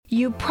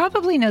You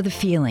probably know the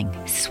feeling,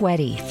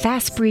 sweaty,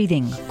 fast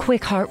breathing,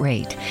 quick heart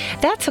rate.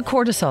 That's a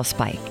cortisol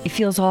spike. It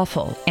feels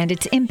awful, and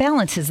its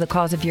imbalance is the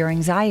cause of your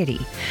anxiety.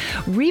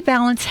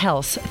 Rebalance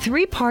Health's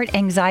 3-part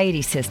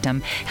anxiety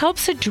system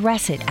helps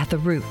address it at the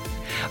root.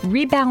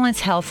 Rebalance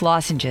Health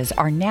lozenges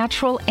are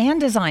natural and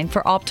designed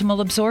for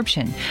optimal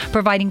absorption,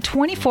 providing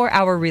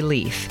 24-hour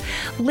relief.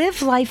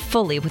 Live life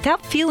fully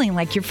without feeling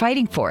like you're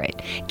fighting for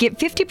it. Get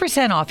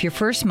 50% off your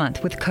first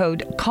month with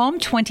code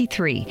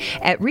CALM23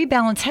 at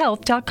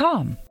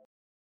rebalancehealth.com.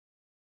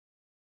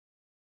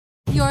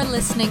 You're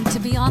listening to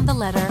Beyond the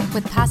Letter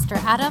with Pastor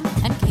Adam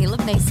and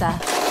Caleb Mesa.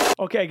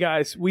 Okay,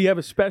 guys, we have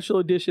a special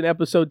edition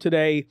episode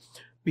today,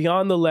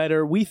 Beyond the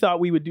Letter. We thought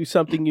we would do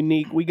something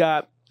unique. We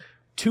got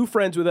two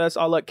friends with us.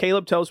 I'll let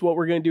Caleb tell us what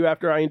we're going to do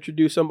after I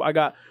introduce them.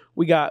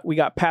 We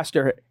got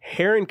Pastor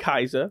Heron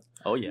Kaiser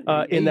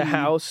in the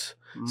house.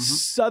 Mm-hmm.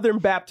 Southern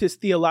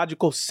Baptist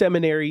Theological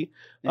Seminary,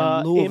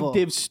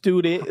 MDiv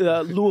student,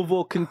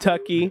 Louisville,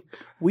 Kentucky.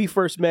 We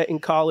first met in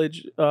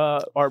college,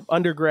 our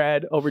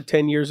undergrad over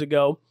 10 years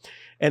ago.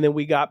 And then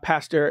we got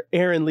Pastor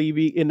Aaron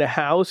Levy in the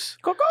house.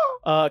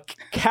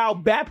 Cal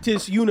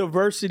Baptist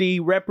University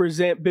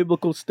represent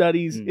biblical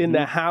studies in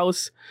the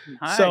house.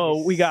 Nice.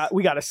 So we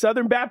got a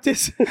Southern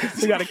Baptist,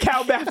 we got a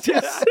Cal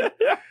Baptist,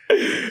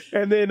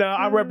 and then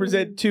I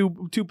represent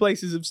two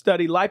places of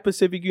study: Life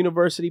Pacific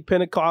University,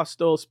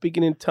 Pentecostal,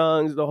 speaking in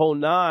tongues, the whole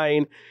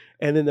nine,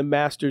 and then the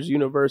Masters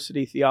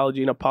University,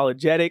 Theology and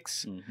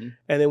Apologetics. Mm-hmm.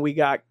 And then we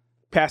got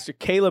Pastor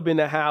Caleb in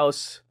the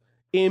house,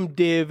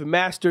 MDiv,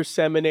 Master's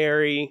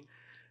Seminary.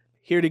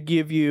 Here to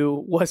give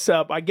you what's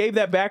up. I gave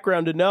that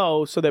background to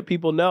know so that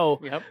people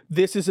know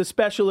This is a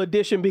special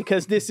edition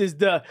because this is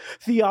the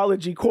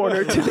theology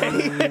corner today.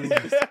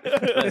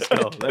 Let's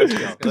go.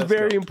 It's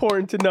very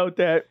important to note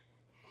that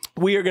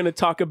we are going to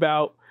talk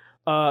about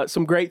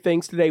some great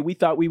things today. We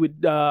thought we would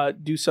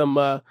do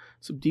some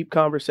deep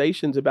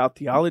conversations about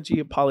theology,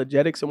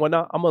 apologetics, and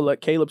whatnot. I'm going to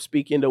let Caleb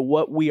speak into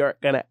what we are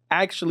going to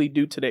actually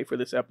do today for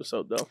this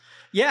episode, though.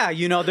 Yeah,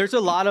 there's a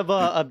lot of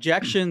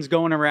objections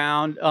going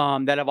around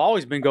that have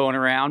always been going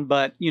around,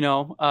 but,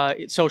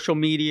 social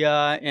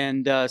media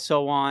and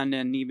so on,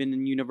 and even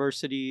in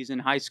universities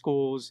and high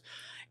schools,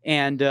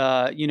 and,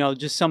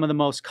 just some of the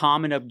most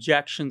common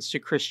objections to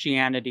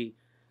Christianity.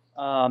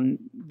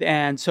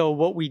 And so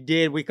what we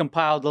did, we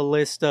compiled a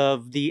list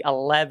of the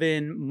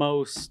 11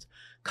 most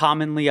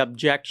common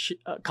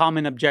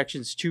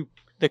objections to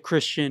the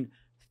Christian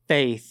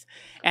faith.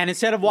 And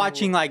instead of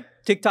watching like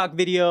TikTok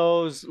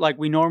videos like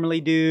we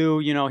normally do,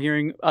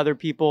 hearing other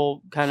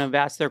people kind of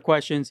ask their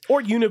questions.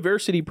 Or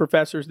university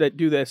professors that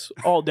do this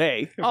all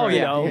day,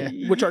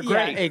 which are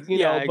great.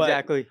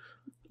 Exactly.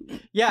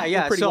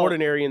 We're pretty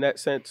ordinary in that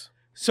sense.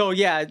 So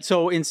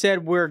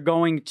instead we're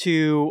going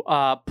to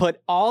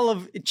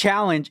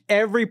challenge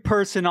every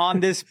person on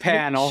this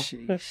panel.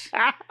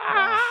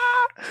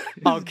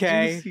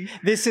 Okay,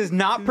 this is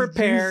not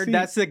prepared.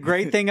 That's the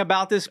great thing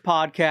about this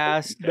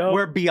podcast. Nope.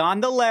 We're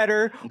beyond the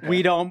letter. Okay.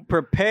 We don't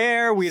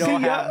prepare. We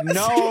don't have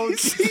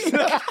notes.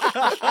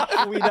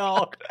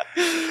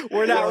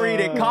 We're not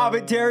reading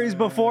commentaries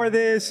before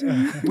this.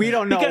 We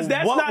don't know because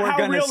that's what not we're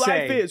how real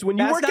say. life is. When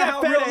you work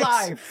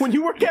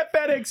at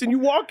FedEx and you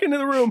walk into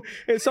the room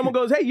and someone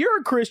goes, "Hey, you're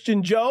a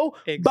Christian, Joe."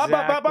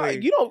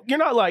 Exactly. You're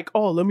not like,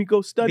 "Oh, let me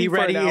go study." Be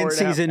ready in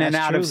season and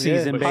out of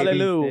season, baby.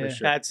 Hallelujah. Yeah.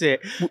 That's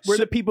it. We're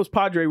the people's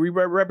Padre. We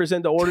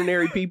represent the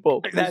ordinary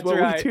people. That's what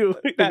right. we do.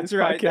 That's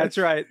right. That's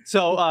right.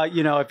 So,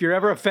 if you're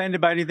ever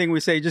offended by anything we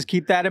say, just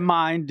keep that in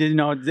mind.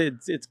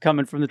 It's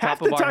coming from the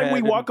top of our head. Half the time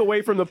we walk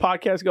away from the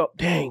podcast and go,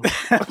 dang,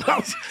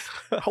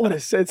 I would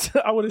have said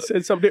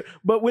something.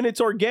 But when it's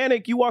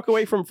organic, you walk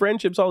away from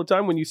friendships all the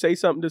time when you say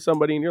something to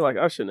somebody and you're like,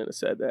 I shouldn't have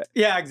said that.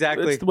 Yeah,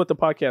 exactly. That's what the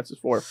podcast is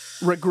for.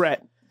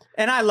 Regret.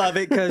 And I love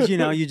it because,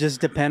 you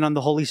just depend on the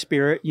Holy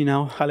Spirit,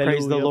 Hallelujah.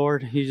 Praise the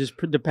Lord. You just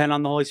depend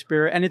on the Holy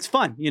Spirit. And it's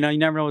fun. You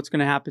never know what's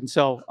going to happen.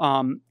 So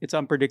it's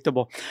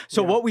unpredictable.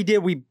 So what we did,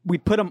 we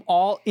put them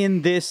all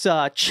in this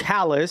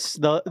chalice,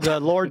 the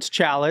Lord's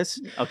chalice.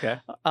 Okay.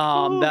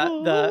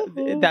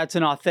 That's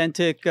an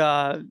authentic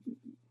chalice.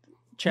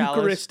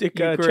 Eucharistic.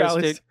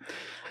 Chalice.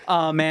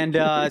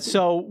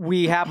 So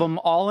we have them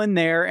all in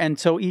there. And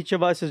so each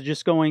of us is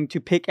just going to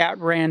pick at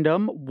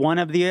random one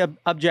of the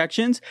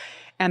objections.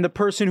 And the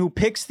person who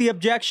picks the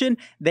objection,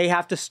 they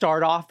have to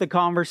start off the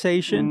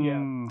conversation.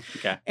 Yeah.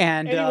 Okay.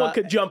 And anyone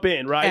could jump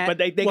in, right? But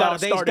they got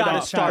to start it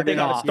off. They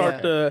got to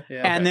start the.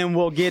 Yeah. And then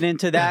we'll get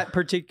into that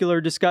particular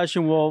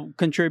discussion. We'll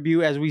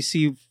contribute as we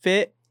see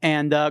fit,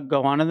 and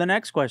go on to the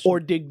next question, or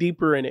dig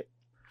deeper in it,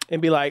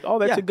 and be like, "Oh,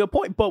 that's a good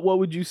point." But what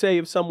would you say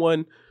if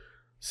someone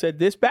said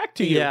this back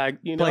to you? Yeah,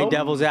 play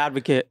devil's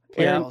advocate.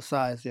 Aaron, all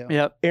sides,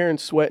 Yep.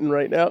 Aaron's sweating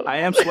right now. I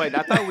am sweating.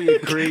 I thought we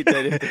agreed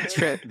that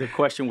if the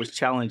question was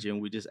challenging,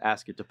 we just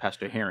ask it to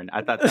Pastor Heron.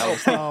 I thought that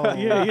was...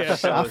 yeah.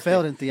 I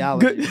failed in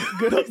theology.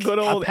 Good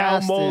old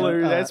Al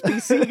Mohler, the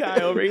SPC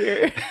guy over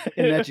here.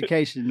 In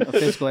education,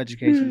 physical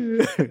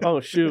education.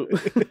 Oh, shoot.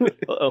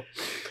 Uh-oh.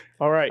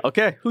 All right.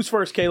 Okay. Who's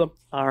first, Caleb?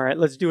 All right,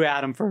 let's do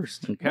Adam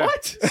first. Okay.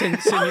 What?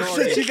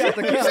 Seniority. You got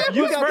the cup.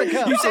 You got the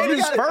cup. You said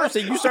who's first,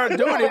 and you started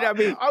doing it. I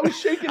mean, I was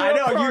shaking it I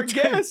know, up for you our did.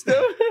 guest.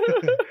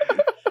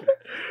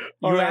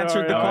 You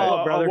answered the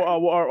call, brother.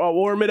 I'll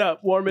warm it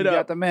up. Warm it You up.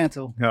 got the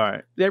mantle. all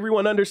right. Does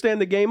everyone understand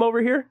the game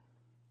over here?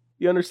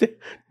 You understand?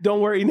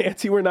 Don't worry,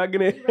 Nancy. We're not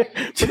gonna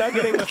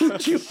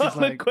include you on the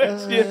like,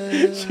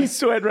 question. She's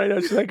sweating right now.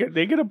 She's like, are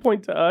they gonna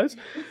point to us?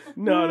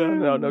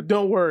 No.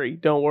 Don't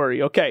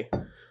worry. Okay.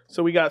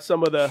 So we got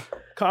some of the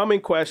common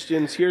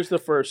questions. Here's the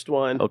first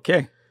one.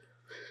 Okay.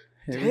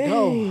 Here we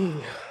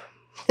go.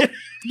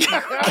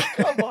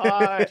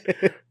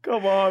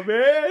 Come on,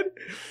 man.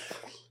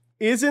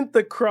 Isn't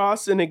the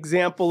cross an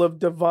example of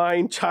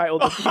divine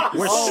child abuse?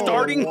 We're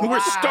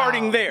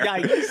starting there.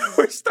 Yikes.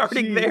 We're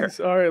starting there.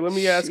 Jeez. All right, let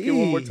me ask you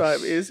one more time.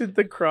 Isn't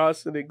the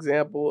cross an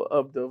example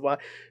of divine?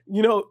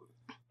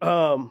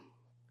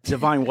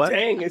 Divine what?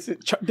 Dang, is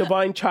it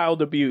divine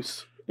child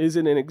abuse?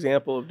 Isn't an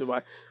example of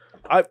divine?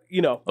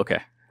 Okay.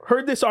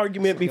 Heard this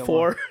argument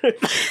before.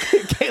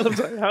 Caleb's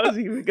like, how is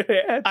he even going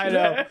to answer I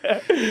know.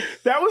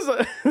 that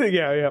was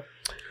yeah.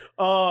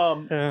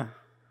 Yeah.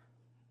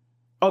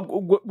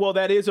 Well,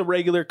 that is a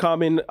regular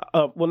common,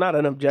 well, not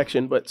an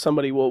objection, but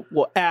somebody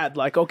will add,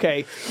 like,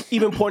 okay,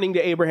 even pointing to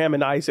Abraham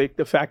and Isaac,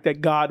 the fact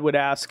that God would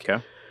ask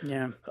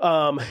Yeah.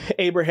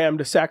 Abraham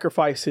to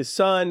sacrifice his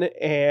son,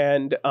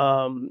 and,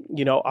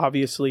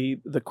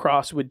 obviously the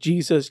cross with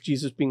Jesus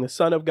being the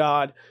Son of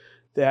God,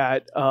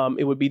 that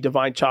it would be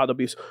divine child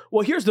abuse.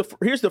 Well, here's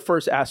the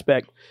first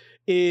aspect,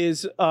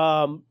 is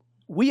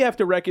we have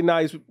to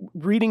recognize,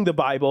 reading the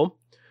Bible,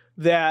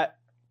 that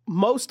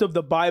most of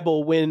the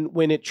Bible,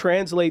 when it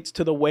translates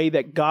to the way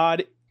that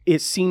God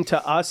is seen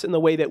to us and the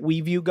way that we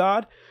view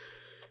God,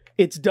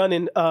 it's done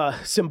in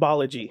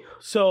symbology.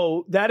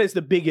 So that is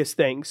the biggest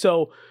thing.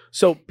 So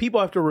people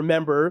have to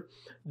remember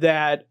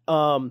that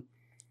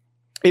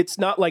it's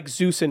not like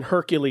Zeus and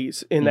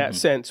Hercules in that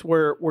sense,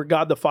 where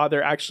God the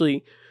Father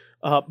actually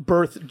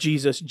birthed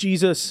Jesus.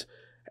 Jesus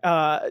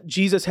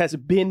has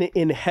been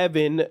in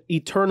heaven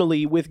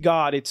eternally with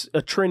God. It's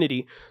a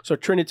Trinity. So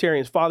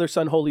Trinitarians, Father,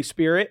 Son, Holy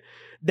Spirit.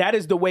 That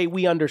is the way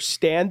we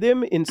understand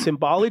them in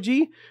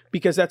symbology,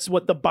 because that's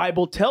what the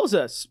Bible tells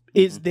us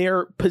is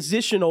their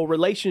positional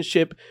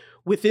relationship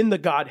within the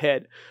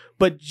Godhead.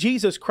 But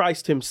Jesus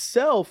Christ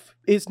himself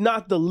is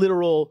not the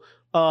literal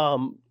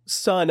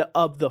Son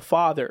of the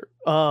Father.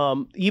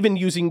 Even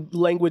using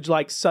language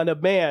like Son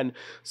of Man,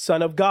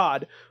 Son of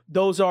God,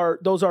 those are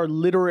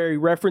literary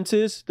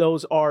references.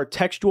 Those are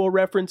textual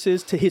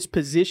references to his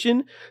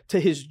position, to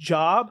his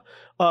job.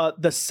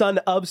 The son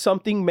of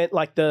something meant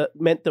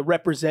the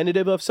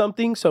representative of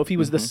something. So if he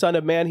was the Son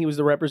of Man, he was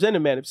the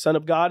representative man. If Son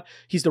of God,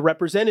 he's the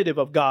representative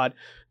of God.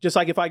 Just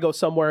like if I go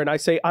somewhere and I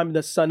say I'm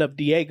the son of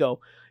Diego,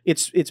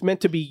 it's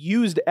meant to be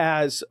used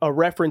as a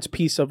reference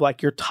piece of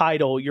like your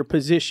title, your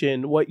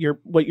position, what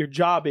your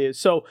job is.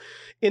 So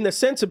in the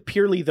sense of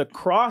purely the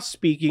cross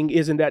speaking,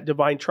 isn't that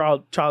divine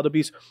child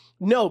abuse?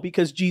 No,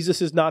 because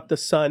Jesus is not the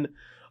Son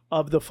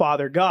of the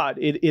Father God.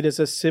 It is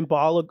a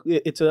symbolic.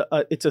 It's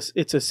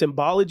a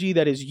symbology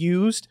that is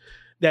used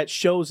that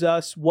shows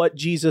us what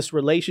Jesus'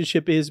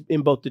 relationship is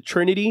in both the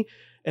Trinity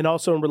and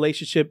also in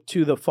relationship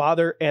to the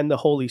Father and the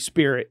Holy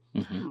Spirit.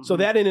 So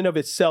that in and of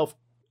itself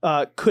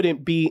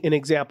couldn't be an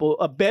example.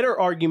 A better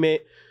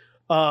argument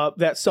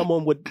that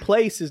someone would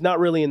place is not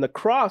really in the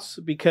cross,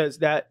 because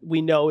that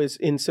we know is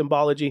in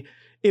symbology.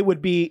 It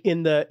would be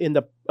in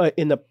the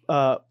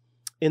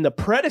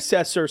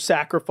predecessor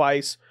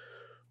sacrifice,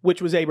 which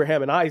was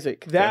Abraham and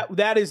Isaac.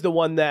 That is the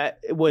one that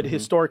would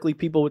historically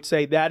people would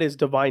say that is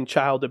divine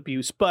child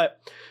abuse. But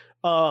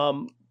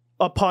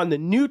upon the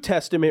New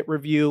Testament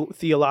review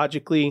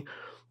theologically,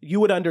 you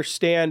would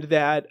understand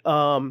that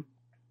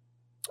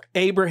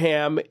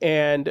Abraham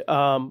and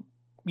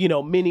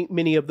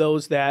many of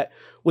those that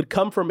would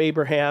come from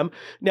Abraham.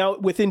 Now,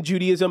 within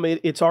Judaism,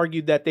 it's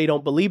argued that they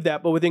don't believe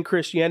that, but within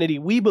Christianity,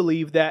 we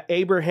believe that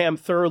Abraham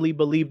thoroughly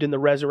believed in the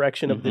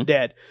resurrection of the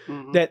dead,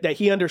 that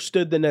he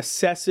understood the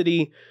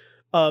necessity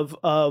of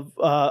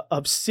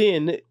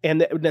sin,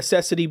 and that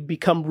necessity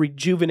become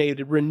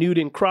rejuvenated, renewed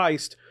in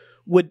Christ,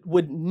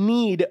 would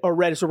need a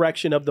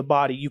resurrection of the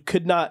body. You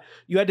had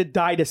to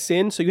die to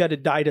sin, so you had to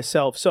die to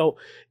self. So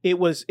it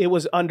was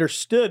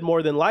understood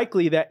more than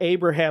likely that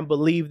Abraham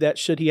believed that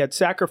should he had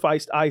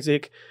sacrificed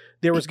Isaac,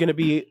 there was going to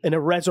be a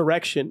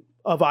resurrection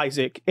of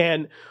Isaac.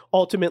 And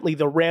ultimately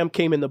the ram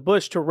came in the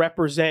bush to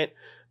represent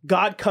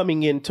God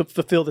coming in to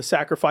fulfill the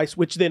sacrifice,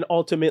 which then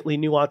ultimately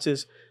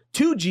nuances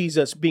to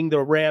Jesus being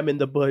the ram in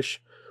the bush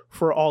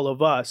for all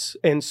of us.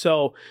 And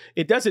so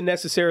it doesn't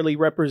necessarily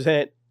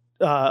represent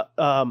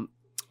child.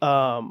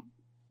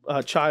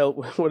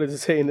 What does it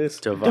say in this?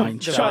 Divine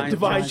child.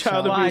 Divine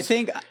child abuse. Well, I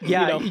think,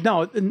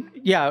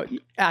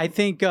 I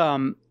think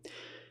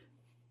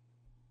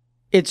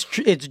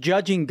it's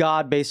judging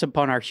God based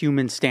upon our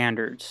human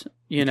standards,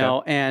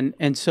 know,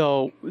 and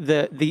so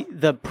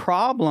the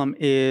problem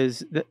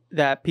is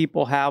that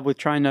people have with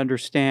trying to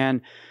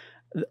understand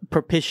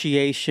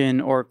propitiation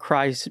or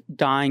Christ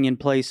dying in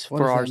place What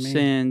for does our that mean?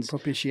 sins.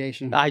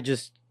 Propitiation.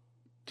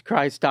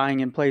 Christ dying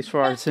in place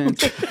for our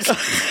sins.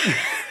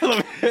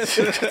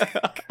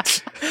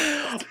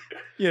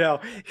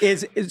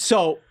 Is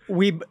so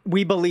we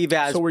believe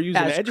as So we're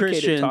using as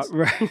educated Christians, talk.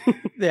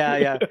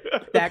 Right.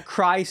 that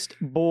Christ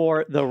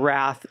bore the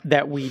wrath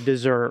that we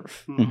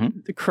deserve.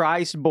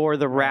 Christ bore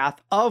the wrath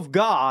of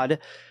God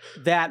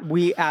that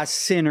we as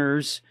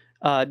sinners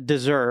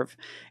deserve.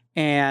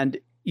 And,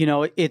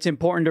 it's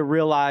important to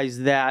realize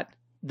that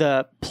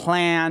the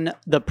plan,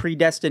 the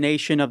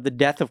predestination of the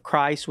death of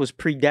Christ was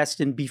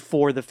predestined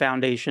before the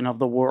foundation of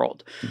the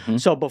world.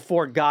 So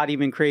before God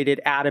even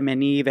created Adam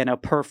and Eve and a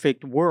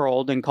perfect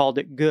world and called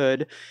it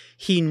good,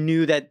 he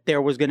knew that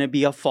there was going to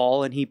be a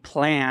fall, and he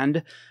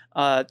planned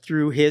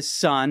through his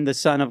son, the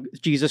Son of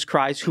Jesus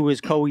Christ, who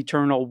is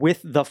co-eternal with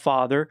the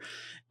Father,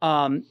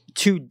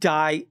 to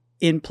die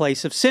in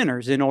place of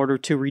sinners in order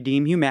to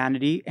redeem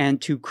humanity and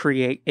to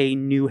create a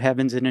new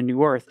heavens and a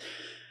new earth.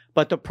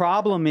 But the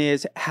problem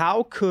is,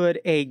 how could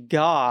a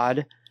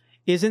God,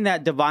 isn't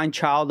that divine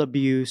child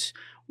abuse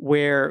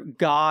where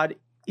God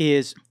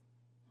is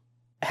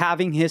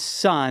having his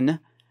son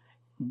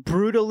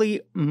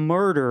brutally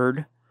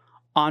murdered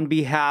on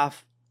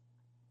behalf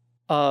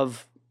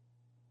of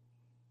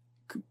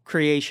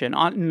creation,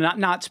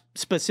 not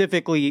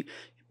specifically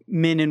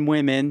men and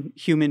women,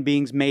 human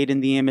beings made in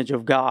the image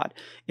of God?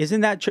 Isn't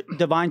that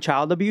divine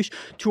child abuse?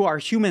 To our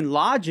human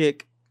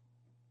logic,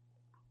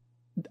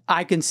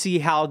 I can see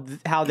how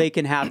they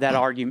can have that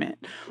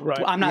argument.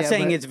 Right. I'm not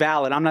saying it's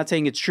valid. I'm not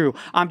saying it's true.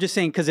 I'm just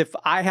saying, because if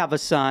I have a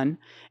son,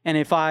 and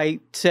if I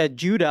said,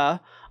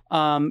 Judah,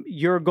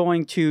 you're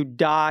going to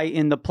die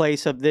in the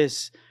place of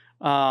this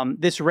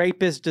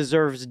rapist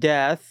deserves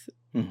death.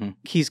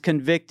 He's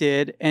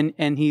convicted,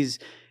 and he's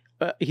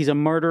a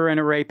murderer and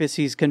a rapist.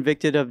 He's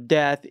convicted of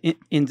death.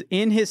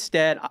 In his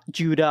stead,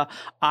 Judah,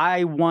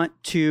 I want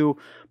to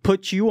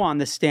put you on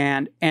the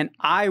stand, and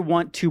I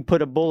want to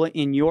put a bullet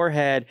in your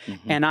head,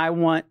 and I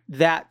want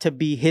that to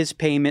be his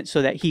payment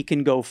so that he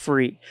can go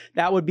free.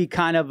 That would be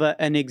kind of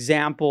an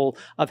example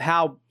of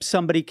how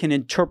somebody can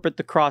interpret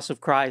the cross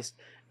of Christ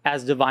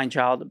as divine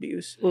child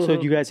abuse. So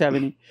do you guys have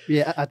any?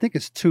 Yeah, I think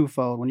it's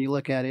twofold. When you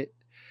look at it,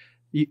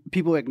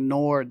 people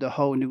ignore the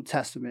whole New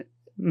Testament.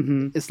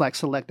 It's like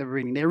selective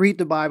reading. They read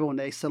the Bible and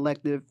they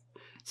select that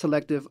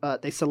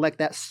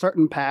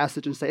certain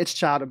passage and say it's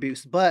child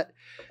abuse. But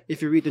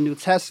if you read the New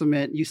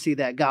Testament, you see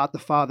that God the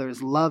Father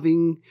is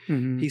loving.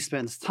 He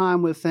spends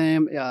time with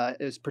them.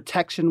 There's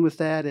protection with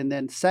that. And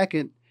then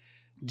second,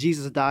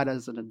 Jesus died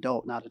as an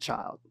adult, not a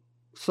child.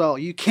 So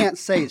you can't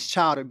say it's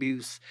child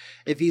abuse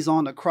if he's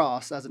on the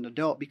cross as an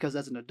adult, because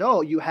as an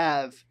adult, you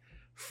have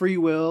free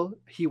will.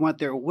 He went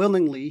there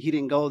willingly. He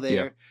didn't go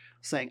there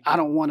saying, I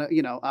don't want to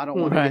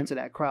get to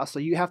that cross. So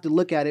you have to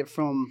look at it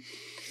from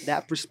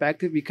that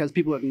perspective, because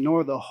people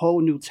ignore the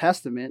whole New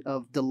Testament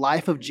of the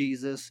life of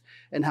Jesus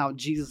and how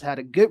Jesus had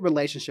a good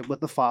relationship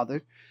with the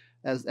Father,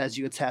 as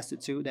you attested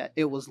to, that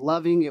it was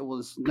loving, it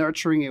was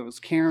nurturing, it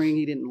was caring.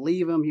 He didn't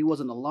leave him. He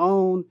wasn't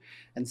alone.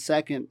 And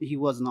second, he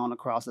wasn't on the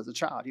cross as a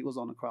child. He was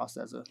on the cross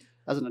as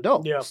an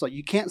adult. Yeah. So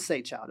you can't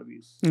say child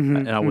abuse.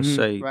 And I would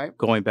say,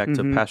 going back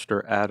to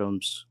Pastor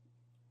Adams'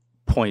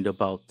 point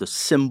about the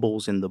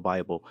symbols in the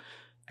Bible,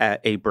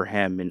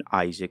 Abraham and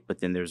Isaac, but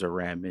then there's a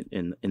ram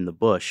in the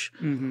bush.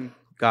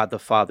 God the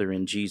Father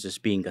and Jesus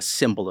being a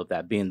symbol of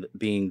that, being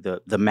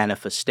the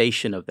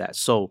manifestation of that.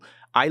 So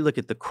I look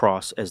at the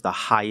cross as the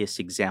highest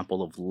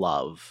example of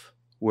love,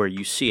 where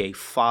you see a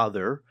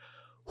father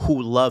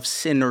who loves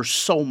sinners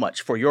so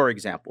much. For your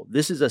example,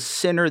 this is a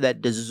sinner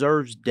that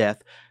deserves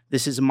death.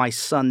 This is my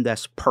son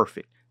that's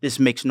perfect. This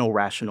makes no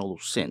rational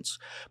sense,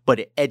 but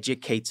it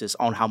educates us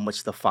on how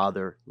much the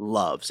Father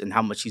loves and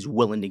how much he's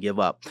willing to give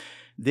up.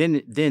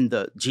 Then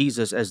the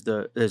Jesus as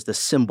the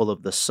symbol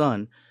of the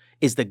Son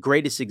is the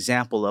greatest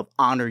example of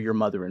honor your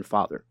mother and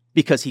father,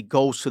 because he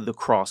goes to the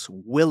cross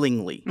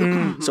willingly.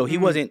 So he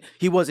wasn't,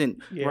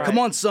 come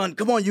on, son,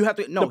 come on, you have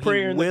to. No, the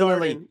prayer in the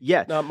garden,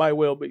 not my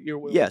will, but your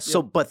will. Yeah.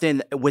 So, but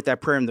then with that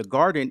prayer in the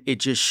garden, it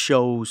just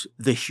shows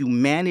the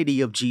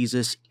humanity of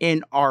Jesus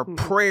in our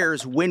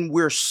prayers when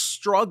we're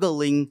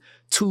struggling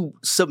to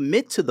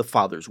submit to the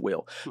Father's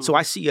will. So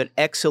I see an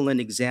excellent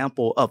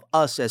example of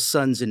us as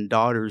sons and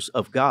daughters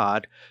of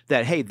God,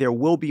 that, hey, there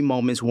will be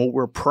moments when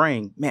we're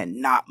praying, man,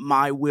 not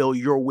my will,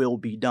 your will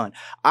be done.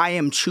 I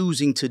am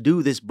choosing to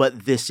do this,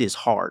 but this is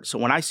hard. So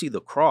when I see the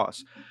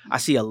cross, I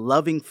see a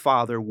loving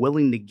Father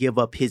willing to give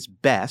up his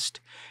best.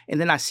 And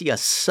then I see a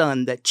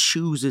son that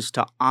chooses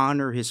to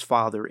honor his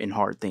father in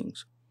hard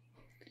things.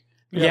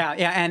 Yeah.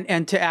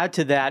 And to add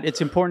to that,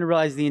 it's important to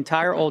realize the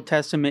entire Old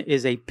Testament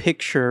is a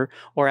picture,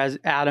 or as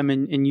Adam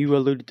and you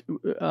alluded,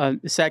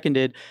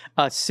 seconded,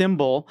 a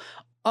symbol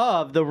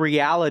of the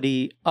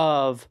reality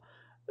of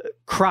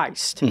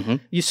Christ.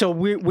 Mm-hmm. So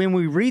when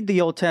we read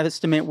the Old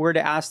Testament, we're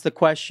to ask the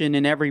question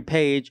in every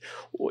page,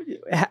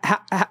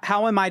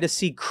 how am I to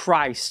see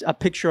Christ, a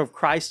picture of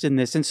Christ in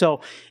this? And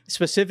so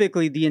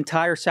specifically the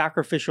entire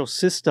sacrificial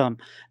system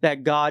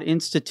that God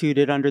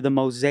instituted under the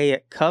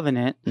Mosaic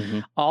covenant,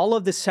 all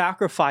of the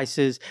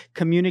sacrifices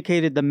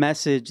communicated the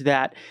message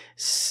that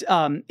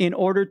in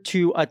order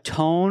to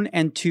atone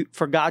and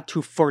for God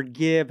to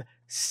forgive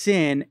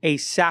sin, a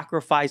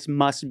sacrifice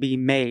must be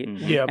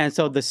made. And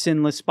so the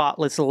sinless,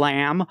 spotless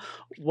lamb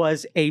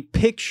was a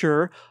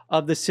picture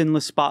of the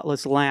sinless,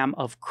 spotless lamb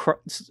of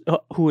Christ,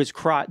 who is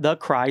the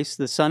Christ,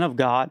 the Son of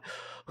God,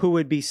 who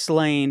would be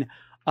slain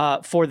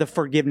for the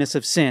forgiveness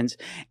of sins.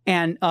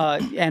 And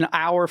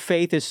our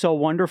faith is so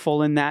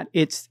wonderful in that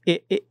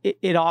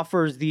it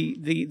offers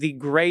the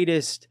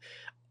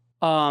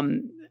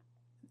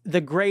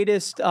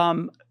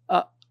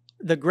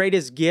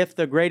greatest gift,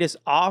 the greatest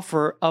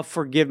offer of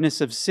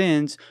forgiveness of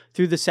sins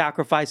through the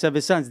sacrifice of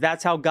his sons.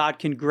 That's how God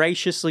can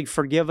graciously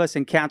forgive us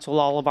and cancel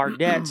all of our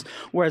debts.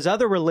 Whereas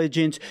other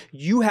religions,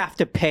 you have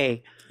to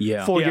pay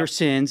for your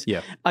sins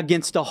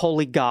against a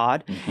holy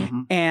God.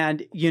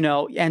 And,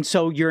 and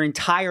so your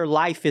entire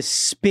life is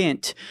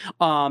spent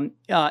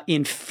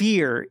in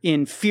fear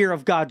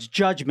of God's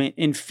judgment,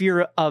 in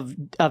fear of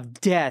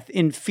death,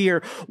 in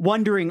fear,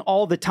 wondering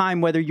all the time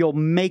whether you'll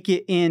make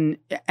it in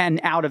and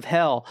out of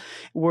hell.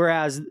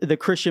 Whereas the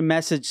Christian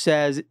message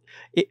says,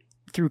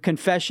 through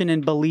confession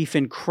and belief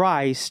in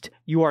Christ,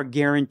 you are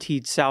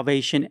guaranteed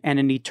salvation and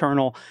an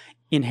eternal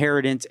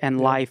inheritance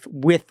and life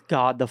with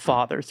God the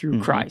Father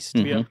through Christ.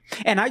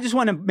 And I just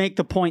want to make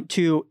the point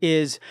too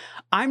is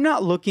I'm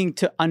not looking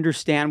to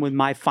understand with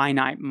my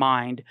finite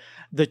mind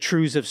the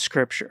truths of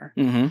Scripture.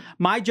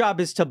 My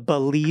job is to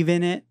believe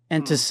in it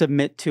and to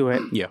submit to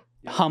it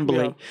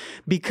humbly.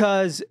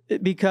 Because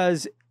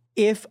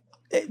if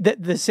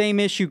the same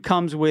issue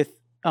comes with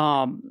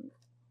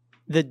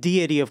the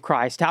deity of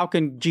Christ, how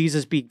can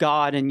Jesus be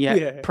God and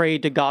yet pray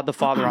to God the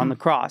Father on the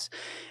cross?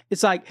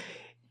 It's like,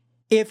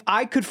 if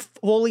I could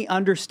fully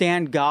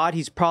understand God,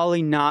 he's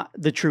probably not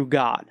the true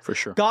God. For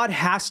sure. God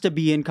has to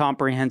be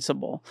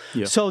incomprehensible.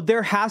 So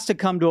there has to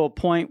come to a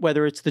point,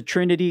 whether it's the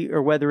Trinity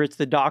or whether it's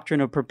the doctrine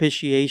of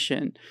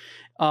propitiation,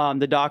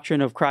 the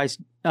doctrine of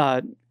Christ,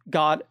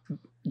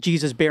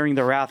 Jesus bearing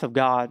the wrath of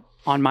God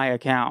on my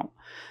account.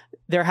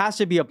 There has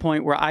to be a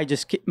point where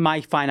my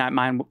finite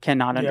mind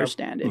cannot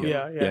understand it.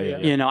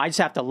 I just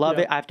have to love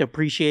it. I have to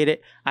appreciate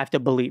it. I have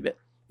to believe it.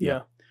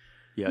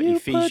 You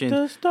Ephesians. put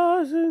the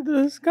stars in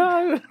the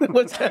sky.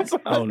 What's that song?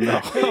 Oh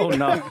no!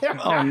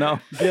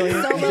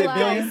 Billion.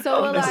 So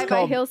Alive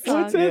by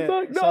Hillsong. What's that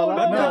song?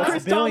 No,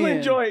 Chris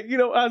Tomlin joint.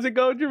 How's it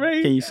go,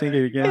 Jermaine? Can you sing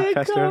it again,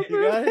 Pastor?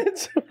 You got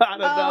it? I don't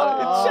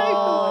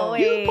know.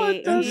 It's You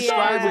put the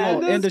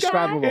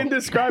Indescribable.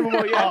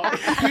 Indescribable, yeah.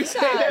 You say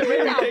that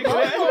everything,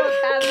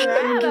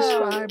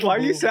 man. Why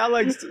you sound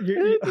like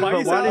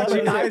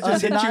you guys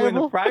just hit you in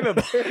the private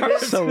bar?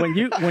 So when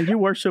you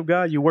worship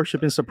God, you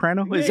worship in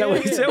soprano? Is that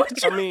what you said?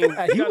 I mean, you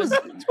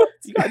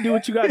gotta do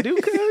what you gotta do,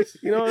 cuz.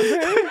 You know what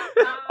I'm saying?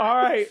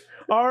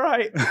 All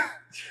right.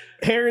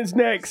 Heron's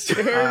next.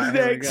 Heron's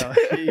next. All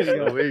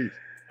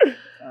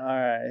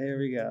right, here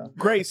we go.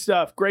 Great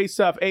stuff.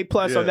 A+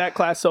 on that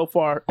class so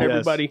far,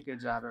 everybody.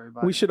 Good job,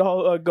 everybody. We should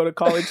all go to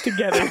college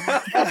together.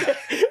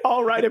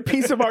 All write a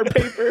piece of our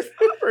paper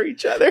for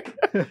each other.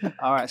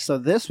 All right, so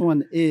this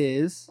one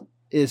is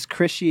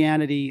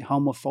Christianity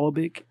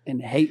homophobic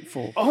and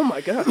hateful? Oh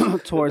my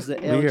God. Towards the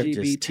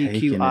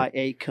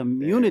LGBTQIA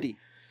community.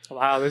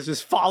 Wow, this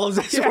just follows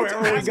us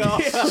wherever we go.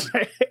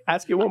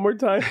 Ask it one more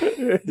time.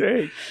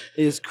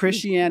 Is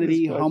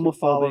Christianity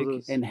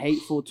homophobic and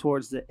hateful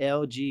towards the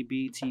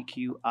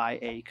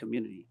LGBTQIA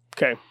community?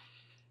 Okay.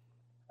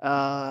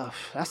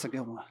 That's a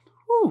good one.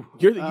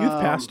 You're the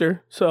youth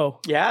pastor, so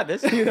yeah,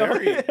 this is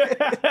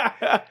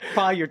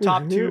probably your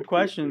top two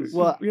questions.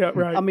 Well, yeah,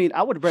 right. I mean,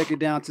 I would break it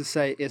down to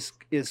say, is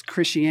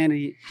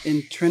Christianity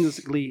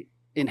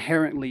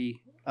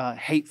inherently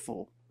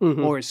hateful,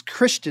 or is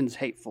Christians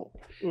hateful?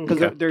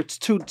 Because there's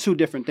two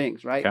different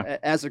things, right? Okay.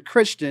 As a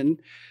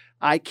Christian,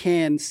 I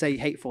can say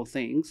hateful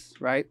things,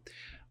 right?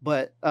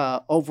 But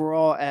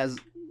overall, as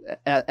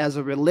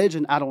a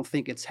religion, I don't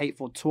think it's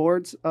hateful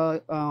towards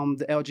the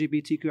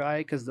LGBTQIA,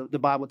 because the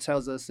Bible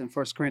tells us in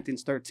 1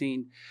 Corinthians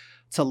 13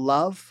 to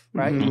love,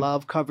 right?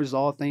 Love covers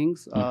all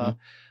things. Love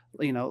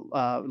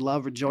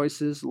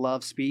rejoices,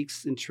 love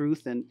speaks in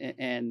truth,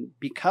 and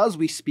because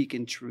we speak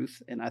in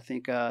truth, and I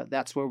think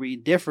that's where we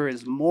differ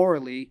is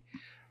morally.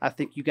 I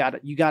think you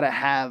gotta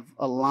have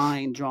a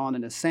line drawn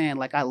in the sand.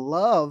 Like, I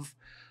love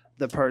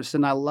the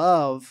person, I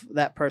love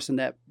that person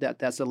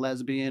that's a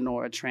lesbian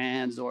or a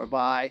trans or a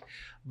bi,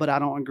 but I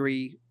don't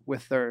agree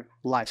with their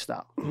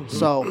lifestyle.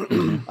 So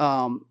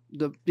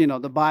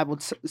the Bible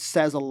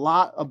says a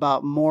lot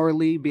about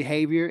morally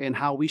behavior and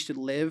how we should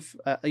live,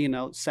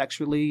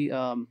 sexually,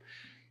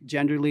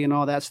 genderly, and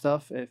all that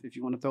stuff, if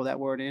you want to throw that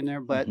word in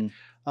there. But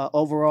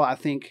overall, I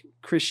think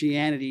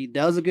Christianity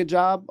does a good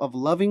job of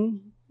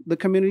loving the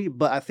community,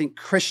 but I think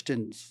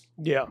Christians,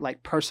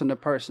 like person to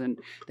person,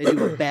 they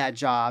do a bad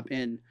job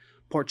in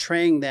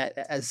portraying that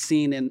as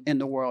seen in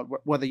the world,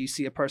 whether you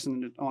see a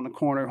person on the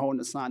corner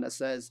holding a sign that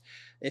says,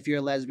 if you're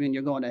a lesbian,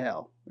 you're going to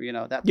hell. You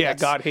know,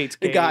 that's God hates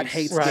gays. God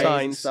hates gays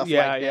and stuff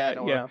like that.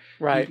 Or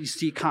right. You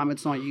see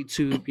comments on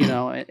YouTube, you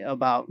know,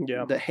 about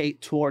the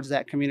hate towards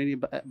that community.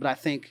 But I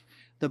think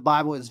the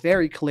Bible is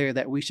very clear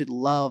that we should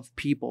love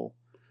people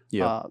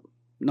no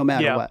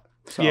matter what.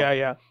 So,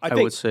 I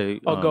would say.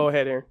 Go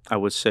ahead, Aaron. I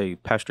would say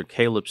Pastor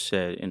Caleb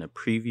said in a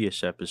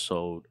previous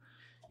episode,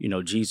 you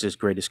know, Jesus'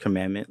 greatest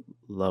commandment,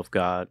 love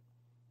God,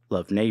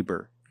 love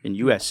neighbor. And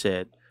you had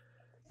said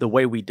the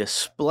way we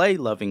display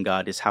loving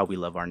God is how we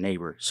love our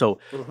neighbor. So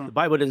the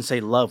Bible doesn't say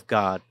love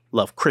God,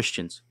 love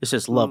Christians. It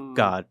says love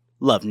God,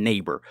 love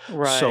neighbor.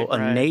 Right, so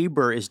a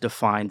neighbor is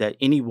defined as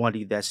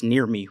anybody that's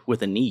near me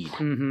with a need,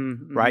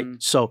 right?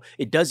 So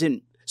it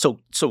doesn't, so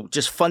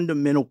just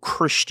fundamental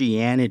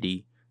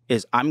Christianity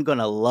is I'm going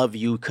to love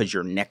you because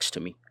you're next to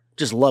me.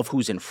 Just love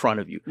who's in front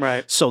of you.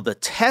 Right. So the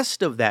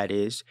test of that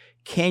is,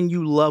 can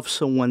you love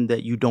someone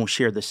that you don't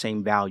share the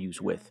same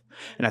values with?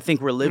 And I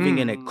think we're living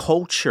in a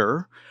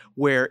culture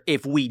where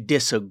if we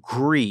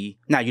disagree,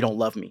 now you don't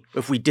love me.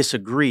 If we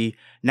disagree,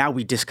 now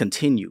we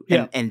discontinue.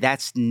 And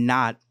that's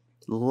not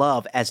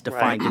love as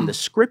defined in the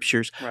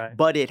scriptures,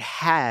 but it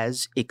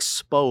has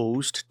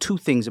exposed two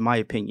things, in my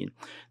opinion: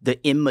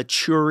 the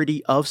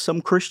immaturity of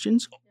some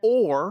Christians,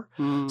 or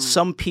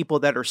some people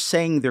that are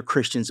saying they're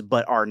Christians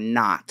but are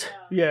not.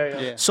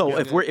 So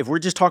if we're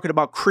just talking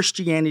about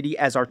Christianity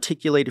as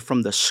articulated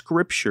from the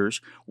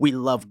scriptures, we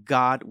love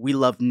God, we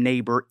love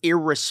neighbor,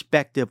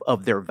 irrespective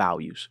of their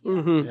values.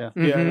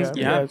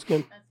 That's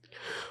good.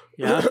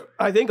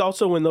 I think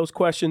also when those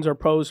questions are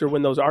posed, or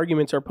when those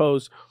arguments are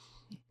posed,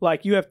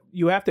 like you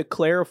have to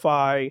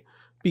clarify,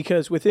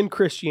 because within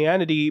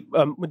Christianity,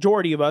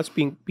 majority of us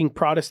being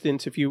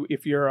Protestants, if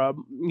you're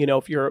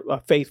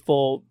a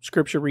faithful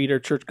scripture reader,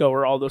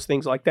 churchgoer, all those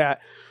things like that,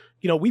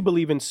 you know, we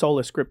believe in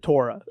sola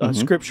scriptura,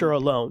 scripture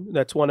alone.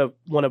 That's one of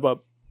a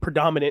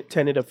predominant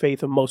tenet of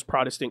faith of most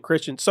Protestant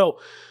Christians. So,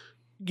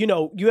 you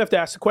know, you have to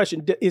ask the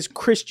question: is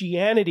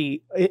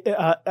Christianity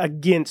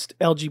against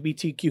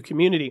LGBTQ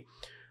community?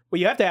 What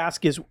you have to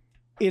ask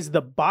is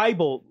the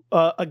Bible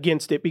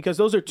against it? Because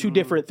those are two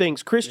different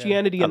things.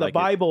 Christianity and the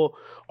Bible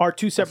are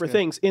two separate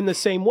things, in the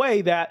same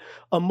way that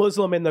a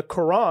Muslim and the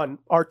Quran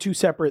are two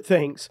separate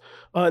things.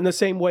 In the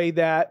same way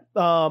that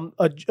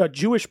a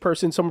Jewish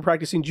person, someone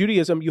practicing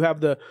Judaism, you have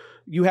the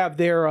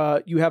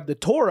Torah,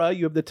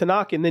 you have the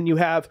Tanakh, and then you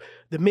have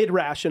the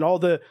Midrash and all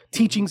the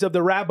teachings of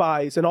the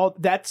rabbis, and all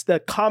that's the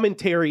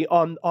commentary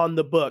on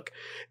the book.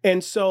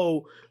 And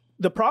so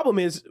the problem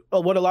is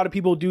what a lot of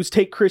people do is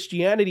take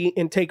Christianity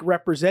and take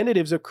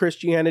representatives of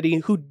Christianity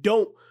who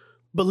don't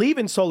believe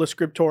in sola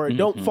scriptura,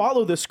 don't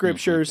follow the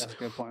scriptures,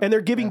 and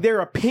they're giving their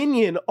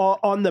opinion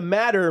on the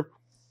matter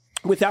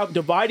without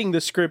dividing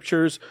the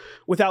scriptures,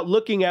 without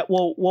looking at,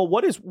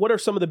 what are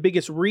some of the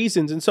biggest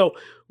reasons? And so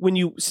when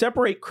you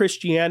separate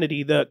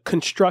Christianity, the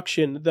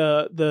construction,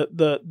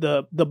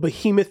 the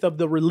behemoth of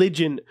the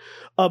religion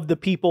of the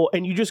people,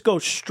 and you just go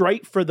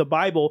straight for the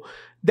Bible,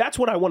 that's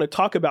what I want to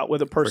talk about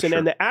with a person. Sure.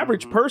 And the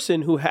average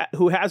person who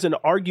has an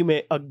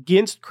argument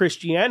against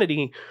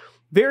Christianity,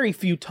 very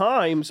few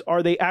times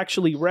are they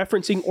actually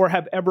referencing or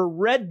have ever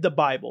read the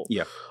Bible.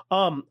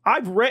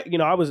 I've read,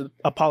 I was an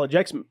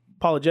apologetics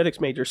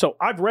major, so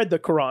I've read the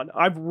Quran,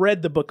 I've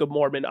read the Book of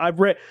Mormon, I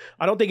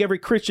don't think every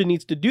Christian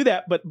needs to do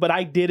that, but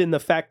I did, in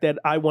the fact that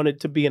I wanted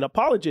to be an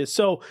apologist.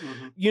 So,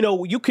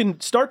 you can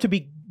start to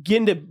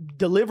begin to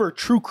deliver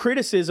true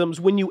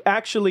criticisms when you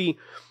actually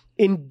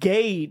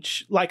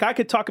engage. Like, I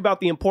could talk about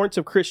the importance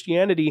of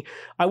Christianity.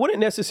 I wouldn't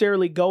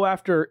necessarily go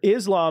after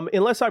Islam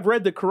unless I've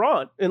read the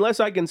Quran,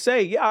 unless I can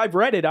say, yeah, I've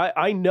read it.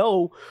 I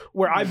know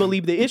where I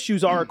believe the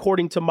issues are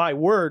according to my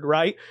word,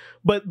 right?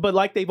 But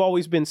like they've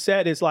always been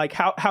said, is like,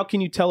 how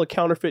can you tell a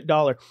counterfeit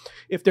dollar?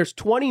 If there's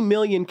 20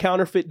 million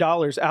counterfeit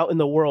dollars out in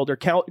the world, or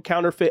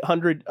counterfeit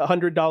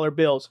 $100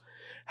 bills,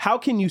 how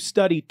can you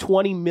study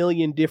 20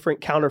 million different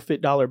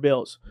counterfeit dollar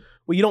bills?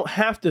 Well, you don't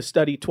have to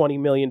study $20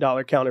 million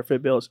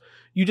counterfeit bills.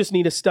 You just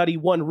need to study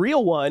one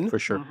real one. For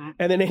sure.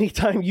 And then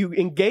anytime you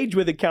engage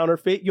with a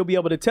counterfeit, you'll be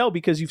able to tell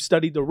because you've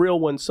studied the real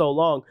one so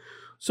long.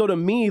 So to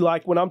me,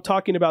 like, when I'm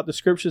talking about the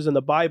scriptures in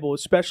the Bible,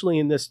 especially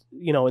in this,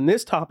 in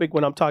this topic,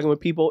 when I'm talking with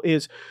people,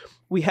 is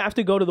we have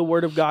to go to the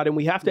Word of God and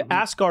we have to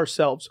ask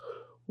ourselves,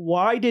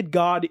 why did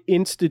God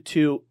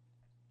institute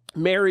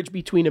marriage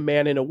between a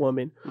man and a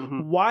woman?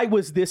 Why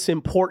was this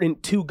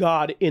important to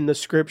God in the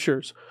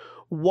scriptures?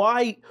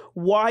 Why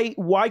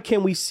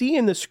can we see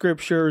in the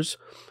scriptures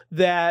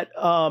that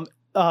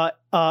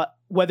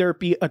whether it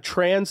be a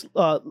trans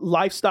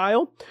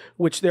lifestyle,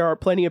 which there are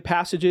plenty of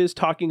passages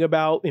talking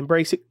about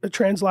embracing a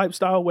trans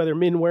lifestyle, whether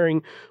men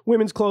wearing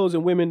women's clothes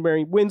and women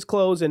wearing men's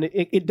clothes, and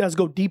it does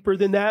go deeper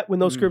than that when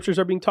those scriptures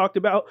are being talked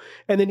about,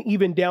 and then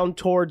even down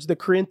towards the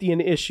Corinthian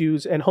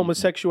issues and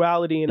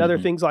homosexuality and other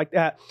things like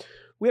that.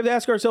 We have to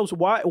ask ourselves,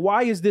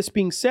 why is this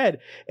being said?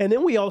 And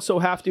then we also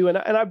have to, and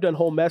I've done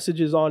whole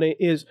messages on it,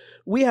 is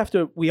we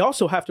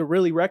also have to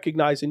really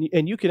recognize,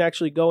 and you can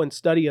actually go and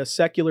study a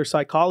secular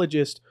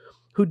psychologist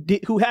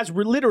who has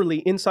literally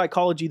in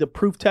psychology the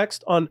proof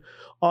text on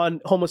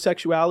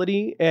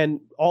homosexuality and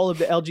all of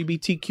the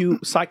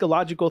LGBTQ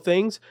psychological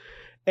things.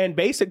 And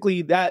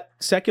basically that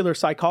secular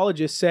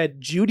psychologist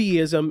said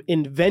Judaism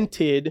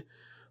invented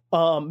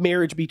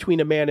marriage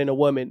between a man and a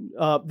woman,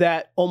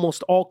 that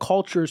almost all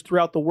cultures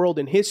throughout the world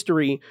in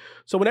history.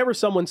 So whenever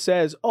someone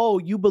says, oh,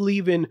 you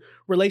believe in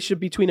relationship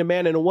between a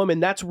man and a woman,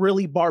 that's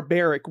really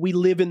barbaric. We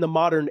live in the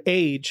modern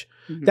age.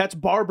 That's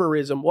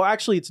barbarism. Well,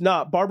 actually, it's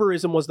not.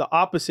 Barbarism was the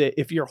opposite.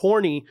 If you're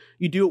horny,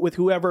 you do it with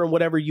whoever and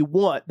whatever you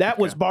want. That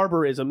was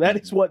barbarism. That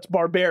is what's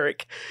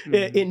barbaric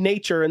in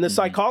nature. And the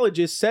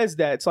psychologist says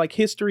that. It's like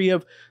history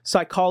of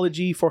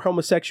psychology for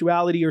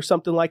homosexuality or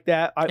something like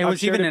that. It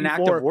was even an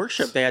act of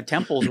worship. They had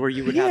temples where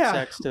you would have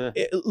sex to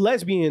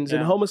lesbians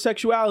and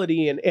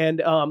homosexuality and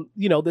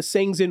the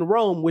sayings in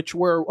Rome, which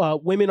were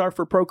women are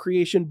for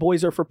procreation,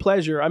 boys are for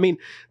pleasure. I mean,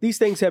 these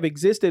things have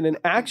existed, and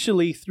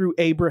actually through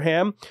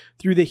Abraham,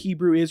 through the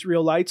Hebrew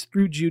Israelites,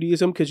 through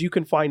Judaism, because you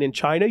can find in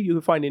China, you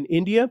can find in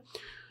India,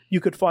 you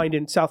could find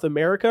in South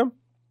America,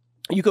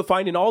 you could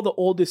find in all the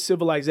oldest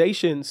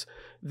civilizations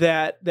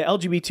that the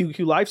LGBTQ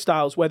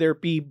lifestyles, whether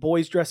it be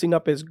boys dressing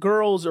up as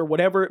girls or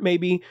whatever it may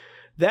be,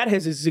 that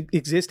has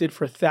existed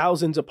for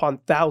thousands upon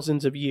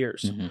thousands of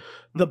years.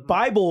 The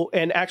Bible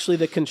and actually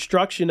the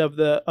construction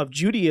of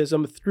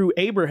Judaism through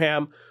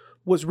Abraham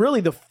was really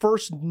the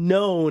first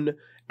known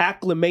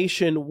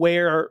acclamation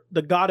where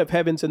the God of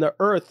heavens and the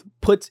earth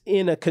puts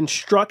in a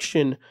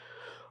construction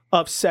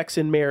of sex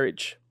and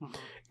marriage.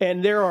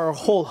 And there are a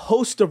whole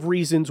host of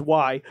reasons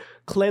why.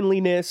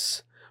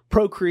 Cleanliness,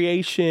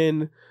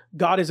 procreation,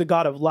 God is a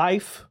God of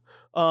life.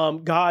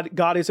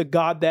 God is a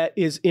God that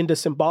is into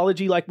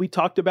symbology like we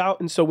talked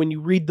about. And so when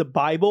you read the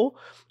Bible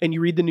and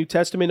you read the New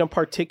Testament in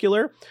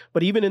particular,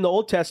 but even in the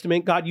Old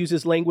Testament, God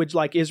uses language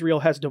like Israel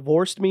has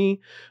divorced me.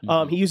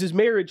 He uses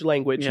marriage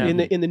language.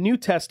 In the New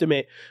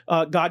Testament,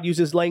 God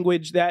uses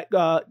language that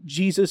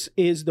Jesus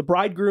is the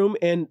bridegroom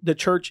and the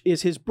church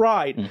is his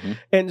bride.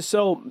 And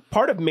so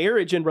part of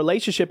marriage and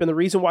relationship, and the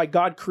reason why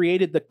God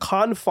created the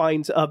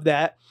confines of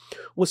that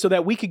was so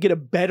that we could get a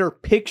better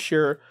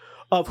picture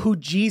of who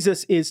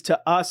Jesus is to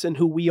us and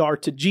who we are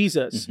to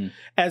Jesus.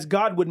 As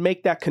God would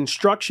make that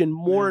construction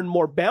more and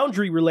more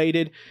boundary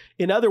related.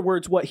 In other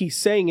words, what he's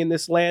saying in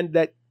this land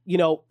that,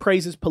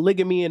 praises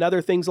polygamy and other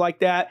things like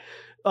that,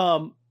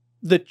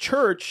 the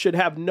church should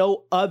have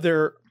no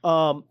other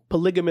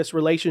polygamous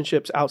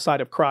relationships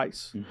outside of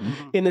Christ.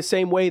 In the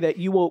same way that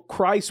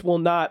Christ will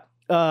not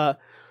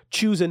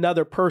choose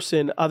another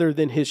person other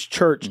than his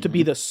church to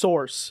be the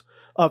source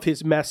of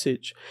his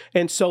message.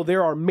 And so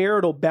there are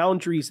marital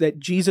boundaries that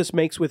Jesus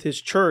makes with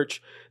his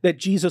church that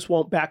Jesus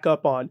won't back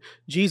up on.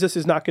 Jesus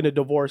is not going to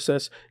divorce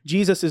us.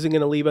 Jesus isn't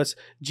going to leave us.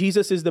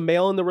 Jesus is the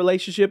male in the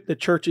relationship. The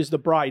church is the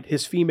bride,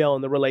 his female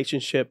in the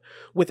relationship.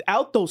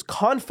 Without those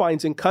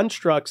confines and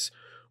constructs,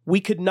 we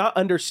could not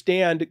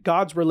understand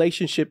God's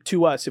relationship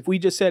to us. If we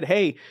just said,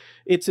 hey,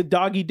 it's a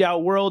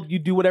doggy-dog world, you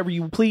do whatever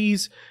you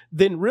please,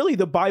 then really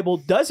the Bible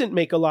doesn't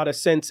make a lot of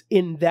sense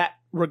in that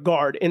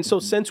regard. And so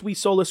since we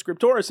sola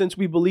scriptura, since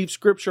we believe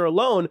scripture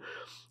alone,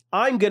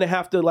 I'm going to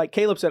have to, like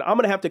Caleb said, I'm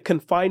going to have to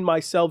confine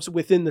myself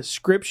within the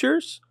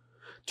scriptures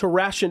to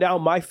rationale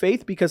my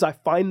faith because I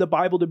find the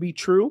Bible to be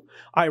true.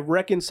 I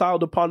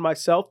reconciled upon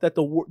myself that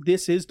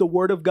this is the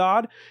word of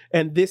God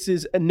and this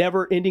is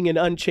never ending and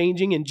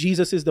unchanging, and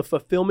Jesus is the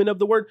fulfillment of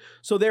the word.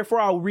 So therefore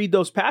I'll read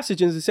those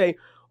passages and say,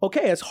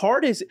 okay, as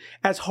hard as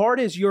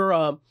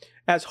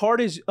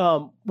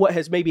what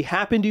has maybe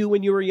happened to you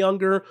when you were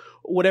younger,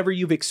 whatever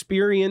you've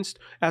experienced,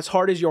 as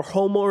hard as your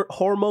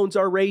hormones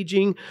are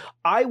raging,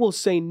 I will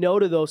say no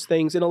to those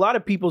things. And a lot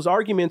of people's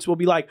arguments will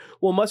be like,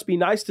 well, it must be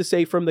nice to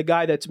say from the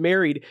guy that's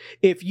married.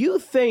 If you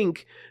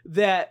think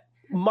that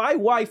my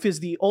wife is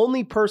the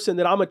only person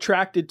that I'm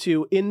attracted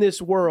to in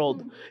this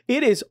world,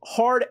 it is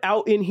hard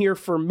out in here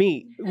for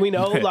me.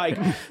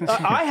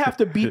 I have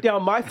to beat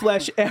down my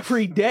flesh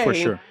every day. For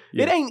sure.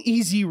 Yeah. It ain't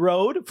easy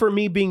road for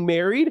me being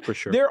married. For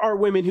sure. There are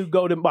women who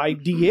go to my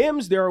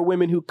DMs. There are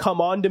women who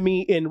come on to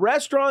me in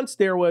restaurants.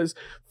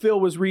 Phil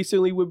was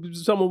recently with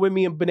someone with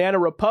me in Banana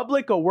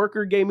Republic. A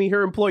worker gave me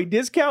her employee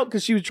discount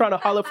because she was trying to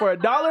holler for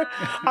 $1.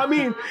 I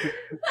mean,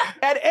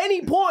 at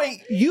any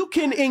point, you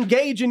can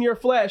engage in your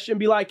flesh and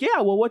be like,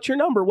 yeah, well, what's your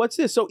number? What's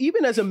this? So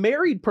even as a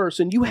married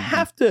person, you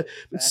have to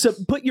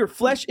put your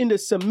flesh into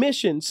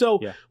submission.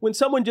 So when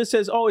someone just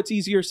says, oh, it's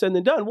easier said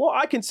than done, well,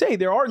 I can say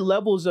there are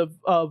levels of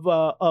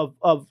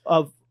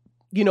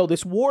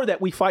this war that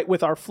we fight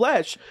with our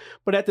flesh,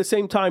 but at the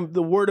same time,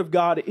 the word of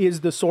God is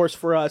the source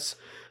for us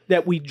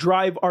that we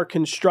drive our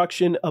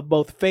construction of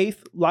both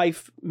faith,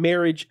 life,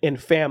 marriage,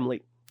 and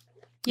family.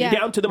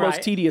 Down to the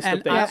most tedious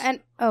of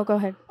things. Go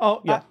ahead.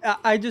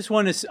 I just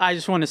want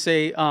to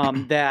say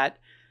that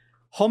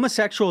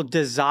homosexual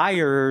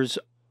desires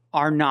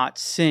are not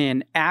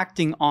sin.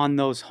 Acting on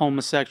those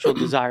homosexual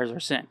desires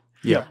are sin.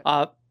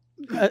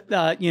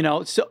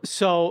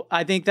 So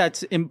I think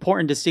that's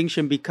important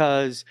distinction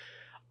because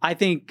I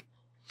think,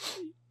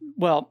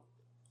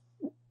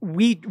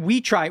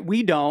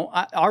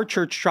 our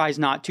church tries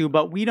not to,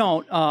 but we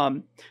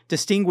don't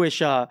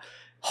distinguish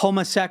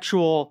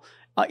homosexual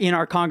in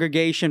our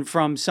congregation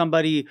from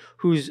somebody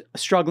who's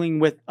struggling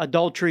with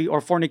adultery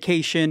or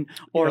fornication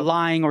or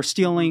lying or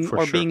stealing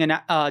or being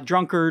a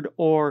drunkard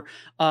or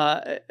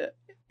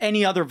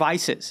any other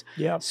vices.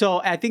 Yeah.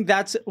 So I think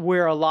that's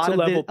where a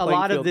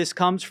lot of this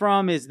comes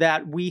from, is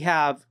that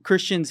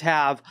Christians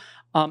have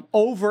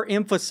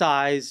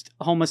overemphasized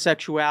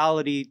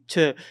homosexuality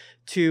to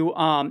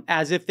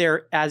as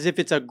if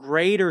it's a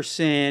greater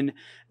sin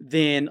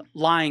than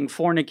lying,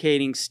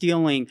 fornicating,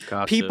 stealing.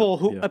 Gossip,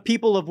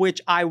 people of which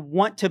I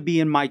want to be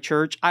in my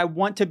church. I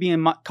want to be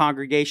in my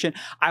congregation.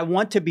 I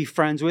want to be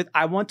friends with.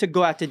 I want to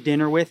go out to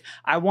dinner with.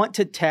 I want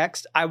to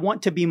text. I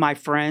want to be my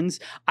friends.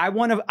 I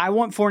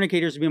want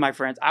fornicators to be my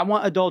friends. I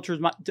want adulterers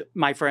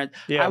my friends.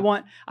 Yeah.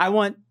 I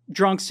want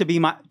drunks to be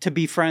my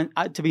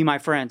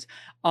friends.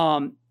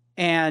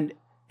 And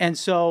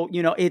so,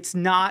 it's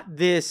not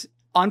this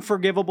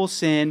unforgivable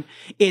sin.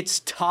 It's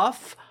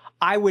tough.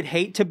 I would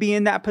hate to be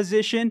in that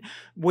position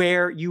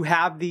where you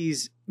have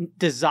these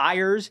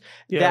desires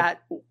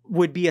that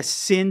would be a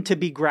sin to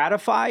be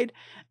gratified.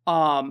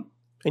 And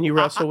you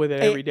wrestle with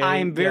it every day. I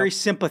am very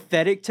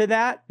sympathetic to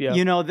that,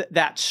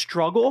 that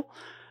struggle,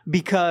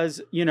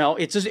 because,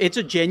 it's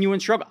a genuine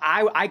struggle.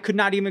 I could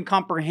not even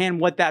comprehend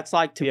what that's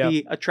like to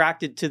be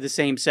attracted to the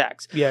same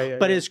sex.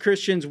 But as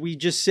Christians, we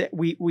just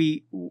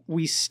we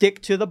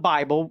stick to the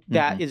Bible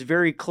that is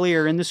very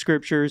clear in the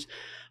scriptures.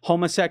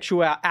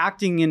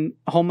 Acting in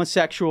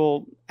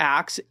homosexual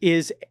acts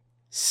is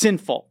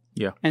sinful.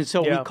 Yeah. And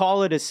so we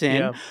call it a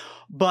sin. Yeah.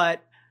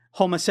 But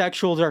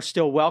homosexuals are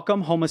still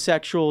welcome.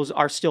 Homosexuals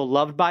are still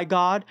loved by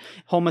God.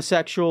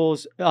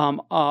 Homosexuals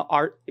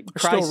are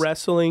still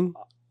wrestling.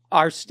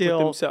 Are still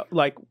with themselves,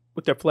 like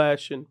with their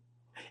flesh and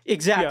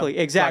exactly.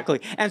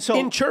 And so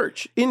in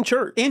church,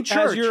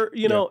 as you're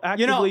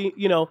actively,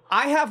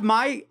 I have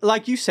my,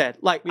 like you said,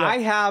 I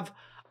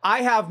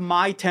have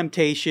my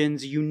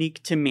temptations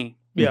unique to me.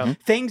 Yeah.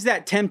 Things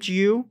that tempt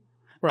you,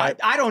 right?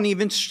 I don't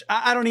even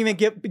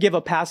give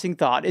a passing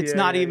thought. It's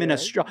not even a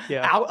strong.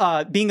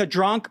 Being a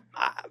drunk,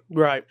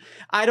 right?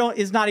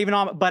 It's not even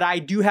on. But I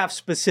do have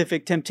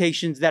specific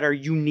temptations that are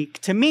unique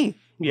to me.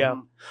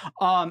 Yeah.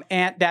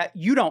 And that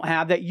you don't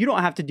have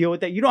to deal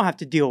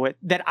with,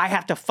 that I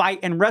have to fight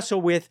and wrestle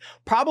with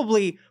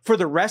probably for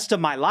the rest of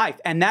my life.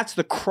 And that's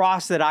the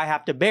cross that I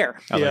have to bear.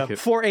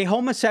 For a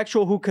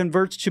homosexual who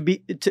converts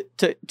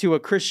to a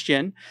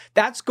Christian,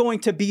 that's going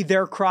to be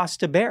their cross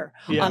to bear.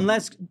 Yeah.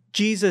 Unless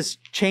Jesus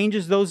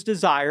changes those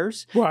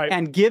desires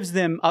and gives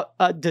them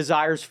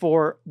desires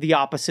for the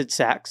opposite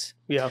sex.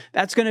 Yeah.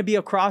 That's going to be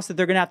a cross that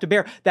they're going to have to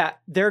bear, that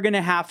they're going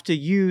to have to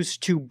use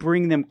to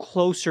bring them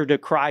closer to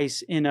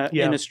Christ in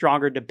a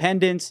stronger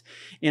dependence,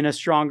 in a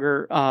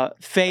stronger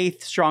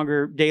faith,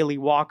 stronger daily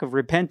walk of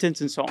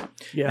repentance, and so on.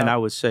 Yeah. And I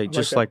would say,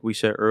 just like we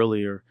said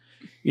earlier,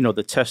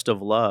 the test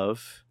of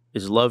love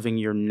is loving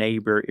your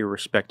neighbor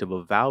irrespective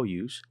of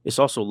values. It's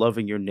also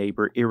loving your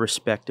neighbor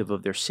irrespective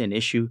of their sin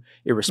issue,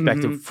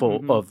 irrespective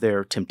of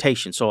their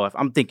temptation. So if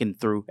I'm thinking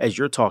through, as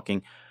you're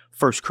talking,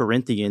 1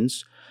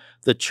 Corinthians,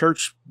 the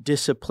church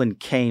discipline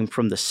came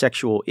from the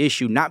sexual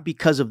issue, not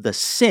because of the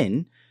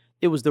sin.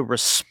 It was the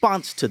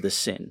response to the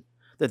sin,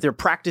 that they're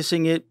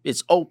practicing it.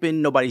 It's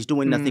open. Nobody's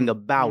doing nothing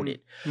about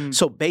it.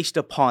 So based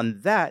upon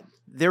that,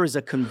 there is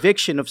a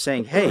conviction of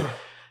saying, hey,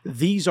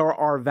 these are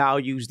our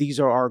values. These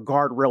are our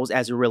guardrails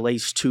as it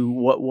relates to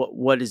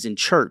what is in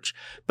church.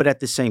 But at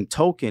the same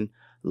token,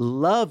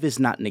 love is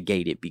not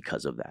negated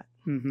because of that.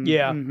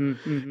 Yeah.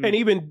 And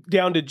even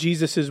down to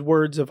Jesus's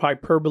words of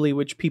hyperbole,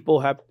 which people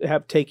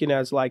have taken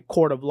as like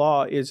court of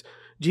law, is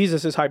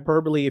Jesus's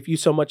hyperbole. If you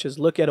so much as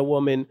look at a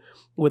woman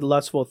with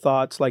lustful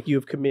thoughts, like you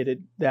have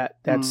committed that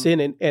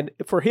sin. And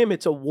for him,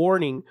 it's a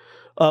warning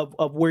of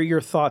where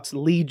your thoughts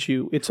lead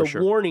you. It's a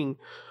warning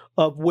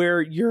of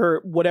where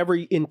whatever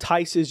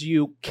entices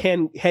you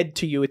can head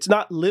to you. It's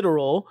not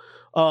literal.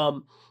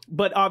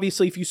 But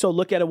obviously, if you so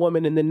look at a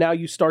woman and then now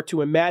you start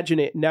to imagine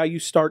it, now you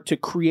start to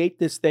create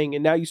this thing,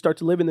 and now you start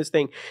to live in this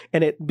thing,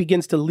 and it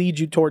begins to lead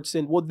you towards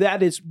sin. Well,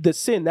 that is the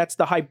sin. That's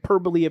the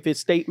hyperbole of his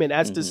statement,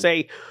 as to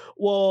say,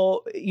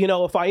 well,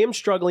 if I am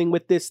struggling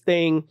with this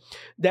thing,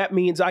 that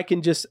means I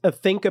can just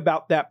think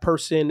about that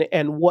person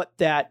and what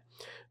that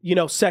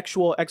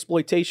sexual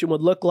exploitation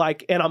would look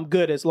like, and I'm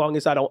good as long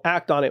as I don't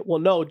act on it. Well,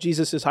 no,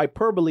 Jesus's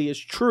hyperbole is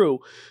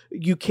true.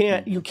 You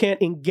can't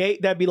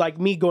engage. That'd be like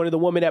me going to the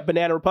woman at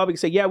Banana Republic and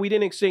say, yeah, we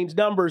didn't exchange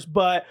numbers,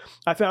 but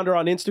I found her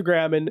on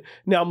Instagram and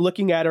now I'm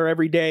looking at her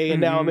every day,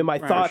 and now I'm in my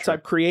thoughts.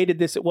 I've created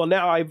this. Well,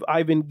 now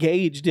I've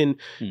engaged in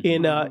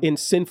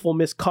sinful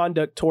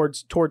misconduct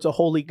towards a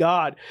holy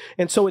God.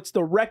 And so it's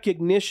the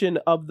recognition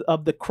of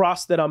the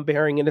cross that I'm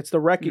bearing, and it's the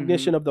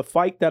recognition of the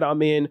fight that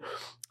I'm in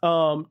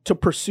to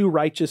pursue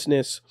righteousness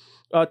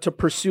to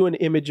pursue an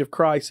image of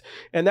Christ.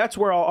 And that's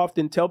where I'll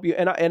often tell you,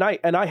 and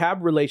I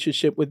have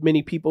relationship with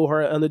many people who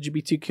are on the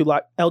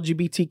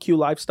LGBTQ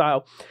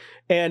lifestyle.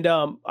 And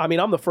I mean,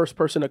 I'm the first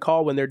person to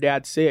call when their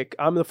dad's sick.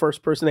 I'm the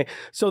first person.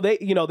 So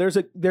there's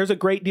a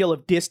great deal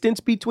of distance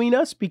between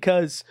us,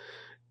 because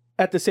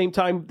at the same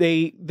time,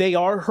 they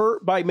are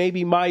hurt by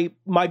maybe my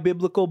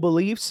biblical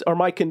beliefs or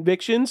my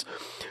convictions.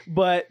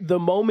 But the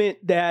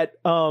moment that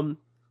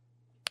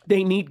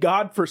they need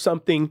God for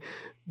something,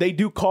 they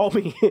do call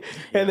me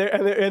and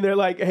they're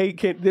like, hey,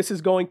 this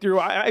is going through.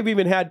 I've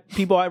even had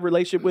people I have a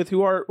relationship with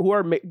who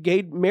are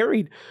gay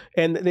married,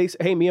 and they say,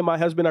 hey, me and my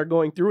husband are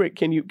going through it.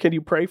 Can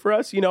you pray for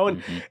us?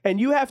 And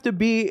you have to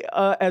be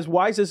as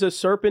wise as a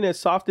serpent, as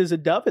soft as a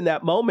dove in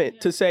that moment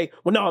to say,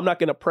 well, no, I'm not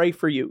going to pray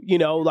for you.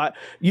 Like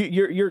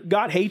you're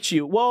God hates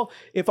you. Well,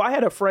 if I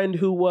had a friend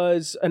who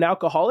was an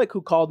alcoholic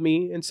who called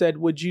me and said,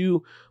 would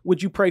you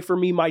pray for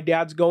me? My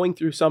dad's going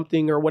through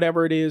something or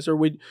whatever it is, or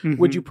would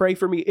you pray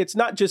for me? It's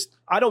not just,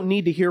 I don't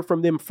need to hear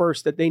from them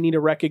first that they need to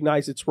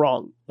recognize it's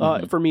wrong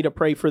for me to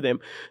pray for them.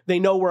 They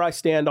know where I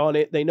stand on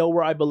it. They know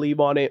where I believe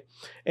on it.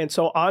 And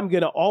so I'm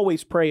going to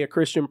always pray a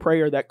Christian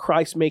prayer that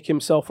Christ make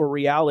himself a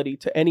reality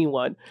to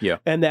anyone. Yeah.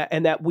 And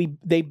that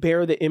they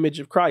bear the image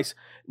of Christ.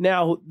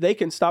 Now they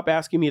can stop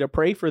asking me to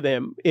pray for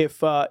them if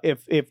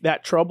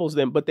that troubles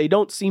them, but they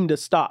don't seem to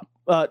stop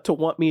to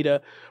want me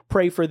to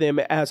pray for them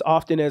as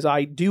often as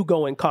I do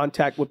go in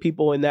contact with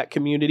people in that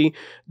community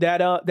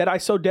that I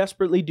so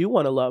desperately do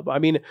want to love. I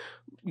mean,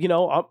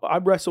 I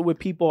wrestle with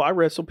people. I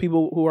wrestle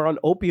people who are on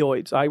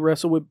opioids. I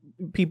wrestle with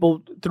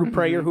people through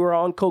prayer who are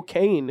on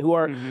cocaine, who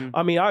are,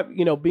 I mean,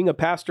 being a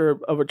pastor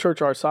of a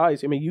church our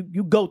size, I mean,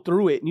 you go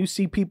through it and you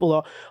see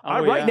people.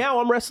 Right now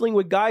I'm wrestling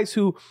with guys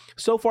who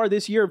so far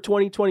this year of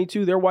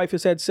 2022, their wife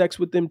has had sex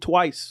with them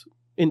twice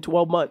in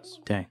 12 months.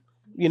 Dang.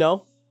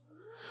 Yep.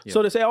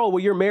 So to say, oh, well,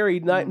 you're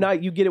married,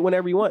 not you get it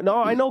whenever you want.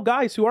 No, I know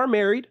guys who are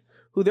married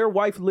who their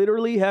wife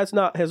literally has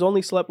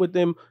only slept with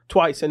them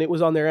twice, and it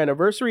was on their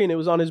anniversary and it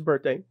was on his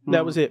birthday.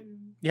 That was it.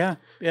 Yeah.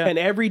 And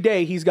every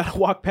day he's got to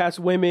walk past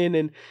women,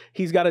 and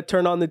he's got to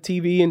turn on the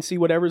TV and see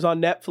whatever's on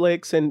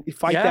Netflix and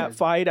fight that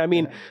fight. I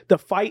mean, the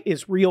fight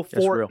is real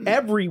for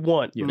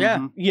everyone.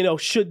 Yeah.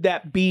 Should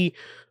that be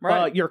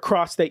your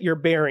cross that you're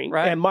bearing?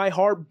 Right. And my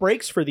heart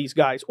breaks for these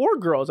guys or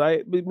girls.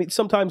 I mean,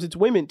 sometimes it's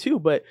women too,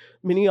 but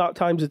many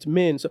times it's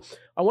men. So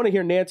I want to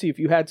hear, Nancy, if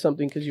you had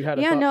something, because you had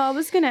a thought.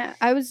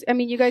 I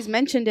mean, you guys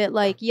mentioned it,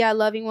 like,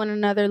 loving one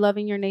another,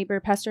 loving your neighbor,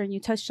 Pastor, and you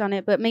touched on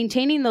it, but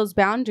maintaining those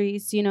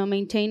boundaries,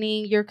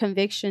 maintaining your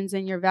convictions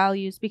and your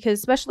values, because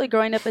especially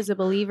growing up as a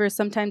believer,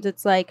 sometimes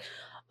it's like,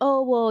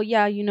 oh, well,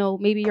 yeah,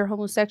 maybe you're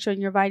homosexual and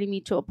you're inviting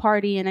me to a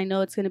party and I know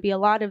it's going to be a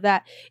lot of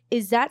that.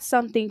 Is that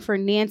something for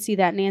Nancy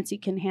that Nancy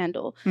can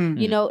handle?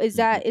 Is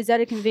that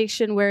a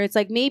conviction where it's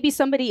like maybe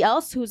somebody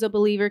else who's a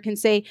believer can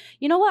say,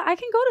 you know what, I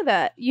can go to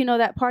that,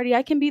 that party.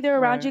 I can be there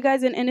around you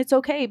guys and it's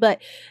okay.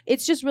 But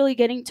it's just really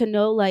getting to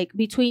know, like,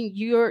 between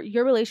your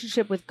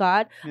relationship with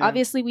God.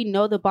 Obviously, we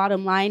know the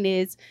bottom line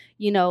is,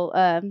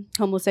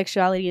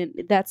 homosexuality,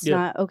 and that's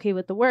not okay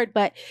with the word,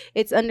 but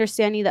it's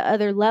understanding the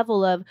other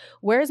level of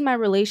where is my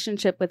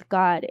relationship with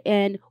God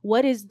and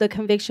what is the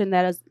conviction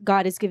that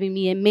God is giving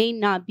me. It may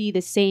not be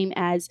the same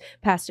as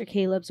Pastor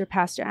Caleb's or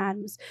Pastor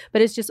Adam's,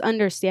 but it's just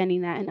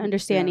understanding that and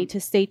understanding to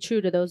stay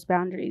true to those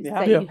boundaries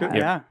that you have.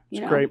 Yeah,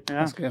 it's great.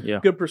 That's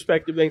good. Good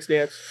perspective. Thanks,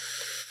 Dan.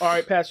 All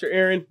right, Pastor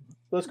Aaron.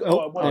 Let's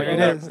go.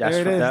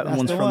 That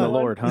one's from the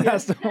Lord, huh?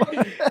 That's the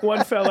one.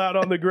 One fell out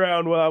on the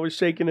ground while I was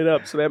shaking it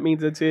up, so that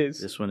means it's his.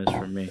 This one is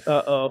from me.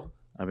 Uh-oh.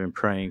 I've been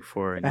praying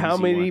for an How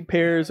many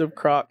pairs of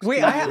Crocs?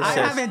 Wait, I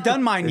haven't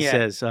done mine yet.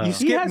 It says,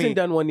 he hasn't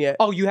done one yet.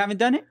 Oh, you haven't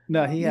done it?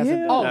 No, he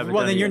hasn't. Oh,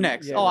 well, then you're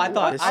next. Yeah. Oh, I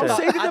thought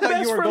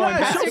you were going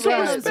back. Pastor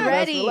Caleb's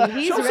ready.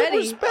 He's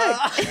ready.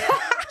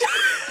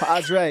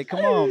 Padre,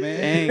 come on,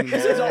 man. Dang,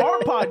 this is our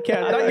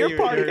podcast, not your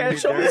podcast.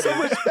 Show me some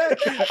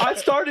respect. I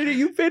started it,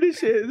 you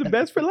finished it. It's the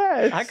best for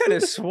last. I could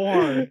have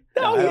sworn.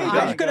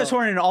 I could have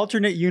sworn in an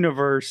alternate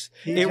universe.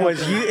 It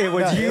was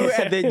you,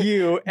 and then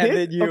you, and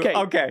then you.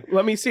 Okay.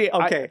 Let me see.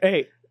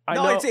 Okay. I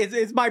know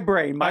it's my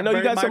brain. I know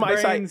you got some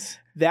eyesight.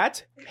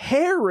 That's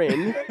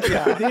Heron.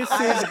 This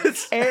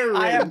is Aaron.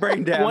 I have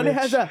brain damage. One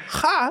has a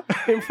ha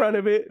in front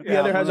of it. The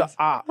other has a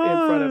ah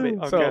in front of it.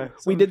 Okay.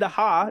 So we did the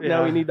ha.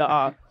 Now we need the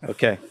ah.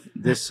 Okay.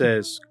 This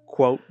says,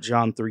 quote,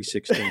 John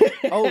 3:16.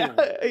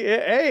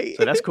 Hey.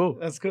 So that's cool.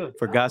 That's good.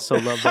 For God so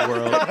loved the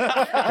world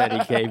that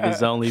he gave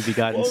his only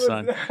begotten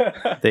Son.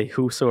 That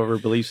whosoever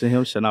believes in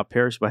him shall not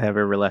perish but have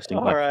everlasting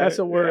life. Right. That's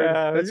a word.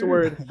 That's a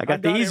word. I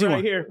got the easy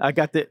one. Here. I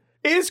got the...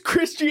 Is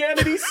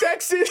Christianity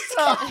sexist?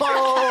 Yikes.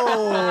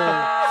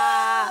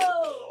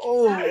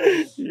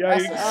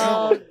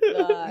 Oh,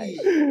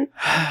 God.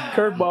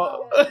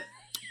 Curveball.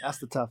 That's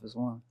the toughest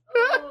one.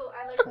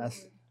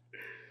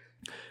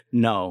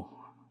 No.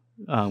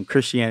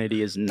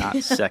 Christianity is not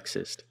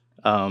sexist.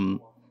 The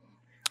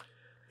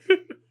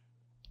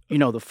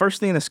first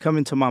thing that's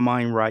coming to my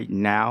mind right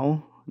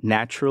now,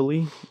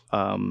 naturally,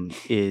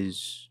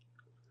 is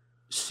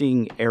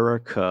seeing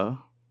Erica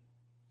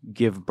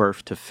give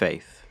birth to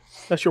Faith.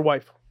 That's your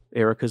wife.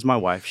 Erica's my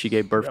wife. She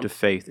gave birth to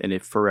Faith, and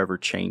it forever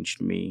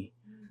changed me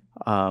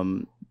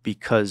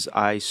because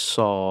I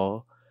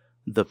saw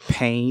the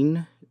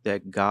pain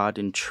that God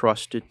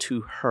entrusted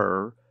to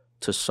her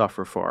to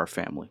suffer for our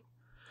family.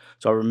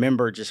 So I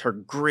remember just her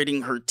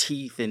gritting her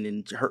teeth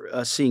and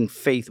her seeing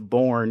Faith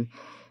born.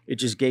 It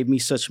just gave me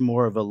such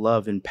more of a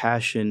love and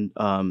passion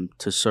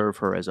to serve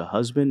her as a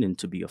husband and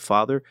to be a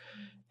father.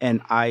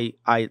 And I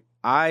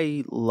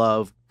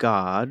love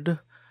God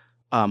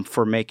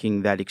for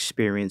making that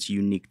experience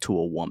unique to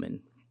a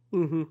woman.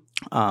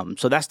 Mm-hmm.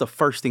 So that's the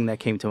first thing that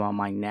came to my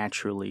mind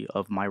naturally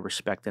of my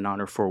respect and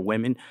honor for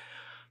women.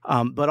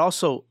 But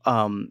also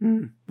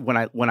when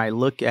I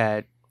look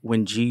at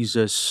when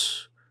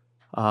Jesus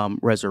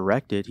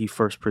resurrected, he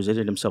first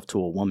presented himself to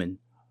a woman.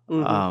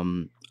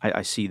 Mm-hmm.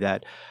 I see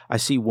that. I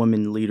see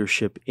women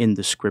leadership in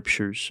the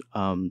scriptures.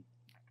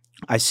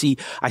 I see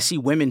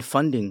women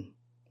funding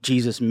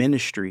Jesus'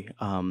 ministry.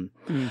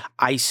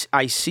 I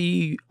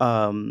see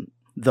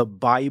the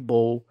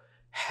Bible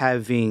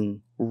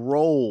having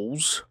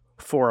roles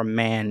for a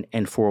man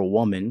and for a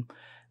woman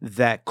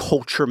that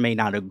culture may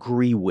not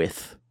agree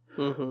with.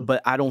 Mm-hmm.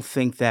 But I don't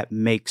think that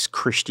makes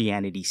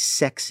Christianity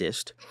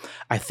sexist.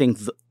 I think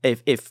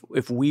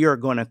if we are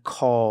going to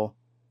call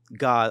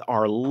God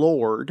our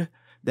Lord,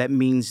 that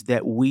means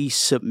that we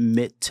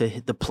submit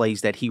to the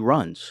plays that he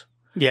runs.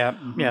 Yeah,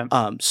 yeah.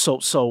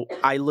 So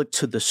I look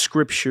to the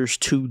scriptures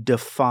to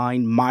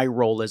define my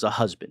role as a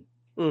husband.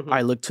 Mm-hmm.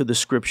 I look to the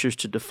scriptures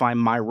to define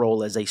my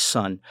role as a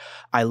son.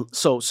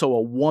 So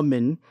a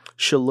woman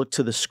should look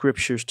to the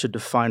scriptures to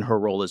define her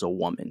role as a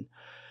woman.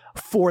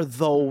 For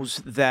those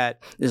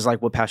that is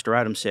like what Pastor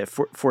Adam said,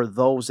 for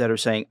those that are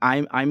saying,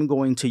 I'm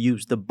going to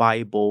use the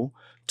Bible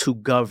to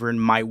govern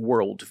my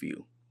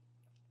worldview.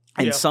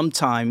 And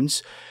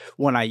sometimes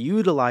when I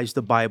utilize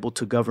the Bible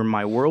to govern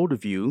my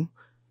worldview,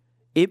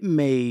 it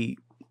may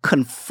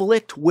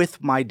conflict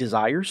with my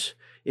desires.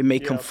 It may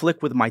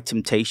conflict with my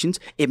temptations.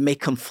 It may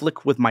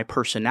conflict with my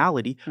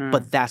personality,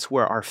 but that's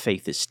where our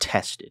faith is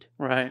tested.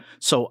 Right.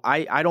 So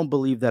I don't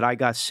believe that I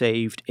got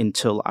saved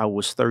until I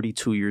was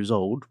 32 years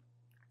old.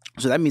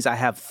 So that means I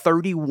have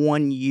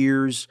 31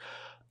 years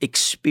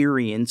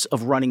experience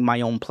of running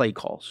my own play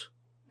calls.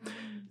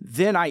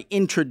 Then I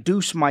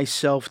introduce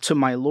myself to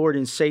my Lord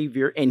and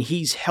Savior, and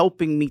he's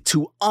helping me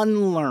to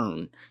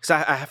unlearn.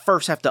 Because I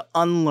first have to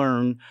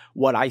unlearn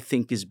what I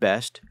think is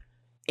best.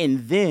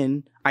 And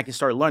then I can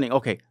start learning,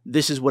 okay,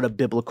 this is what a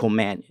biblical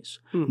man is.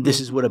 Mm-hmm. This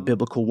is what a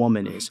biblical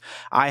woman is.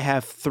 I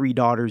have 3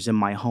 daughters in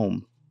my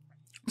home.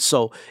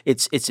 So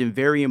it's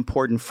very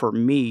important for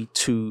me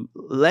to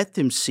let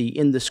them see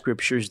in the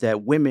scriptures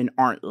that women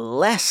aren't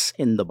less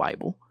in the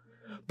Bible,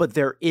 but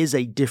there is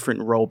a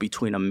different role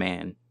between a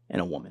man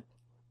and a woman.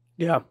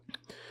 Yeah.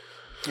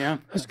 Yeah.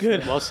 That's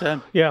good. Well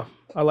said. Yeah.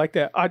 I like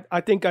that.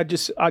 I think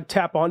I'd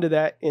tap onto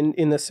that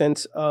in the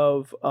sense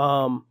of,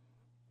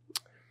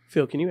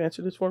 Phil, can you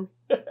answer this for me?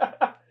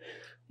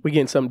 We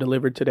getting something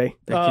delivered today.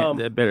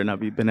 That better not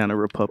be Banana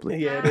Republic.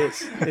 Yeah, it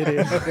is. It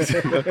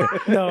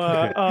is.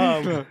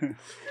 No.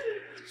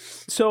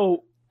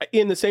 So,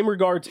 in the same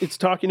regards, it's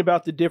talking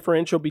about the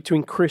differential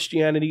between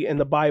Christianity and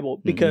the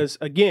Bible. Because,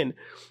 again,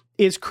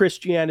 is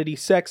Christianity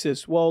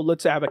sexist? Well,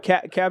 let's have a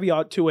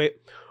caveat to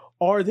it.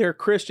 Are there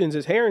Christians,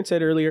 as Heron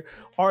said earlier,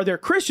 are there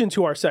Christians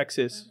who are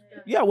sexist?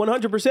 Yeah,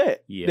 100%.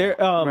 Yeah.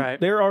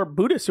 There are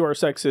Buddhists who are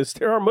sexist.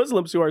 There are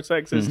Muslims who are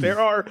sexist. There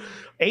are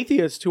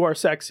atheists who are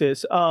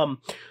sexist.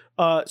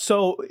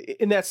 So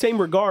in that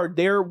same regard,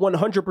 there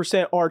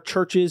 100% are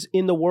churches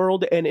in the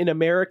world and in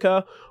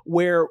America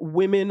where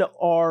women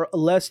are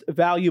less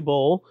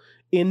valuable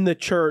in the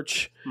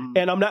church.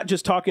 And I'm not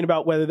just talking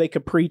about whether they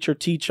could preach or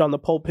teach on the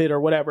pulpit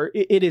or whatever.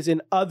 It is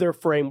in other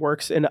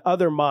frameworks and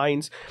other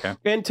minds. Okay.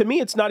 And to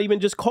me, it's not even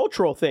just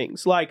cultural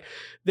things. Like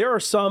there are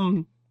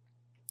some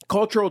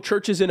cultural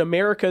churches in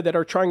America that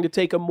are trying to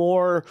take a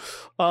more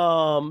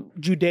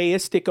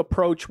Judaistic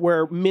approach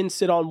where men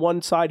sit on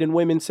one side and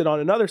women sit on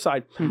another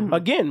side. Mm-hmm.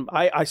 Again,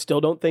 I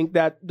still don't think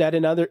that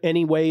in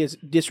any way is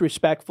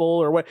disrespectful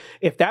or what.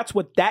 If that's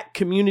what that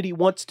community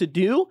wants to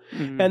do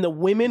and the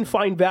women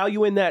find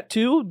value in that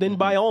too, then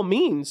by all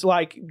means,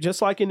 like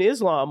just like in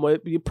Islam,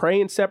 you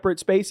pray in separate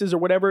spaces or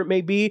whatever it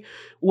may be,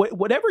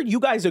 whatever you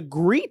guys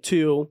agree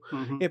to,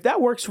 if that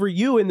works for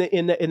you in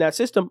that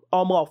system,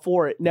 I'm all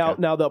for it. Now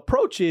the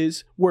approach is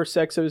where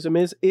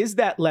sexism is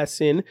that less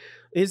sin?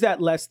 Is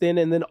that less than?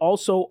 And then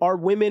also, are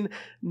women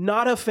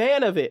not a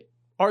fan of it?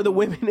 Are the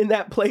women in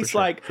that place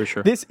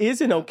this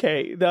isn't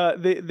okay?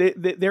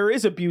 There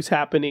is abuse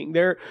happening.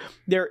 There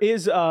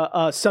is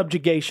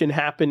subjugation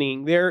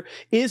happening. There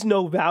is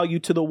no value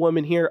to the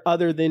woman here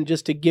other than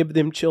just to give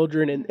them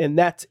children, and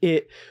that's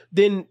it.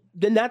 Then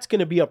that's going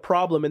to be a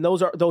problem. And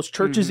those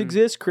churches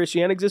exist,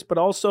 Christianity exists, but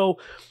also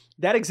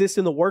that exists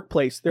in the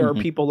workplace. There are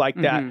people like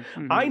that.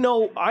 I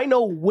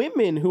know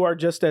women who are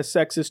just as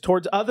sexist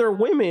towards other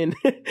women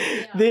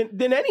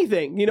than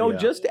anything,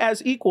 just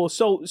as equal.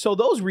 So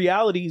those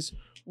realities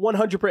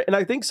 100%. And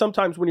I think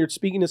sometimes when you're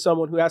speaking to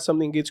someone who has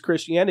something against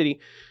Christianity,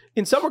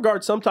 in some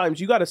regards,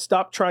 sometimes you got to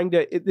stop trying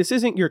to, this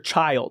isn't your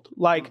child.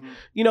 Like,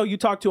 you know, you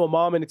talk to a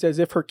mom and it's as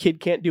if her kid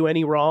can't do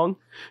any wrong.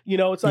 You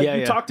know, it's like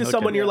you talk to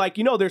someone, you're like,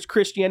 you know, there's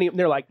Christianity. And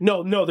they're like,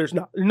 no, there's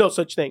not. There's no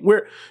such thing.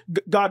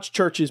 God's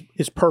church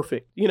is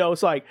perfect. You know,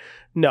 it's like,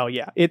 no,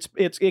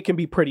 it can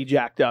be pretty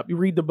jacked up. You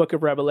read the book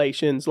of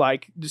Revelations,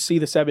 like to see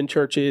the 7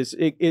 churches.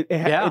 They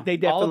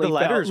definitely all of the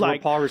letters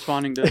like were Paul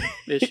responding to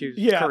issues.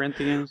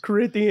 Corinthians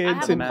I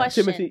have and a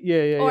question,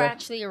 Timothy. or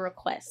actually a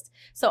request.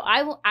 So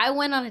I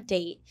went on a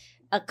date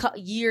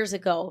years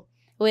ago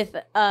with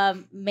a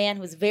man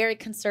who was very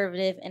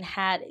conservative and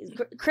had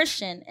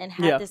Christian and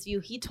had this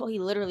view. He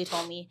literally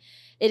told me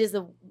it is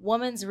the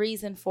woman's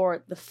reason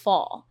for the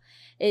fall.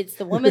 It's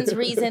the woman's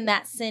reason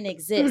that sin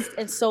exists.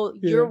 And so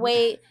your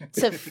way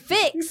to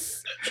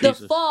fix the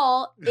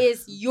fall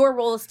is your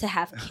role is to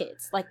have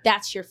kids. Like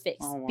that's your fix.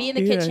 Oh, wow. Be in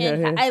the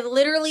kitchen. I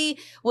literally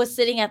was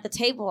sitting at the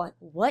table like,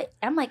 what?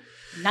 I'm like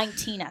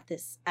 19 at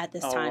this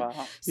time.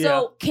 Wow.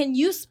 So can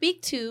you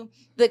speak to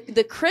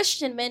the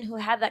Christian men who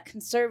have that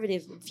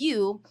conservative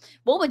view?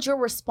 What would your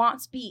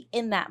response be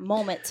in that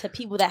moment to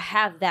people that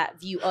have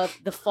that view of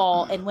the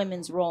fall and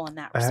women's role in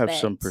that respect? I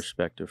have some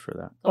perspective for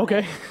that.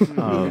 Okay.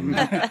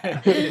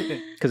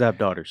 Because I have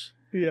daughters.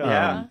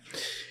 Yeah.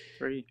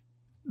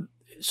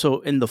 So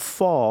in the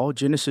fall,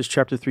 Genesis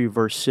chapter 3,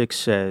 verse 6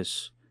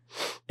 says,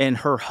 and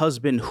her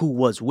husband who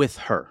was with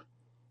her.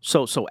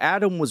 So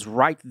Adam was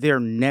right there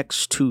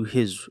next to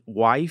his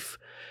wife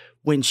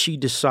when she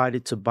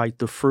decided to bite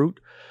the fruit.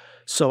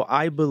 So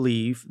I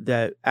believe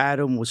that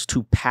Adam was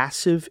too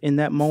passive in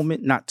that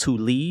moment, not to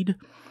lead.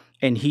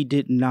 And he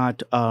did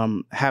not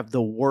have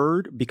the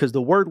word, because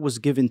the word was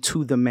given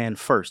to the man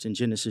first in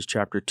Genesis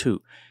chapter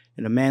 2.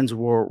 And a man's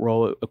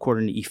role,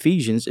 according to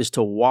Ephesians, is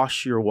to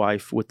wash your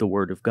wife with the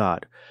word of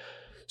God.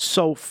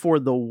 So for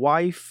the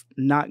wife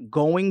not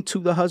going to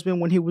the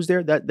husband when he was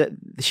there, that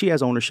she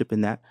has ownership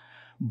in that.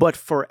 But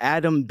for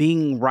Adam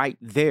being right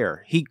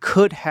there, he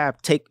could have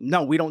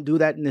no, we don't do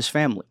that in this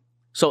family.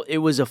 So it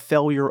was a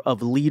failure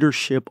of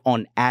leadership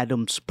on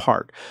Adam's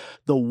part.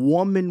 The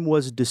woman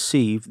was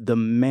deceived. The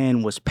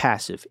man was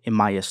passive, in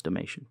my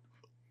estimation.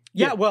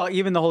 Yeah, well,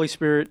 even the Holy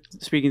Spirit,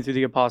 speaking through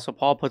the Apostle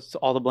Paul, puts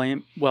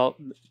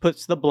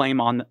the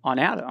blame on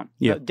Adam.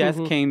 Yeah.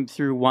 Death came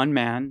through one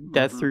man,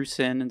 death through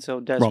sin, and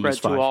so death Romans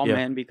spread 5, to all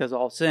men because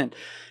all sinned.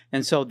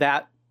 And so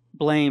that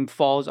blame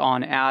falls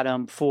on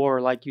Adam for,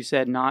 like you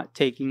said, not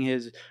taking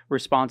his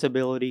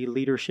responsibility,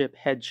 leadership,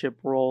 headship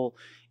role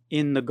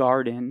in the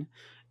garden.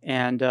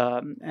 And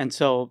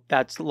so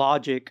that's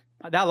logic.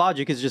 That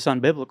logic is just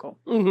unbiblical.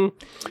 Mm-hmm.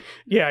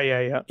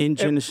 Yeah. In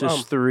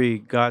Genesis 3,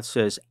 God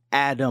says,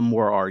 Adam,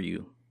 where are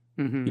you?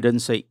 Mm-hmm. He doesn't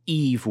say,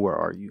 Eve, where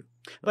are you?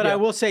 But I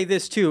will say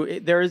this too.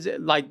 It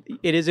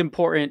is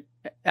important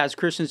as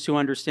Christians to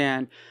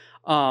understand,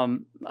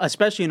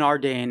 especially in our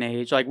day and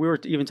age, like we were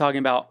even talking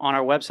about on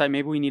our website,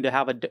 maybe we need to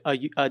have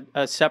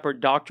a separate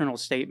doctrinal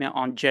statement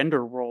on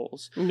gender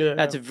roles. Yeah.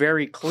 That's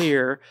very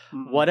clear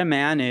what a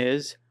man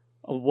is,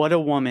 what a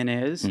woman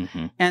is.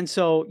 Mm-hmm. And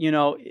so,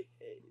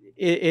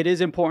 it is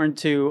important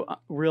to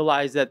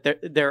realize that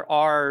there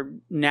are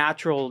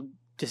natural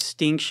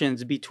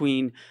distinctions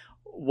between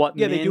what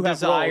men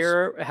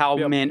desire, how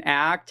men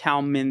act,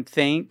 how men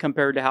think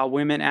compared to how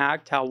women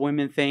act, how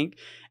women think.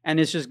 And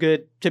it's just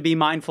good to be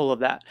mindful of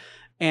that.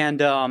 And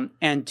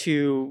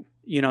to,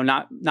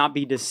 not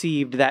be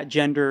deceived that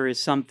gender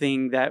is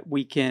something that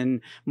we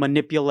can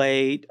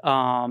manipulate,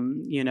 and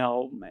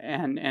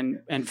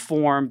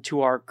form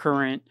to our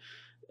current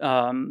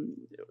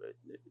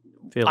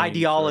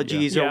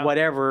ideologies or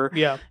whatever.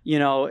 Yeah.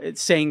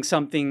 It's saying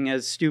something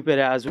as stupid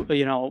as,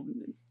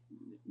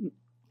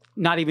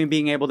 not even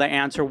being able to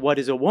answer what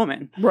is a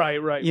woman. Right.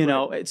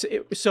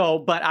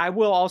 But I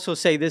will also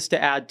say this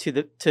to add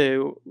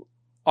to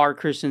our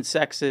Christian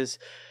sexes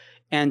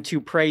and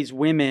to praise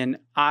women.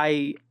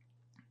 I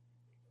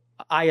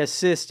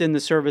assist in the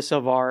service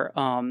of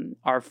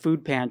our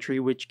food pantry,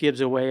 which gives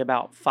away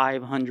about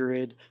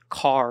 500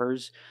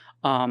 cars,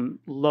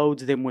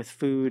 loads them with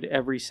food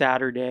every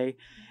Saturday,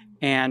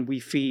 and we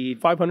feed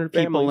 500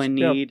 people families. in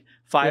need,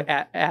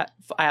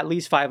 at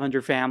least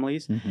 500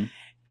 families. Mm-hmm.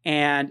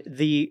 And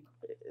the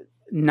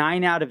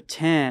 9 out of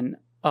 10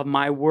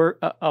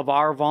 of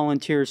our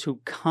volunteers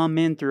who come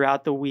in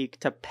throughout the week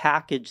to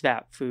package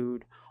that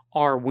food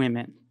are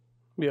women.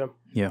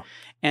 Yeah.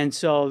 And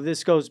so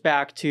this goes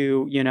back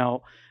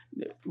to,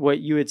 what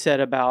you had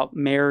said about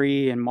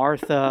Mary and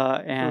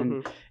Martha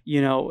and,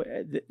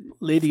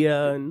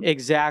 Lydia. And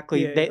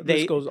exactly.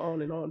 This goes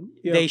on and on.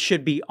 Yeah. They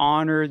should be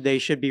honored. They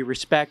should be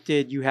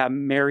respected. You have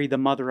Mary, the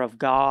mother of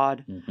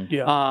God,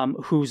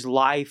 whose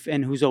life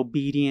and whose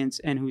obedience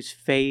and whose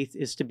faith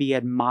is to be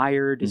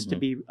admired, is to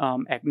be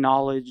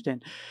acknowledged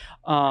and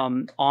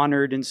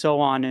honored and so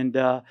on. And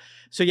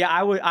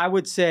I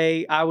would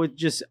say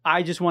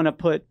I just want to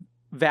put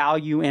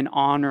value and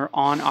honor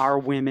on our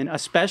women,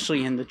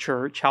 especially in the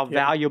church, how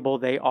valuable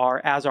they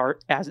are as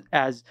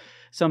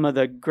some of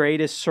the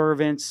greatest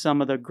servants,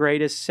 some of the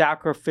greatest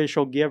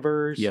sacrificial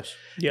givers. Yes.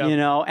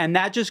 And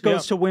that just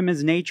goes to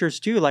women's natures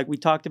too, like we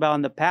talked about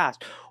in the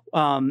past.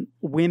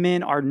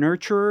 women are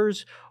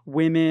nurturers,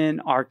 women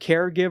are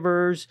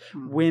caregivers,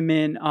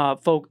 women are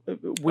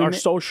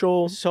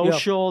social.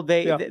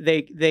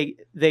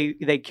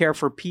 They care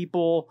for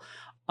people.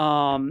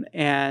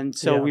 And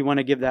so we want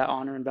to give that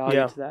honor and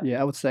value to that.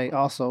 Yeah, I would say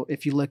also,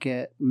 if you look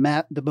at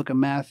the book of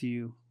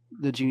Matthew,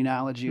 the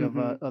genealogy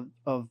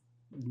of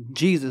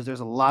Jesus, there's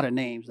a lot of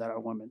names that are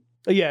women.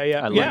 Right.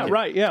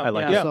 I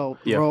like it. So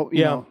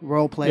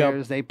role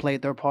players, they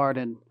played their part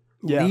and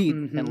lead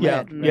and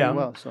led very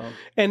well. So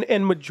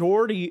and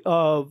majority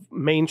of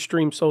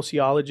mainstream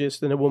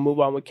sociologists, and then we'll move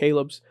on with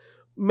Caleb's,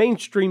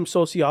 mainstream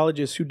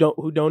sociologists who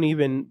don't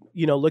even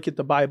look at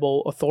the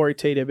Bible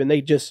authoritative, and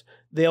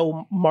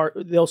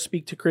they'll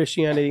speak to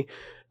Christianity.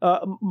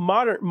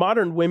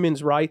 Modern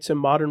women's rights and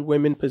modern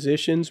women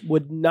positions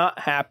would not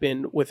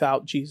happen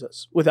without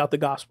Jesus, without the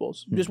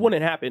Gospels. Just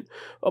wouldn't happen.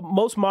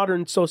 Most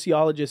modern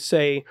sociologists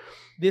say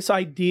this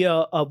idea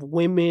of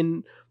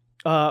women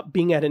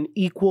being at an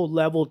equal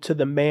level to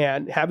the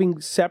man, having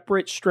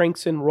separate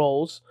strengths and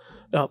roles.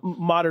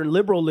 Modern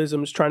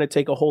liberalism is trying to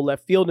take a whole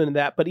left field into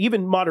that, but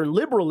even modern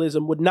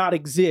liberalism would not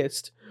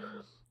exist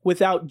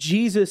without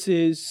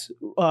Jesus's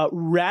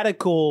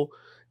radical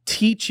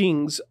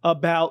teachings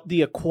about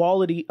the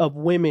equality of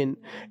women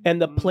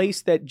and the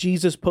place that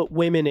Jesus put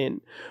women in,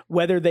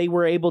 whether they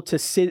were able to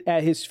sit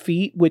at his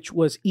feet, which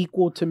was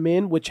equal to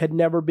men, which had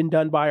never been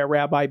done by a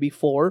rabbi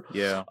before,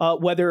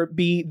 whether it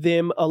be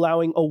them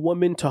allowing a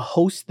woman to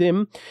host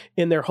them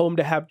in their home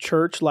to have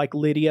church like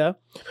Lydia,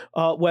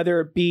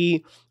 whether it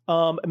be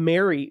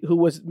Mary, who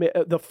was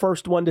the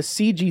first one to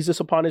see Jesus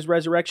upon his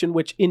resurrection,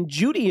 which in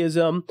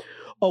Judaism,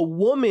 a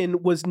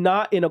woman was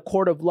not in a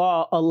court of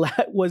law,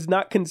 was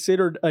not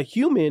considered a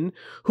human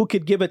who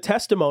could give a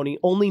testimony.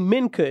 Only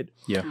men could.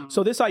 Yeah.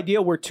 So this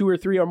idea where 2 or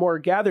 3 or more are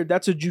gathered,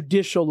 that's a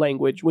judicial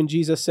language when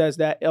Jesus says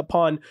that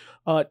upon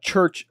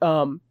church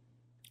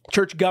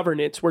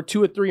governance, where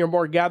 2 or 3 or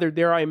more gathered,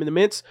 there I am in the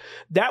midst.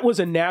 That was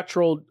a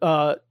natural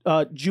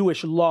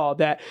Jewish law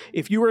that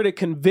if you were to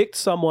convict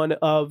someone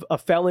of a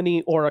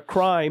felony or a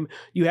crime,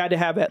 you had to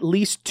have at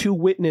least 2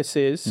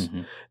 witnesses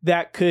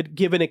that could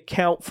give an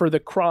account for the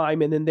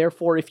crime. And then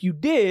therefore, if you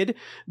did,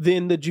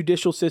 then the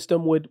judicial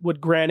system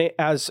would grant it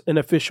as an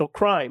official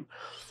crime.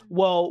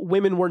 Well,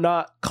 women were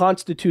not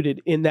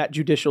constituted in that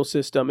judicial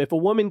system. If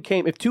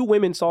 2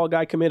 women saw a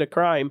guy commit a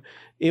crime,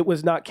 it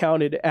was not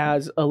counted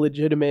as a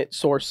legitimate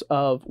source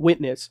of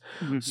witness.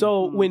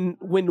 So when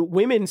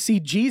women see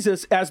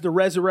Jesus as the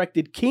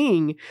resurrected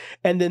king,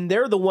 and then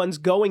they're the ones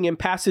going and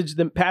passing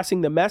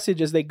the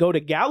message as they go to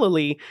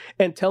Galilee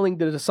and telling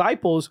the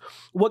disciples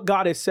what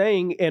God is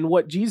saying and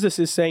what Jesus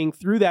is saying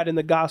through that in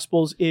the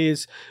Gospels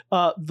is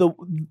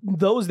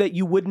those that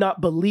you would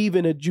not believe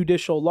in a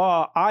judicial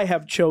law, I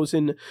have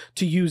chosen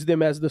to use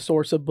them as the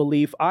source of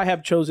belief. I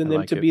have chosen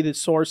them to be the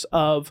source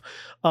of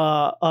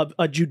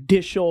a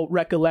judicial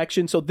recollection.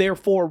 So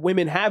therefore,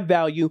 women have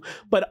value,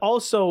 but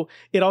also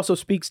it also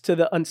speaks to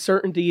the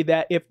uncertainty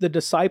that if the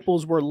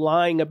disciples were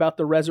lying about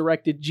the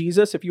resurrected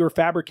Jesus, if you were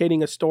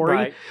fabricating a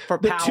story for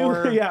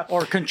power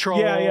or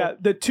control,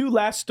 the 2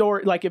 last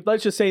story, like if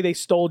let's just say they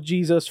stole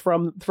Jesus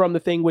from the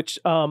thing which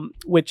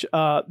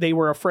they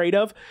were afraid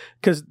of,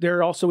 because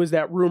there also is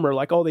that rumor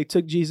like, oh, they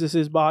took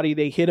Jesus's body,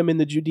 they hid him in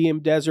the Judean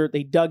desert,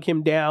 they dug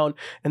him down,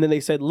 and then they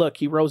said, look,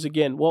 he rose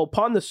again. Well,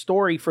 upon the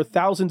story for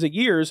thousands of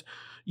years,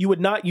 you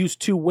would not use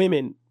 2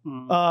 women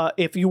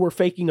if you were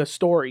faking a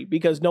story,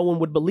 because no one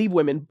would believe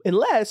women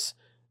unless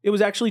it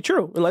was actually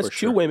true, unless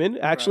 2 women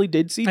actually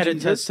did see Jesus.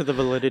 And test to the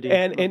validity.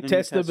 And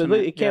test the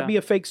validity. It can't be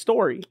a fake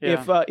story.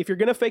 Yeah. If you're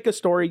going to fake a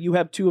story, you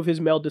have 2 of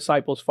his male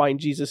disciples find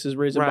Jesus'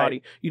 risen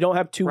body. You don't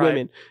have 2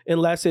 women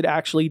unless it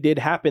actually did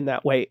happen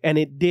that way. And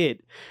it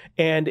did.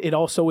 And it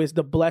also is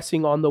the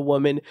blessing on the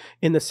woman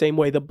in the same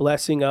way the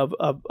blessing of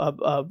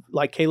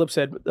like Caleb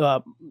said,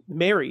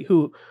 Mary,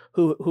 who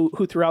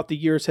throughout the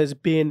years has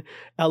been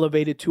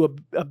elevated to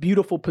a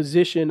beautiful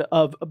position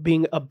of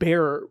being a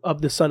bearer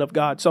of the Son of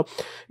God. So,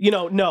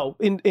 no,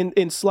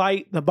 in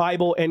slight, the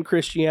Bible and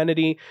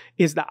Christianity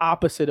is the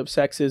opposite of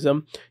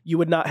sexism. You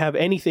would not have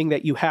anything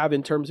that you have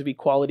in terms of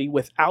equality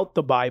without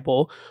the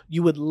Bible.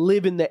 You would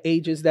live in the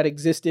ages that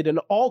existed in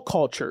all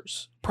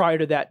cultures prior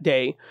to that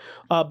day,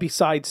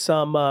 besides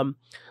some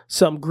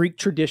Greek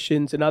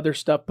traditions and other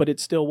stuff, but it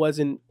still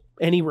wasn't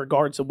any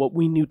regards of what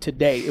we knew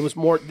today. It was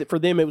more, for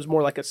them, it was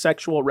more like a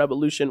sexual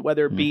revolution,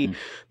 whether it be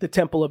the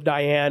Temple of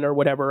Diane or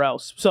whatever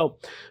else. So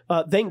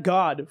thank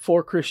God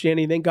for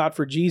Christianity. Thank God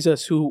for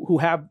Jesus, who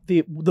have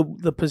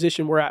the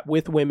position we're at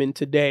with women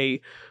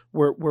today,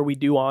 where we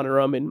do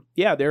honor them. And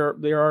there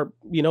are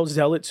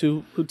zealots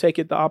who take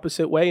it the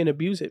opposite way and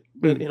abuse it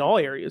in all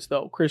areas,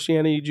 though.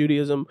 Christianity,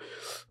 Judaism,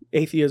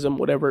 atheism,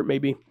 whatever it may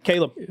be.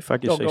 Caleb, if I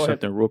could say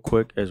something real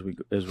quick as we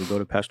go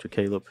to Pastor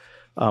Caleb.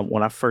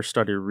 When I first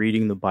started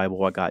reading the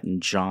Bible, I got in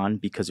John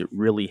because it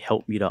really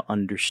helped me to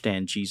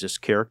understand Jesus'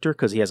 character,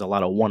 because he has a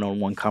lot of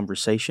one-on-one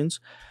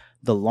conversations.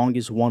 The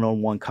longest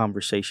one-on-one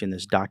conversation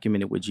that's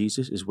documented with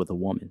Jesus is with a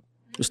woman.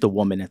 It's the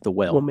woman at the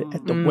well. Woman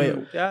at the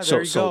well. Yeah, there So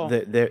you so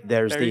go. there's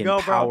There the you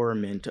go, bro.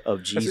 empowerment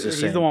of Jesus. He's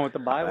saying, the one with the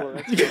Bible.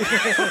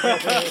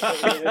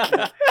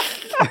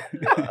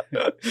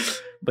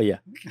 That's But yeah,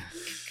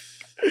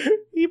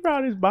 He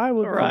brought his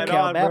Bible. Right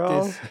Cal on, bro.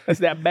 Baptist. That's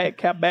that bad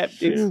Cap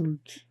Baptist.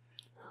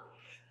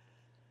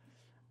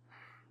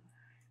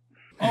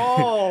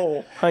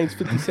 Oh, Heinz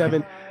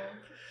 57.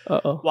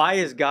 Uh-oh. why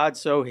is God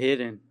so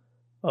hidden?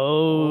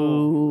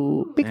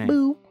 Oh. Big Dang.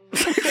 boo.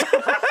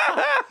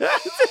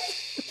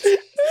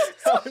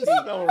 That was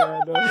so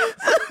random.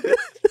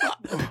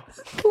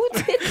 Who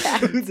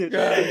did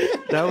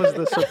that? That was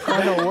the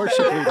soprano worship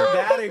leader.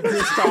 That and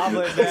Chris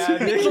Tomlin,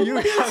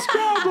 man.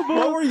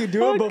 What were you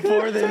doing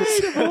before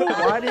this?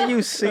 why do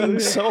you sing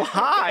so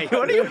high?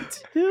 What are you?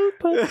 You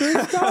put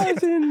the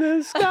stars in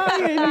the sky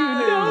and you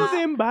know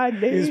them by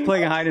name. He's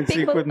playing hide and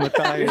seek with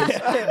Matthias.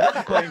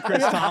 Playing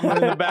Chris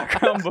Tomlin in the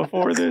background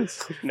before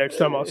this. Next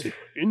time I'll see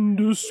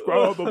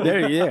indescribable. There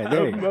it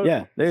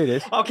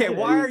is. Okay,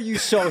 why are you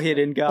so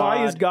hidden, God?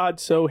 Why is God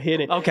so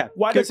hidden? Okay.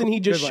 Why doesn't he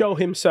just good show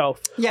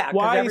himself? Yeah, because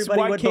Why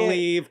everybody would can't-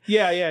 believe.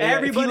 Yeah.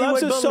 Everybody if he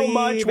loves would us believe, so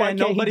much, why and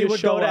can't nobody he just would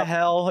show go to up?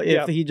 hell if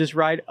Yeah. he just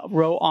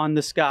wrote on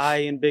the sky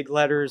in big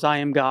letters, "I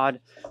am God,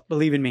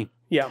 believe in me."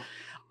 Yeah.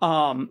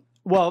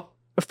 Well,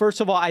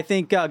 first of all, I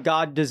think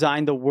God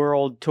designed the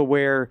world to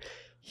where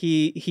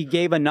He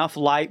gave enough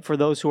light for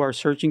those who are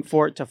searching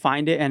for it to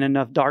find it, and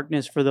enough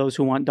darkness for those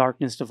who want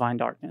darkness to find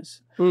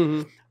darkness.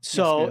 Mm-hmm.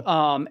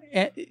 So,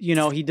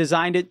 He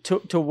designed it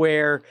to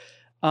where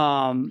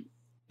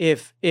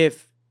if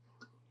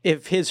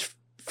His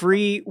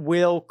free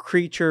will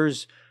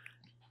creatures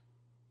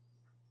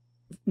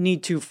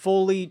need to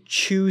fully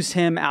choose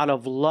him out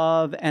of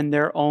love and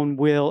their own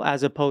will,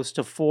 as opposed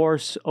to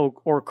force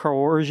or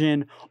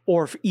coercion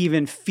or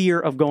even fear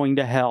of going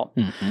to hell.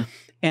 Mm-hmm.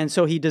 And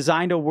so he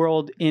designed a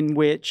world in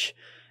which,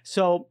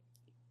 so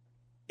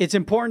it's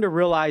important to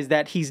realize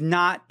that he's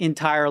not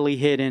entirely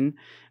hidden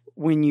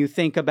when you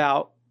think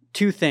about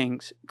two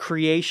things: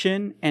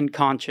 creation and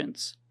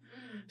conscience.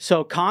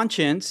 So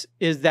conscience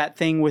is that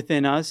thing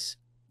within us,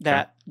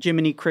 that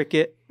Jiminy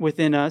Cricket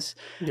within us,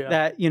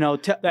 that,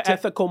 the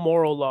ethical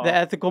moral law. The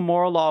ethical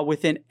moral law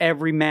within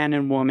every man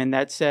and woman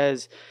that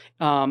says,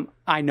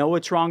 I know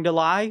it's wrong to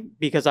lie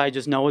because I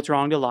just know it's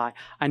wrong to lie.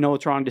 I know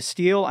it's wrong to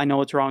steal. I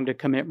know it's wrong to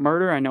commit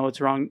murder. I know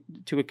it's wrong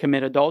to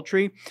commit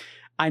adultery.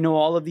 I know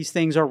all of these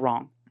things are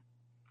wrong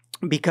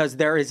because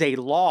there is a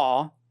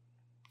law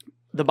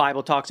the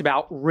Bible talks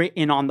about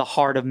written on the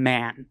heart of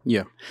man.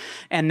 Yeah.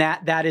 And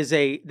that is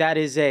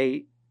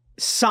a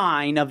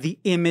sign of the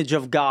image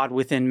of God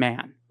within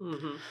man.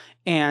 Mm-hmm.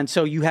 And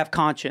so you have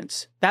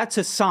conscience. That's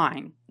a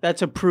sign.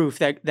 That's a proof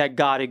that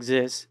God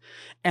exists.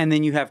 And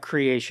then you have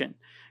creation.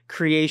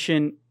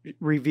 Creation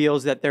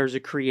reveals that there's a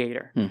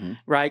creator,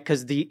 right?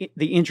 Because the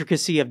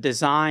intricacy of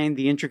design,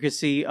 the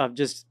intricacy of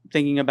just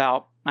thinking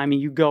about,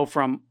 you go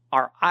from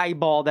our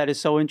eyeball that is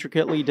so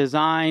intricately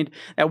designed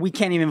that we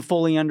can't even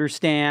fully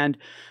understand,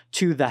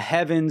 to the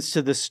heavens,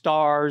 to the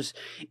stars.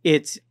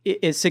 It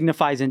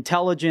signifies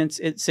intelligence.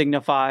 It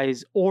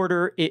signifies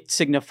order. It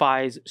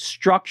signifies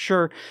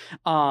structure,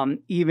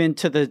 even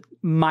to the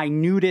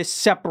minutest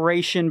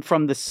separation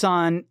from the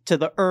sun to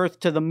the earth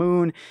to the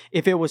moon.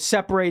 If it was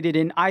separated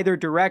in either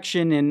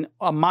direction in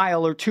a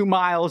mile or 2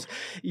 miles,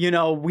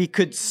 we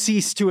could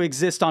cease to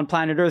exist on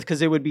planet Earth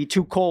because it would be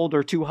too cold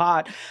or too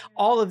hot.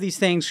 All of these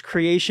things,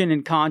 creation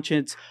and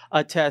conscience,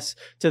 attest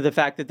to the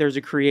fact that there's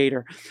a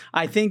creator.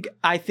 I think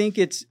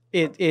it's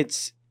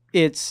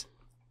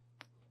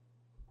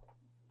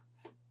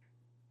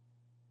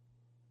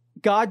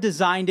God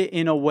designed it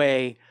in a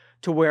way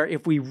to where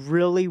if we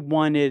really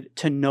wanted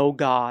to know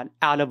God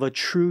out of a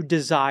true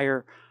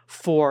desire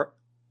for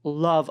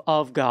love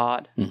of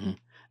God,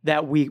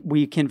 that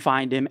we can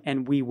find him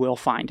and we will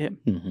find him.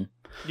 Mm-hmm.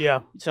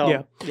 Yeah.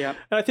 So, yeah.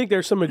 And I think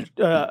there's some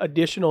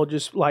additional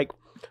just like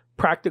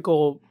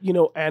practical,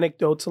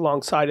 anecdotes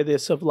alongside of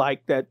this of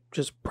like that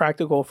just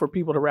practical for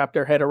people to wrap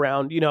their head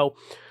around.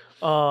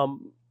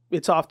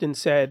 It's often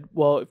said,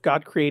 well, if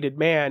God created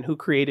man, who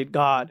created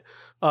God?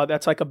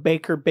 That's like a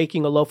baker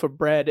baking a loaf of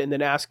bread and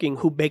then asking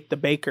who baked the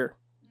baker.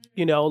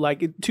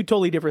 Two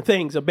totally different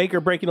things. A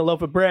baker breaking a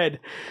loaf of bread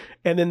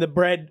and then the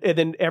bread, and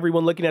then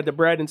everyone looking at the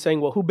bread and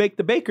saying, well, who baked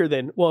the baker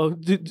then? Well,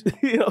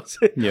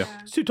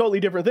 it's two totally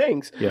different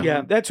things.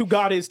 Yeah. That's who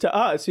God is to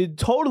us.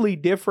 It's totally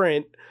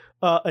different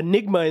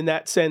enigma in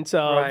that sense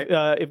of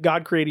if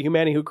God created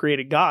humanity, who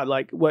created God?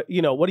 Like what do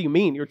you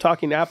mean? You're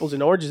talking apples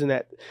and oranges in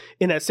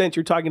that sense.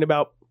 You're talking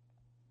about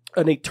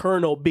an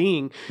eternal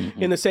being.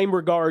 In the same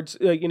regards,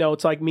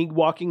 it's like me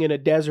walking in a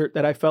desert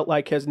that I felt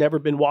like has never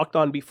been walked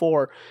on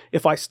before.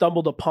 If I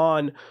stumbled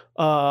upon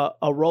a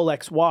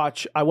Rolex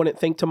watch, I wouldn't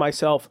think to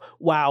myself,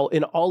 wow,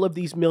 in all of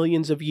these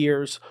millions of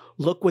years,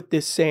 look what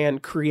this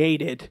sand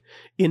created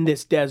in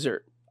this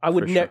desert. I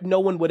would no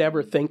one would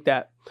ever think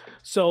that.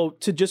 So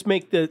to just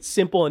make the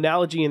simple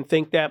analogy and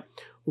think that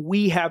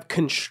we have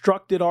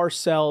constructed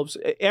ourselves,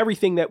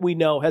 everything that we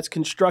know has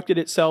constructed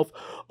itself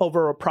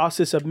over a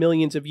process of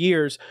millions of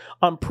years.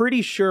 I'm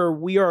pretty sure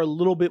we are a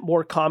little bit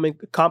more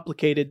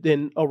complicated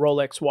than a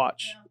Rolex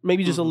watch.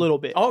 Maybe just a little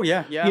bit. Oh,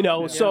 yeah. You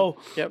know, so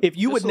if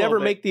you would never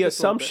make the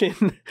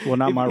assumption. Well,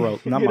 not my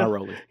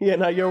Rolex. Yeah,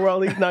 not your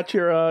Rolex, not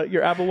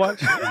your Apple Watch.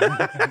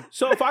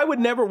 So if I would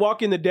never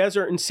walk in the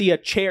desert and see a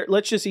chair,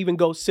 let's just even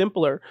go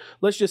simpler.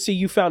 Let's just see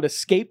you found a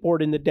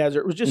skateboard in the desert.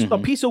 It was just a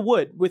piece of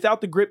wood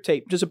without the grip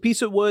tape, just a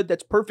piece of wood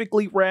that's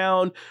perfectly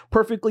round,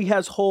 perfectly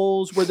has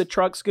holes where the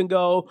trucks can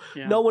go.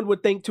 Yeah. No one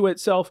would think to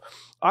itself,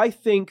 I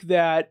think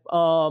that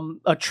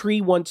a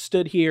tree once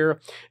stood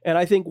here, and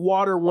I think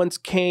water once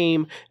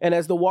came, and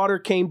as the water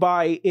came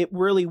by,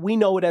 we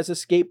know it as a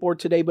skateboard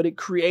today, but it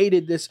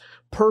created this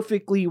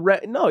perfectly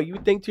no, you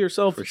would think to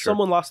yourself,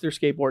 someone lost their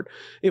skateboard.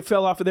 It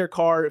fell off of their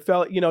car. It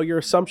fell, your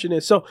assumption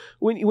is. So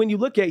when you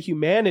look at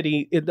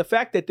humanity, the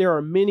fact that there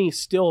are many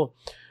still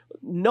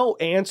no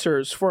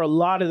answers for a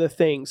lot of the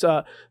things.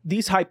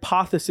 These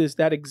hypotheses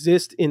that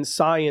exist in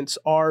science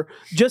are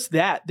just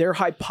that. They're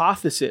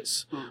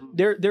hypotheses.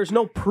 There's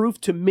no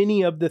proof to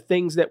many of the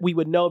things that we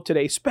would know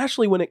today,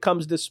 especially when it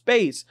comes to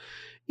space.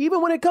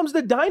 Even when it comes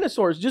to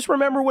dinosaurs, just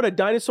remember what a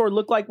dinosaur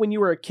looked like when you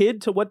were a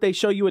kid to what they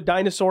show you a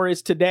dinosaur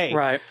is today.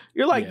 Right.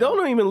 You're like, they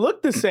don't even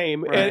look the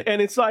same. Right.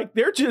 And it's like,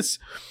 they're just,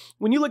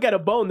 when you look at a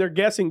bone, they're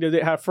guessing, did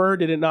it have fur?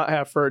 Did it not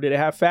have fur? Did it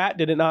have fat?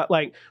 Did it not?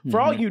 Like, for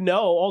all you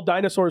know, all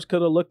dinosaurs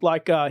could have looked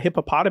like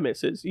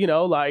hippopotamuses,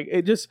 like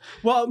it just.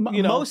 Well,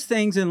 most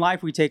things in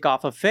life we take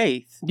off of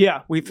faith.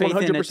 Yeah. We faith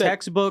 100%. In a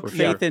textbook,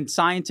 faith in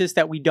scientists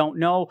that we don't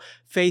know,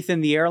 faith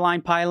in the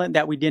airline pilot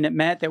that we didn't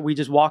met, that we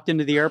just walked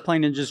into the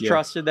airplane and just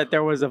trusted that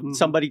there was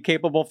somebody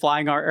capable of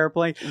flying our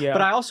airplane. Yeah.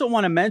 But I also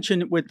want to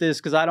mention with this,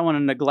 because I don't want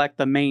to neglect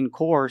the main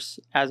course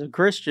as a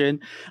Christian,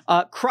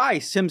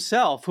 Christ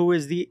himself, who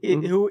is the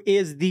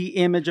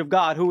image of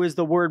God, who is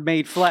the Word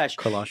made flesh.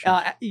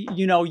 Colossians.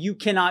 You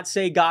cannot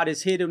say God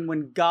is hidden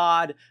when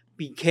God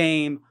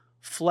became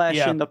flesh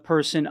in the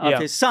person of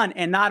his Son.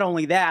 And not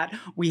only that,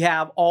 we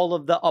have all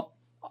of the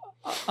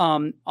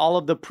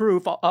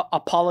proof,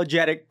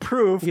 apologetic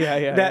proof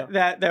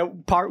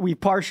that we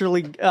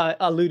partially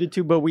alluded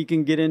to, but we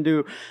can get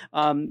into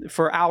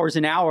for hours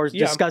and hours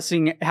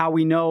discussing how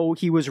we know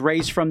he was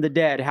raised from the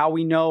dead, how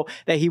we know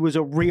that he was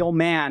a real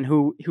man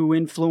who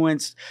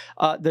influenced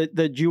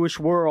the Jewish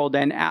world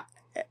and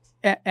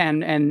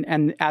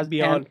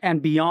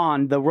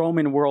beyond the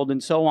Roman world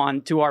and so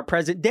on to our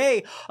present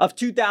day of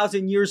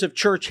 2,000 years of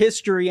church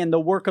history and the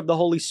work of the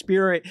Holy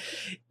Spirit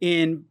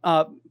in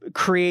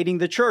creating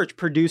the church,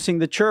 producing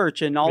the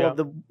church, and all of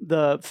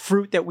the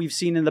fruit that we've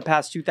seen in the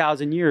past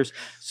 2,000 years.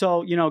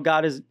 So,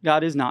 God is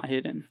not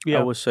hidden. Yeah.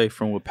 I would say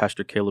from what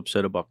Pastor Caleb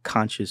said about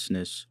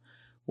consciousness,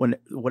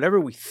 whatever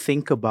we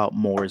think about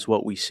more is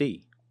what we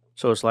see.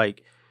 So it's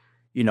like,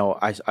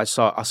 I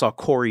saw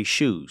Corey's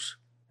shoes.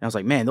 And I was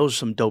like, man, those are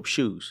some dope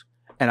shoes.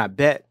 And I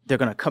bet they're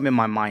going to come in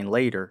my mind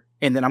later.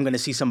 And then I'm going to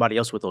see somebody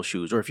else with those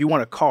shoes. Or if you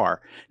want a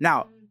car.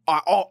 Now,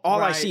 all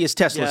I see is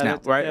Teslas now,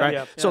 right?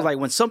 Yeah. So like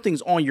when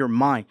something's on your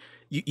mind,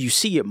 you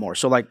see it more.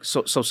 So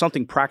so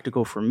something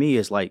practical for me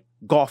is like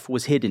golf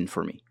was hidden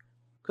for me.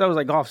 Because I was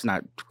like, golf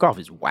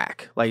is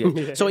whack. Like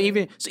so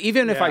even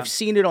if I've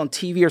seen it on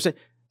TV or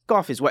something,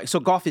 golf is whack.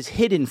 So golf is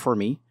hidden for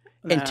me.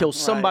 Until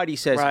somebody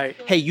says,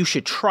 hey, you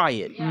should try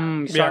it.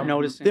 Start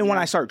noticing. Then when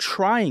I start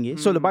trying it,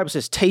 so the Bible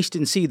says, taste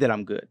and see that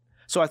I'm good.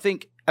 So I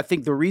think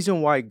the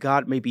reason why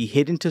God may be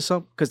hidden to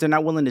some, because they're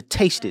not willing to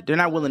taste it. They're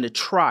not willing to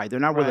try. They're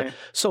not willing.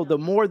 So the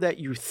more that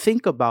you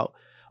think about,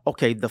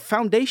 okay, the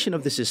foundation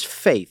of this is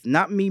faith,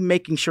 not me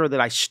making sure that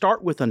I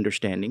start with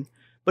understanding,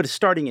 but it's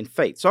starting in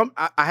faith. So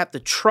I have to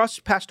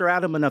trust Pastor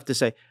Adam enough to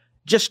say,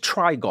 just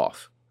try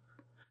golf.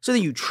 So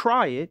then you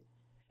try it.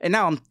 And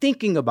now I'm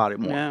thinking about it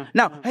more. Yeah.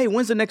 Now, hey,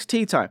 when's the next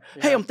tee time?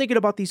 Yeah. Hey, I'm thinking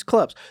about these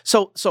clubs.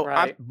 So,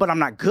 but I'm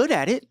not good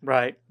at it.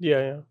 Right.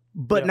 Yeah.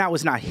 But now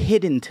it's not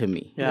hidden to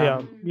me.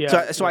 Yeah.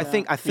 So I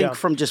think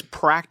from just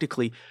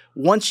practically,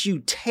 once you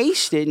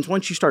taste it and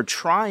once you start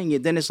trying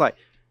it, then it's like,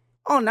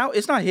 oh, now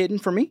it's not hidden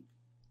for me.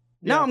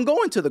 Now I'm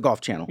going to the Golf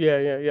Channel.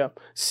 Yeah.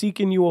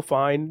 Seeking you will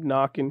find,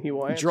 knocking he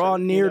will answer. Draw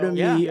near to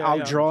me,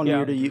 I'll draw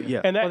near to you. Yeah.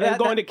 And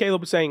going to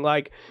Caleb saying,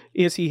 like,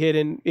 is he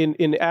hidden?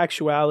 In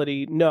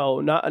actuality,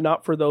 no,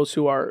 not for those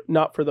who are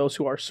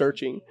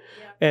searching.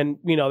 Yeah. And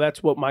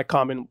that's what my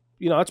common.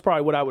 That's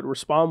probably what I would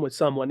respond with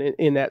someone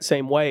in that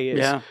same way.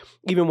 Is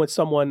even with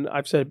someone,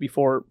 I've said it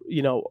before.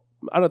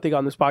 I don't think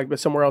on this podcast, but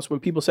somewhere else,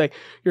 when people say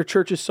your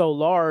church is so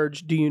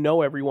large, do you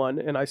know everyone?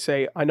 And I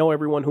say, I know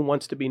everyone who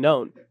wants to be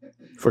known.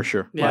 For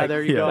sure. Yeah,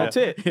 there you go. That's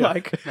it. Yeah.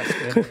 Like,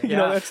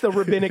 that's the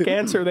rabbinic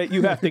answer that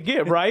you have to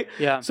give, right?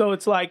 Yeah. So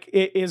it's like,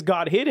 is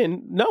God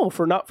hidden? No,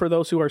 not for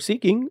those who are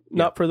seeking,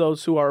 not for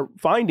those who are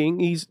finding.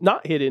 He's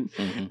not hidden.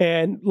 Mm-hmm.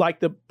 And like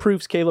the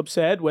proofs Caleb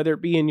said, whether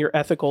it be in your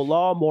ethical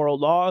law, moral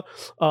law,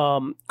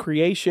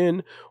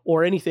 creation,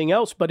 or anything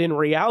else. But in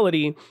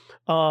reality,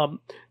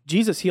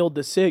 Jesus healed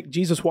the sick.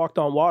 Jesus walked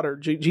on water.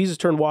 Jesus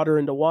turned water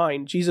into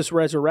wine. Jesus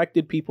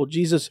resurrected people.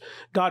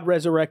 God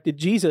resurrected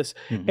Jesus.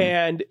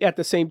 And at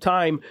the same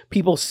time,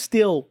 people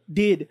still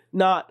did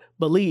not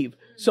believe.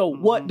 So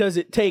what does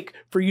it take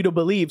for you to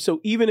believe?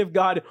 So even if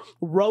God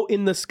wrote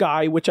in the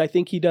sky, which I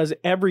think he does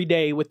every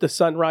day with the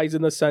sunrise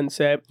and the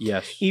sunset,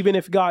 yes. Even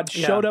if God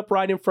showed up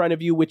right in front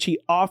of you, which he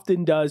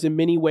often does in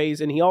many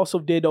ways, and he also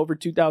did over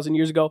 2,000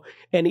 years ago,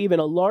 and even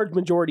a large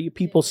majority of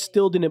people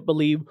still didn't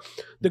believe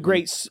the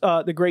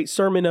great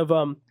sermon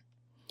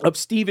of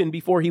Stephen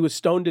before he was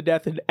stoned to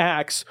death in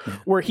Acts,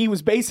 where he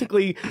was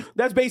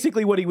that's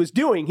basically what he was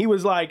doing. He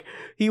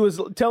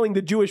was telling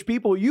the Jewish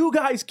people, you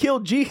guys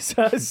killed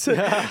Jesus.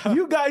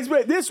 You guys,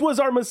 this was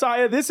our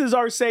Messiah. This is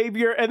our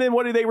Savior. And then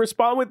what do they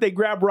respond with? They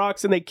grab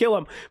rocks and they kill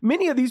him.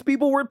 Many of these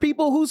people were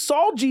people who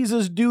saw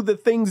Jesus do the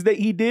things that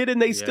he did,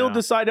 and they still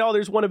decided, oh,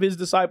 there's one of his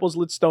disciples.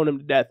 Let's stone him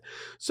to death.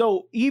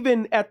 So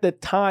even at the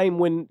time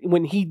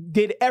when he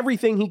did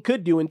everything he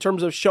could do in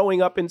terms of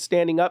showing up and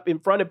standing up in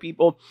front of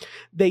people,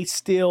 they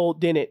still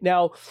didn't.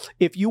 Now,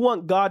 if you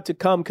want God to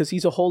come, because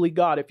he's a holy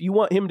God, if you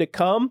want him to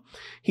come,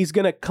 he's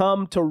going to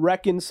come to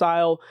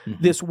reconcile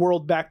this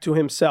world back to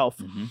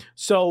himself.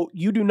 So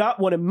you do not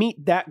want to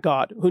meet that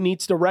God who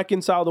needs to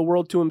reconcile the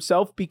world to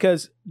himself,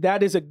 because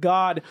that is a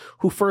God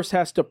who first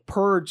has to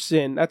purge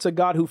sin. That's a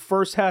God who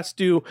first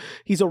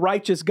he's a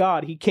righteous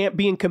God. He can't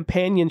be in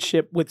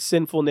companionship with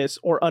sinfulness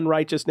or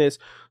unrighteousness.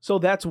 So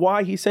that's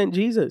why he sent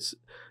Jesus.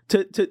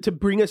 To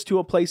bring us to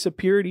a place of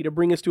purity, to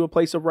bring us to a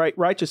place of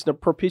righteousness,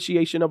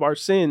 propitiation of our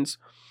sins.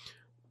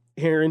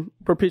 Aaron,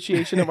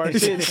 propitiation of our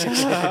sins.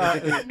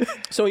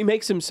 So he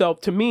makes himself,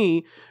 to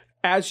me,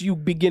 as you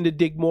begin to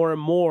dig more and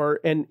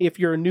more, and if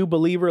you're a new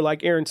believer,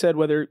 like Aaron said,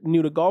 whether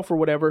new to golf or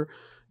whatever,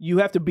 you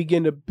have to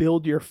begin to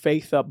build your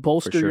faith up,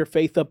 bolster your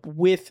faith up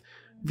with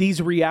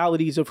these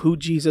realities of who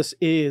Jesus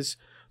is,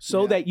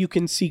 so that you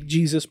can seek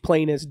Jesus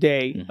plain as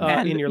day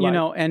in your life. You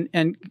know,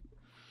 and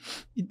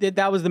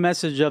that was the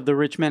message of the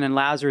rich man and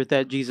Lazarus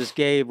that Jesus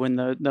gave when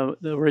the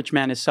rich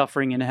man is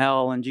suffering in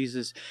hell, and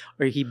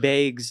he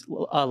begs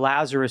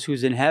Lazarus,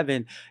 who's in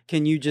heaven,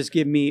 can you just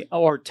give me,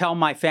 or tell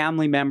my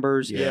family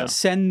members,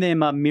 send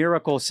them a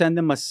miracle, send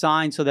them a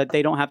sign so that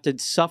they don't have to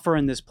suffer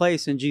in this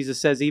place. And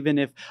Jesus says, even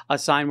if a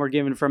sign were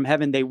given from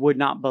heaven, they would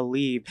not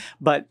believe.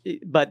 But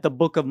the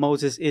book of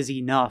Moses is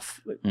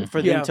enough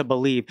for them to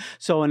believe.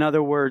 So in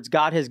other words,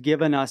 God has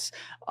given us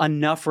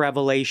enough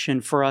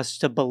revelation for us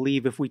to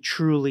believe if we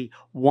truly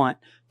want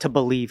to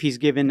believe. He's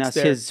given us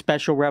his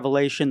special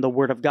revelation, the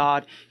Word of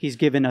God. He's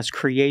given us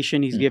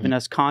creation. He's given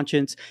us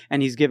conscience,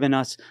 and he's given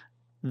us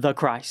the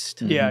Christ.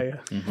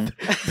 The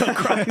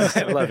Christ.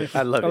 I love it.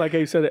 I like how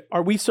you said it.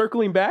 Are we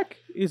circling back?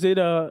 Is it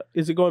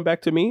going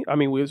back to me? I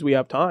mean, we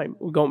have time.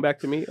 We're going back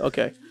to me?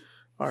 Okay.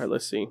 All right,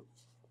 let's see.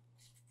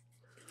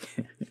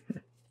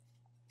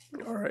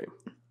 All right.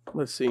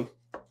 Let's see.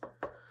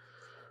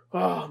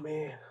 Oh,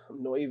 man.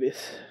 I'm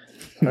nervous.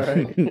 All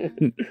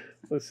right.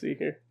 Let's see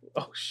here.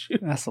 Oh, shoot.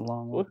 That's a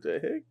long one. What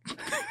the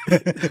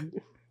heck?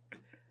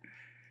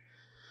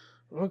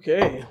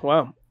 Okay.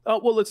 Wow. Oh,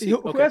 well, let's see.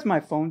 Who has my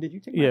phone? Did you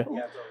take my phone?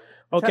 Yeah.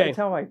 Okay.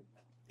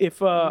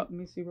 Let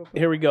me see real quick.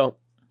 Here we go.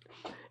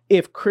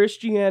 If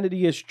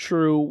Christianity is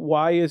true,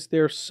 why is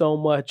there so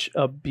much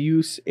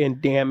abuse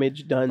and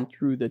damage done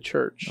through the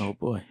church? Oh,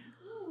 boy.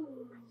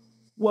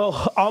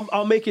 Well,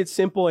 I'll make it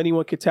simple.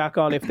 Anyone could tack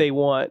on if they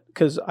want,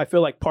 because I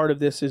feel like part of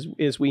this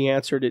is we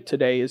answered it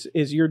today. Is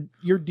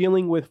you're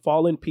dealing with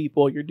fallen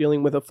people. You're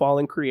dealing with a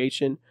fallen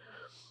creation.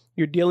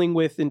 You're dealing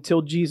with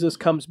until Jesus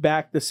comes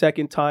back the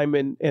second time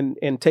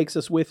and takes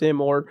us with him,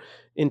 or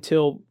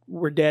until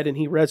we're dead and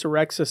he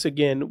resurrects us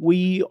again.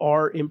 We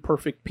are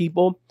imperfect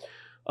people.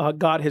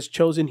 God has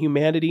chosen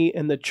humanity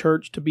and the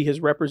church to be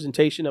his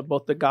representation of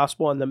both the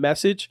gospel and the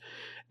message.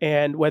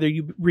 And whether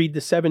you read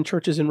the 7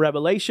 churches in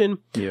Revelation,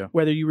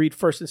 whether you read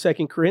 1st and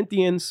 2nd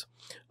Corinthians,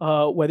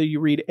 whether you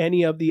read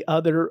any of the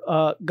other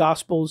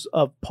gospels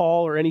of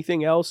Paul or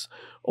anything else,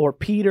 or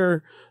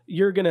Peter,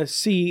 you're going to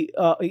see,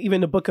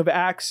 even the book of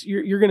Acts,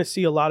 you're going to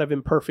see a lot of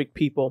imperfect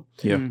people.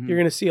 You're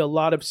going to see a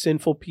lot of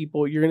sinful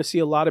people. You're going to see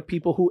a lot of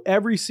people who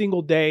every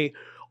single day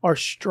are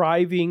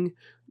striving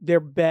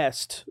their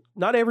best.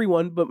 Not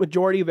everyone, but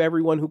majority of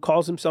everyone who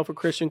calls himself a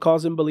Christian,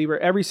 calls him a believer,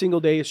 every single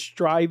day is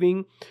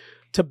striving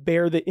to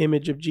bear the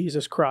image of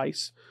Jesus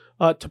Christ,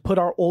 to put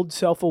our old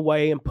self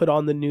away and put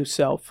on the new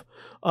self,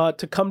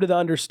 to come to the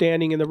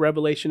understanding and the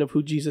revelation of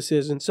who Jesus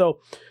is. And so,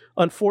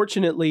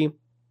 unfortunately,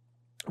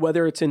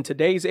 whether it's in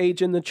today's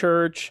age in the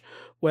church,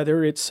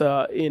 whether it's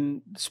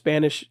in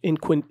Spanish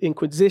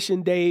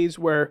Inquisition days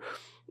where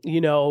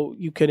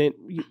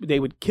they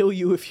would kill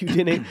you if you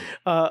didn't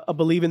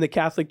believe in the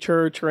Catholic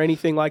Church or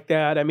anything like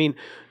that. I mean,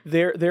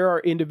 there are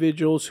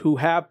individuals who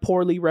have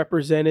poorly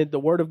represented the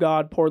Word of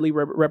God, poorly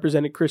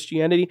represented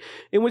Christianity,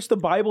 in which the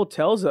Bible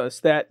tells us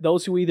that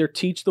those who either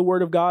teach the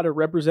Word of God or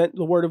represent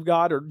the Word of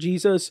God or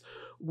Jesus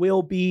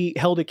will be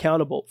held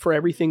accountable for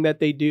everything that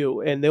they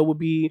do. And there will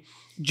be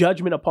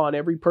judgment upon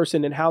every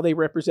person and how they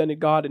represented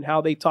God and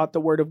how they taught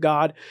the word of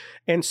God.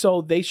 And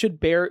so they should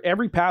bear,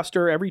 every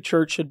pastor, every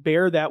church should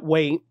bear that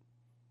weight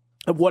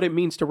of what it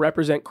means to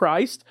represent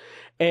Christ.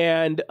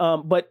 And,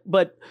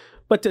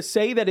 but to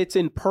say that it's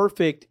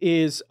imperfect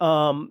is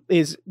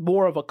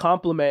more of a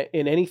compliment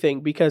in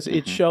anything, because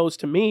it shows,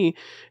 to me,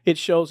 it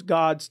shows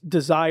God's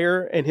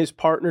desire and his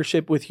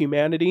partnership with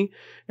humanity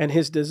and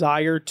his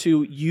desire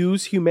to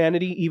use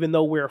humanity, even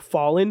though we're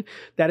fallen.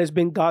 That has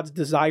been God's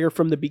desire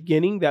from the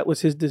beginning. That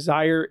was his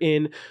desire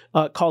in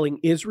calling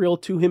Israel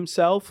to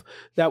himself.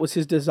 That was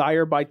his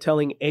desire by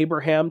telling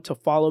Abraham to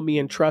follow me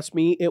and trust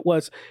me. It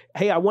was,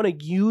 hey, I want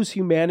to use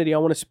humanity. I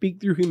want to speak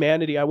through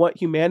humanity. I want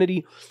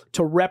humanity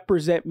to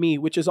represent me,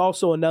 which is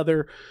also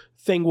another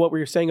thing, what we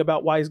were saying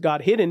about why is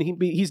God hidden.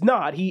 He's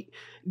not.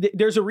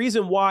 There's a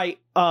reason why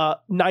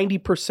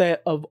 90%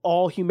 of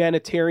all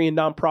humanitarian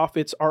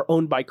nonprofits are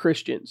owned by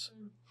Christians.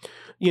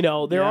 You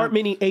know, there aren't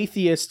many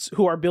atheists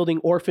who are building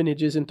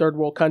orphanages in third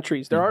world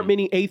countries. There aren't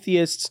many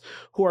atheists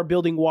who are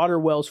building water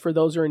wells for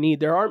those who are in need.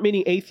 There aren't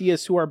many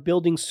atheists who are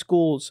building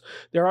schools.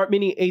 There aren't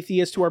many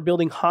atheists who are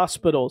building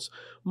hospitals.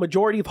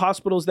 Majority of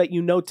hospitals that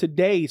you know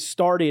today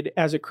started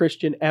as a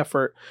Christian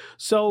effort.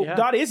 So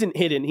God isn't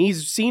hidden.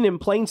 He's seen in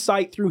plain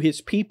sight through his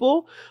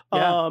people.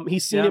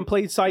 He's seen in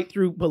plain sight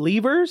through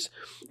believers.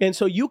 And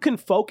so you can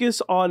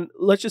focus on,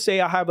 let's just say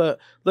I have a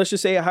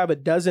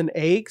dozen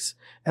eggs,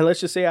 and let's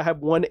just say I have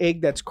one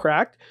egg that's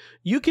cracked.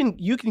 You can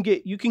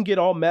get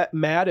all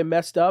mad and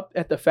messed up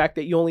at the fact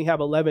that you only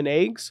have 11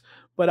 eggs.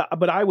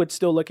 But I would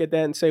still look at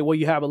that and say, well,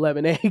 you have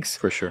 11 eggs.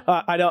 For sure.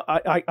 I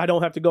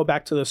don't have to go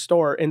back to the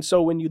store. And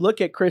so when you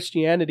look at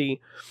Christianity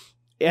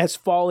as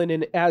fallen,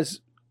 and as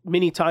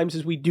many times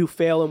as we do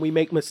fail and we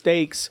make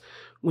mistakes,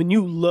 when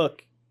you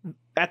look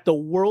at the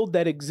world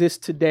that exists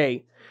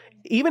today,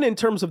 even in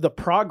terms of the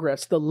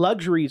progress, the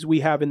luxuries we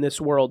have in this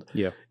world,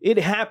 it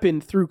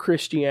happened through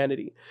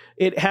Christianity.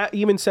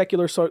 Even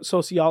secular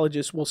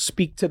sociologists will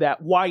speak to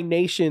that, why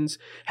nations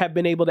have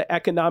been able to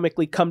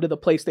economically come to the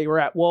place they were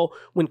at. Well,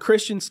 when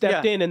Christians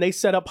stepped in and they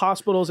set up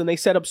hospitals and they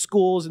set up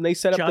schools and they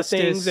set up the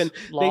things and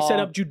they set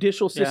up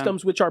judicial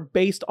systems, which are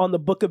based on the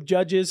book of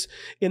Judges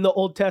in the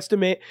Old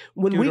Testament.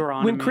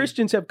 When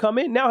Christians have come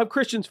in, now have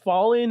Christians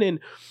fallen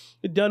and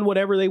done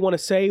whatever they want to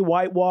say,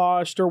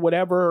 whitewashed or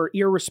whatever, or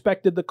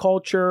irrespected the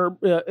culture,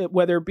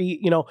 whether it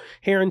be,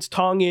 Heron's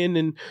Tongan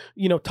and,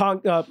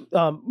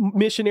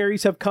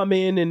 missionaries have come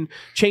in and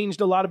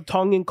changed a lot of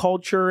Tongan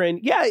culture. And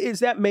is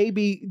that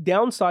maybe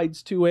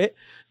downsides to it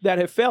that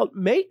have failed?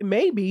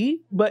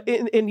 Maybe, but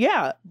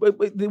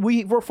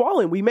we're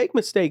fallen. We make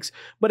mistakes,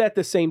 but at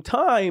the same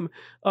time,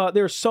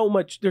 there's so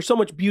much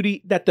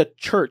beauty that the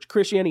church,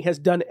 Christianity, has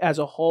done as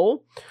a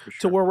whole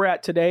to where we're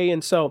at today.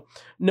 And so,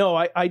 no,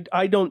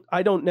 I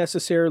don't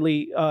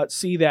necessarily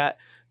see that.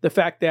 The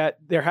fact that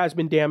there has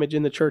been damage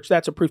in the church,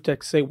 that's a proof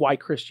text to say why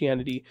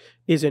Christianity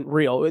isn't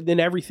real. Then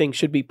everything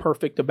should be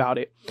perfect about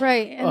it.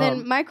 Right. And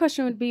then my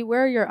question would be,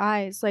 where are your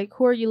eyes? Like,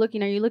 who are you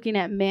looking at? Are you looking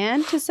at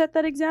man to set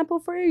that example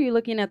for you? Are you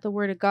looking at the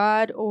word of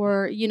God,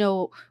 or,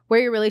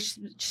 where your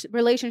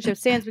relationship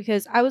stands?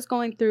 Because I was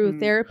going through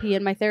therapy,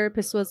 and my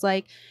therapist was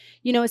like,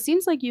 it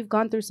seems like you've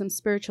gone through some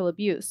spiritual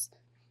abuse.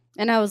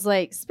 And I was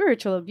like,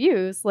 spiritual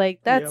abuse? Like,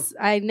 that's,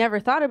 I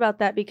never thought about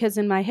that, because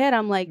in my head,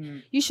 I'm like,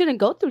 you shouldn't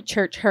go through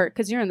church hurt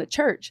because you're in the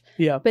church.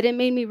 Yeah. But it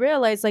made me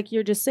realize, like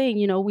you're just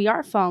saying, we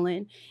are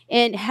fallen.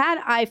 And had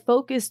I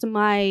focused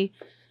my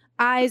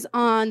eyes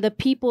on the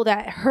people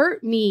that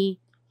hurt me,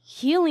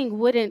 healing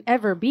wouldn't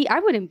ever be. I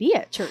wouldn't be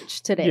at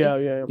church today.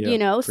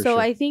 So sure.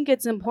 I think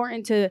it's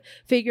important to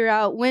figure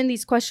out when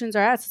these questions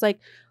are asked. It's like,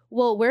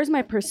 well, where's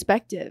my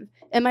perspective?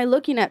 Am I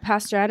looking at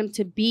Pastor Adam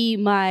to be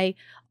my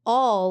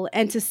all,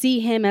 and to see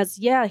him as,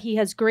 he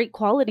has great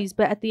qualities,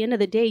 but at the end of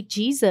the day,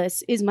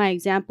 Jesus is my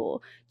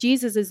example.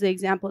 Jesus is the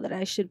example that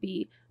I should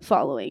be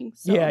following.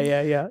 So.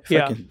 If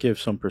I can give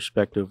some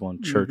perspective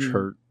on church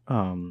hurt,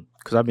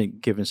 because I've been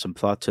giving some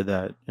thought to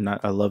that, and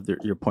I love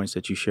your points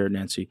that you shared,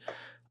 Nancy.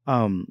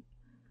 The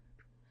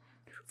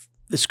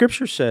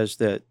scripture says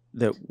that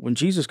when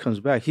Jesus comes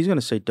back, he's going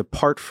to say,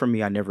 "Depart from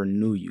me, I never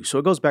knew you." So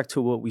it goes back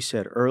to what we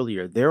said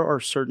earlier. There are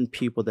certain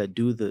people that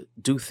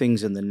do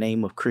things in the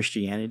name of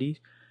Christianity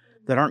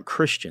that aren't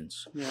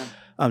Christians.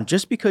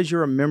 Just because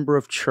you're a member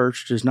of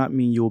church does not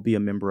mean you will be a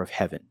member of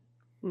heaven.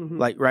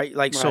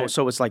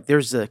 So it's like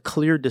there's a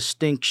clear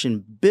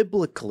distinction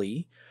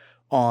biblically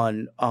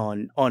on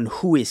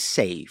who is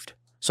saved.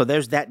 So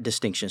there's that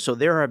distinction. So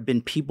there have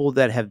been people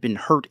that have been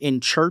hurt in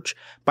church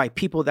by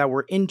people that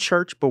were in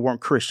church but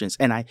weren't Christians.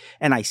 And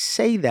I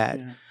say that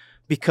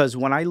because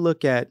when I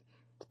look at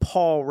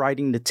Paul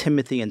writing to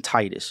Timothy and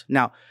Titus,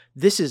 now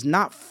this is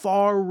not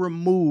far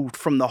removed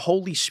from the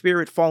Holy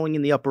Spirit falling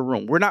in the upper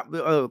room. We're not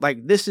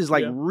this is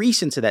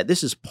recent to that.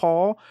 This is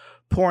Paul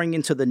pouring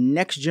into the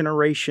next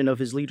generation of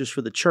his leaders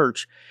for the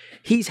church,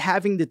 he's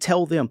having to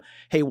tell them,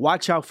 hey,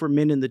 watch out for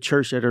men in the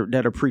church that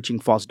are preaching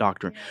false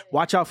doctrine.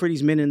 Watch out for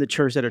these men in the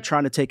church that are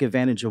trying to take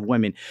advantage of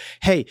women.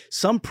 Hey,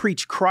 some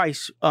preach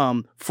Christ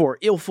for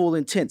illful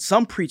intent.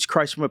 Some preach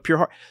Christ from a pure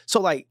heart.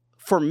 So like,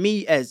 for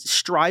me, as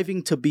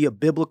striving to be a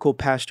biblical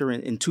pastor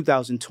in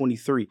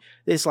 2023,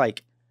 it's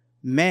like,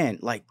 man,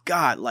 like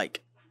God,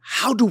 like,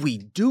 how do we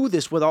do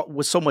this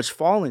with so much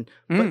falling?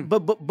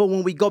 But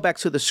when we go back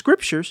to the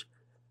scriptures,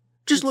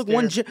 just look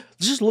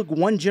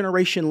one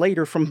generation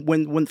later from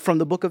from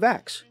the book of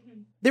Acts.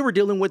 They were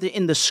dealing with it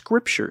in the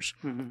scriptures.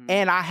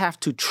 And I have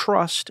to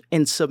trust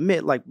and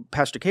submit, like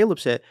Pastor Caleb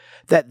said,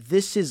 that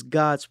this is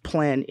God's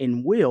plan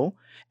and will,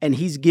 and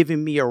he's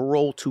giving me a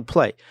role to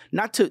play.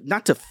 Not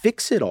to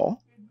fix it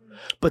all,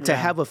 but to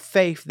have a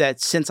faith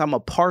that since I'm a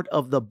part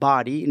of the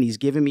body and he's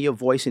giving me a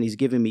voice and he's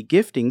giving me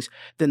giftings,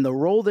 then the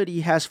role that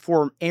he has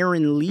for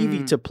Aaron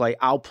Levy to play,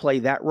 I'll play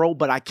that role,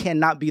 but I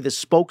cannot be the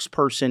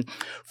spokesperson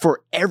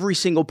for every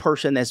single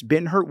person that's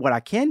been hurt. What I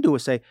can do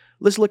is say,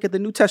 let's look at the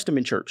New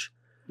Testament church.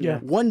 Yeah.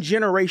 One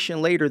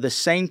generation later, the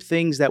same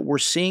things that we're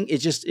seeing, it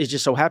just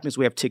so happens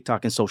we have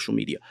TikTok and social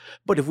media.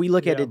 But if we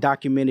look at it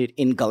documented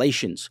in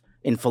Galatians,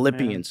 in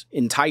Philippians,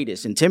 in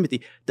Titus, in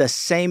Timothy, the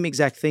same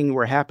exact thing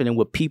were happening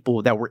with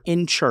people that were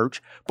in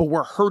church, but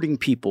were hurting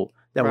people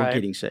that were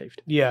getting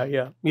saved.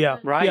 Yeah.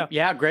 Right.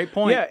 Yeah. Great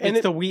point. Yeah, and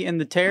it's the wheat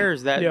and the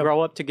tares that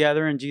grow up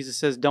together. And Jesus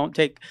says, don't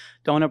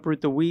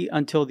uproot the wheat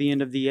until the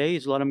end of the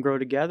age. Let them grow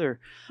together.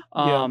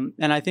 And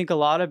I think a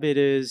lot of it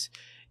is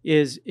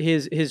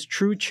his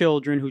true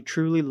children who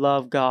truly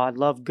love God,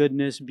 love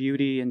goodness,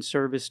 beauty, and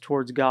service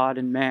towards God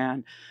and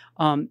man,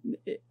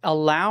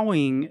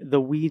 allowing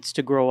the weeds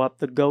to grow up,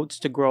 the goats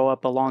to grow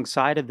up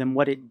alongside of them.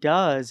 What it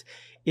does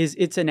is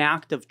it's an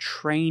act of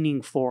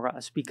training for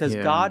us, because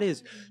God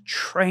is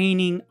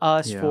training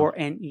us for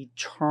an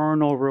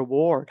eternal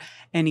reward,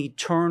 an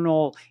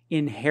eternal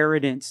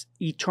inheritance,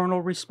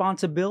 eternal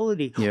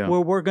responsibility,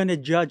 where we're going to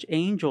judge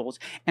angels.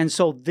 And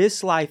so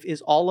this life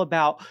is all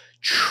about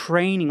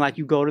training. Like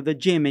you go to the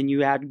gym and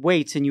you add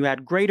weights and you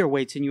add greater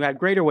weights and you add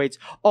greater weights.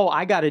 Oh,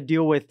 I got to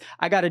deal with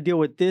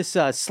this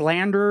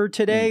slanderer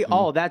today.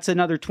 Oh, that's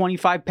another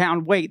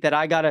 25-pound weight that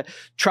I got to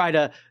try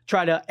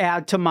to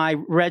add to my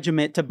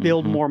regiment to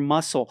build more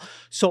muscle.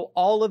 So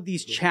all of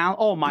these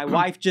my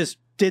wife just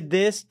did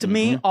this to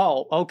me.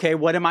 Oh, okay.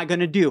 What am I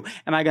going to do?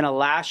 Am I going to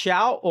lash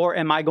out, or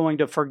am I going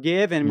to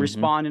forgive and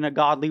respond in a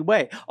godly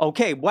way?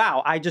 Okay.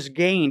 Wow. I just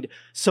gained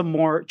some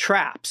more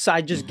traps.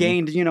 I just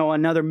gained,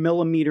 another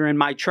millimeter in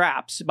my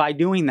traps by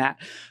doing that.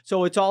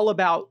 So it's all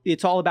about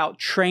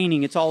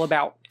training. It's all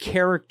about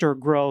character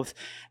growth.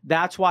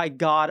 That's why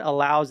God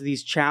allows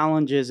these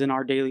challenges in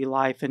our daily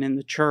life and in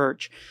the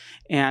church.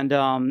 And,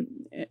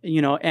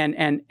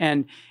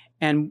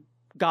 and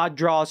God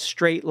draws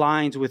straight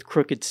lines with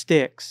crooked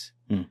sticks.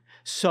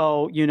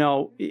 So,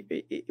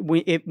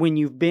 when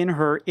you've been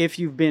hurt, if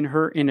you've been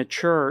hurt in a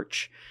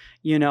church,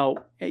 the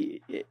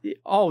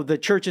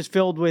church is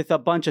filled with a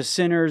bunch of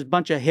sinners,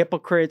 bunch of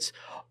hypocrites.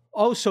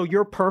 Oh, so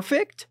you're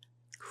perfect?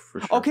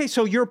 For sure. Okay,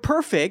 so you're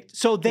perfect.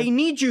 So they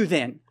need you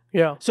then.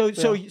 Yeah. So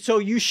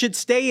you should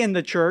stay in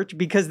the church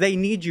because they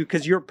need you,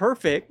 because you're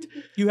perfect.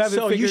 You have it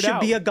figured out. So you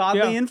should be a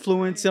godly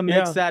influence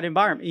amidst that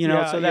environment.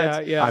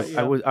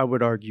 I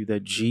would argue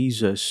that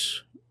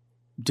Jesus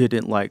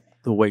didn't like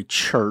the way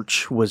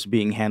church was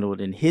being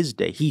handled in his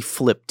day. He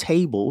flipped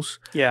tables.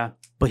 Yeah.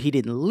 But he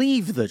didn't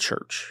leave the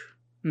church.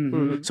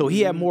 So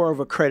he had more of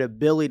a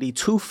credibility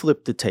to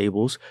flip the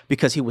tables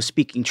because he was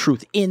speaking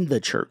truth in the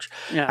church.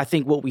 Yeah. I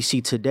think what we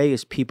see today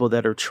is people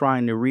that are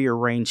trying to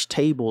rearrange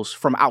tables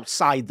from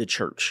outside the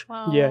church.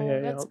 Wow,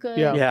 that's good.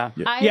 Yeah.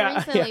 I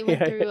recently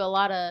went through a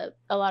lot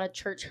of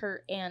church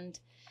hurt, and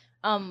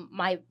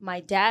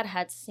my dad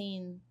had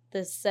seen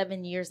the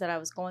 7 years that I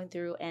was going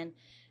through, and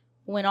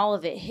when all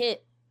of it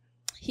hit,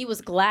 he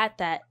was glad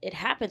that it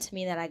happened to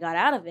me, that I got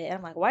out of it. And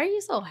I'm like, why are you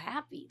so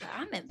happy?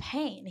 I'm in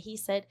pain. He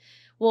said,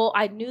 well,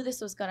 I knew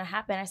this was going to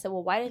happen. I said,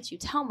 well, why didn't you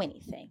tell me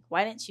anything?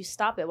 Why didn't you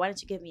stop it? Why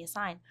didn't you give me a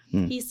sign?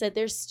 He said,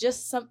 there's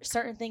just some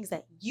certain things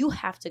that you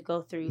have to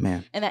go through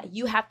and that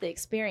you have to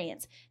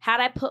experience. Had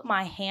I put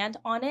my hand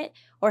on it,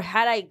 or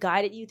had I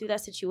guided you through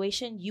that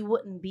situation, you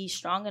wouldn't be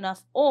strong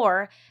enough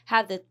or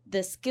have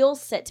the skill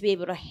set to be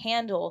able to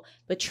handle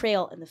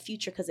betrayal in the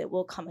future, because it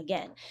will come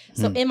again.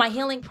 So in my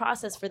healing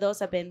process, for those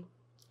who have been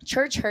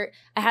church hurt,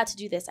 I had to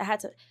do this. I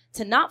had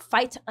to not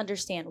fight to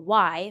understand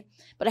why,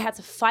 but I had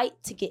to fight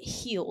to get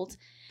healed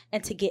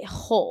and to get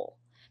whole,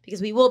 because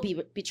we will be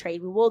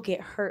betrayed. We will get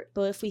hurt.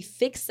 But if we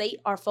fixate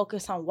our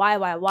focus on why,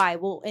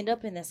 we'll end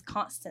up in this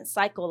constant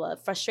cycle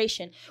of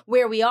frustration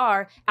where we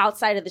are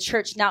outside of the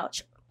church now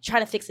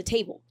trying to fix a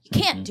table.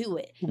 You can't do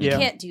it. You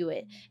can't do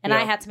it. And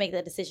I had to make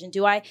that decision.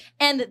 Do I?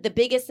 And the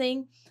biggest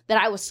thing that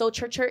I was so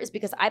church hurt is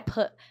because I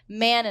put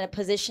man in a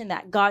position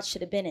that God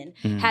should have been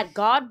in. Had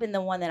God been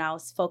the one that I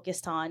was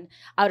focused on,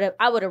 I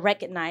would have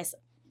recognized,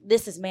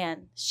 this is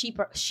man. Sheep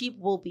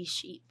will be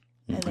sheep,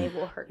 and they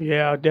will hurt.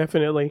 Yeah,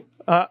 definitely.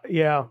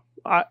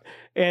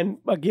 And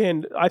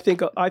again, I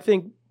think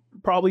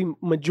probably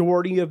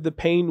majority of the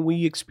pain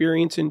we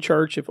experience in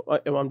church, if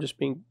I'm just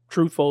being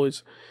truthful,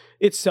 is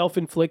it's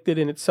self-inflicted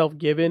and it's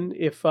self-given.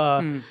 If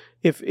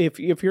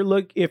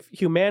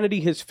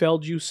humanity has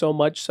failed you so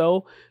much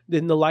so,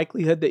 then the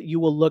likelihood that you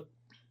will look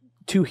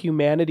to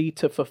humanity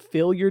to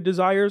fulfill your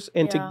desires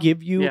and to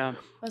give you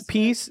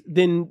peace,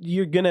 then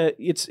you're gonna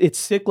it's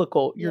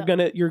cyclical. You're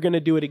gonna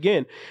do it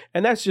again.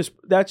 And that's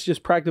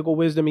just practical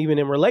wisdom even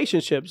in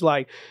relationships.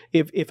 Like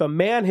if a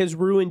man has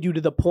ruined you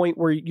to the point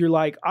where you're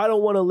like, I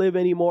don't want to live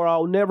anymore,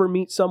 I'll never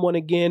meet someone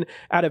again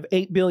out of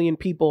 8 billion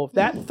people, if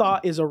that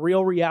thought is a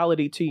real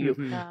reality to you,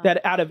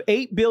 that out of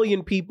 8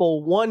 billion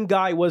people, one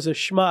guy was a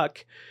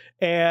schmuck,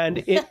 and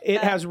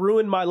it has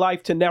ruined my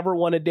life to never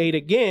want to date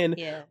again,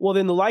 well,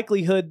 then the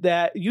likelihood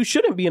that you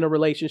shouldn't be in a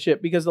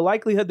relationship, because the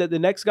likelihood that the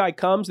next guy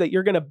comes, that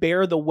you're going to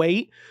bear the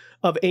weight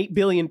of 8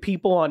 billion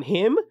people on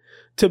him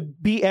to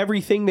be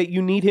everything that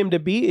you need him to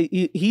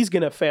be, he's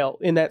going to fail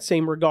in that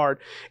same regard.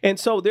 And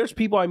so there's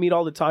people I meet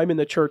all the time in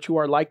the church who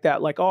are like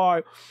that, like,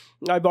 oh,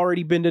 I've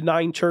already been to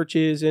 9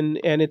 churches, and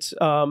it's,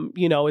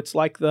 it's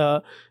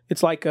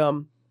like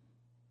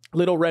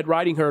Little Red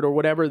Riding Hood or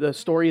whatever, the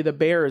story of the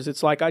bears.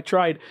 It's like I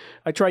tried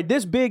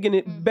this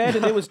big bed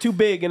and it was too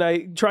big, and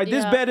I tried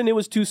this bed and it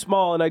was too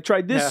small, and I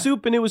tried this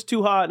soup and it was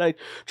too hot, and I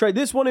tried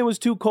this one, it was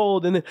too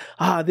cold, and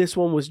then this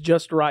one was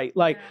just right.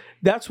 Like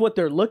that's what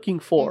they're looking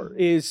for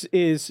is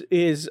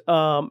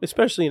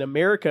especially in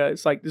America.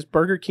 It's like this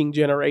Burger King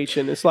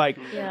generation. It's like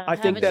I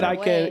think that I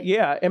can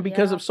and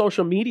because of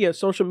social media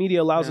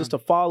allows us to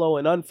follow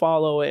and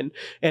unfollow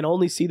and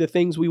only see the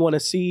things we want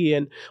to see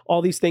and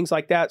all these things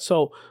like that.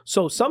 So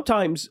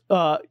sometimes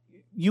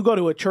you go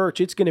to a church,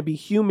 it's going to be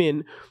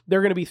human. There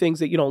are going to be things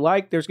that you don't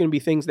like. There's going to be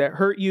things that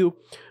hurt you.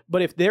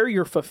 But if they're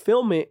your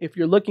fulfillment, if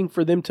you're looking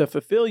for them to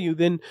fulfill you,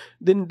 then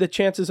the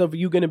chances of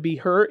you going to be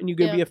hurt and you're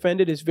going to be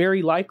offended is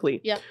very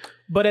likely. Yep.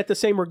 But at the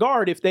same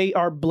regard, if they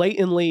are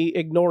blatantly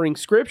ignoring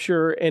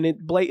scripture and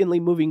it blatantly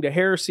moving to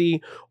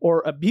heresy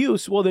or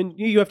abuse, well, then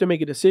you have to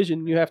make a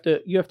decision. You have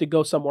to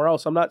go somewhere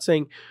else. I'm not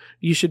saying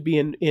you should be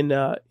in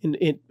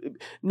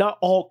not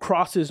all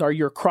crosses are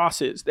your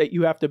crosses that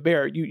you have to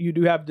bear. You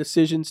do have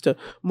decisions to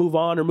move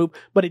on or move,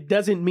 but it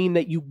doesn't mean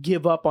that you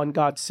give up on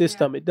God's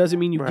system. It doesn't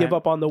mean you give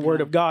up on the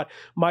word of God.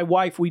 My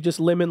wife, we just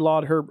lemon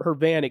lawed her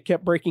van. It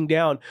kept breaking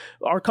down.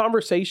 Our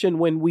conversation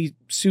when we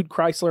sued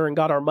Chrysler and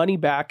got our money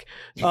back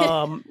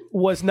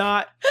was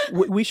not,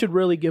 we should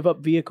really give up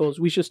vehicles.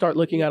 We should start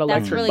looking at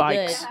electric really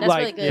bikes. Good. That's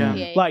really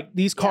good. Like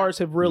these cars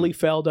have really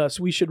failed us.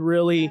 We should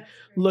really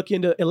look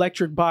into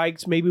electric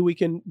bikes. Maybe we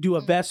can do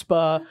a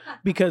Vespa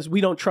because we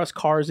don't trust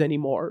cars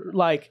anymore.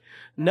 Like,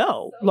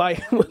 no,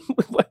 like,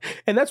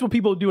 and that's what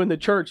people do in the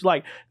church.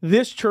 Like,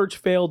 this church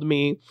failed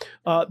me.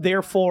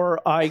 Therefore,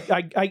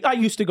 I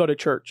used to go to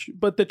church,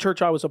 but the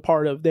church I was a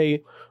part of,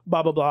 they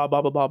blah, blah, blah,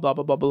 blah, blah, blah, blah,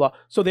 blah, blah, blah.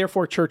 So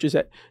therefore church is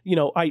I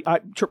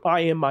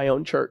am my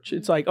own church.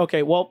 It's like,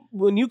 okay, well,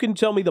 when you can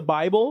tell me the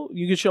Bible,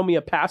 you can show me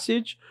a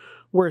passage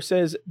where it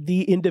says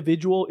the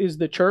individual is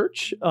the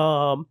church,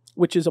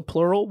 which is a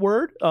plural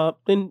word,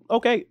 then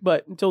okay.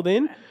 But until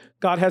then,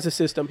 God has a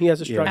system. He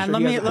has a structure. And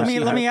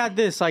let me add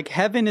this: like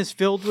heaven is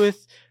filled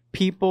with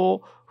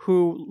people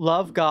who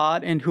love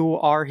God and who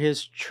are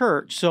His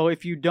church. So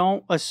if you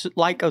don't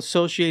like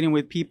associating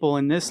with people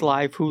in this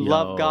life who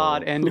love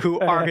God and who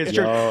are His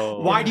church,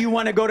 why do you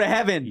want to go to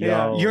heaven?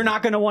 You're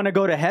not going to want to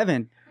go to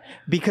heaven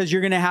because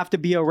you're going to have to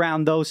be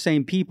around those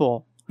same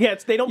people. Yeah,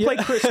 they don't play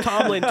Chris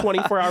Tomlin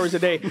 24 hours a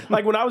day.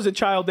 Like when I was a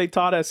child, they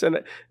taught us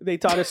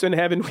in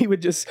heaven, we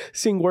would just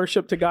sing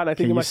worship to God. And I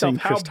think to myself,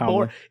 how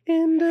boring.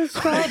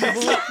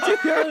 Indescribable,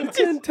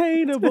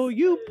 uncontainable.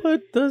 You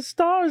put the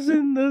stars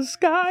in the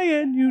sky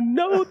and you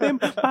know them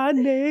by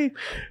name.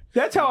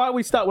 That's how I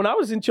always thought. When I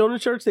was in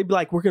children's church, they'd be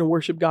like, we're going to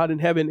worship God in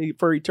heaven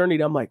for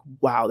eternity. I'm like,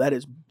 wow, that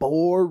is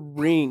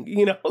boring.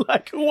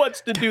 Like who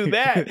wants to do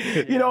that?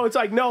 It's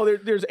like, no,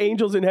 there's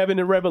angels in heaven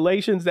and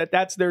Revelations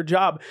that's their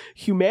job.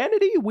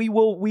 Humanity, we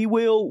will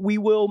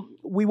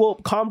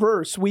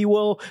converse. We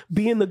will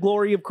be in the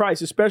glory of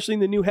Christ, especially in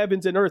the new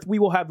heavens and earth. We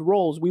will have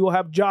roles. We will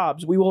have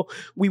jobs. We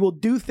will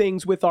do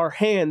things with our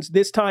hands.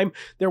 This time,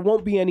 there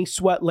won't be any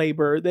sweat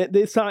labor.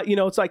 It's not,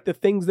 it's like the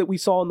things that we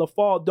saw in the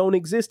fall don't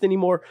exist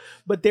anymore.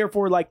 But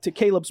therefore, like to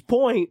Caleb's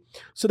point,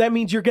 so that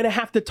means you're going to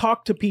have to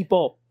talk to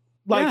people.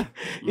 Like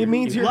it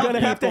means you're going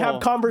to have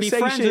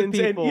conversations. And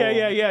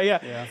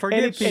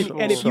forgive people.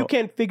 And if you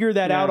can't figure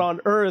that out on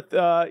earth,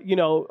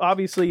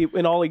 obviously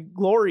in all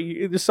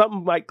glory,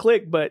 something might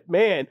click. But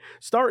man,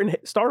 start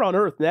on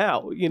earth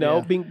now.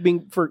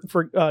 Being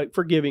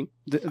forgiving.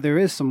 There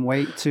is some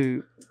weight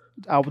to,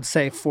 I would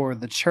say, for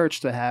the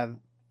church to have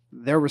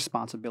their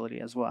responsibility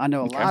as well. I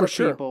know a lot of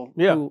people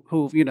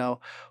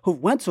who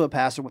went to a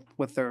pastor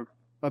with their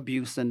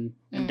abuse and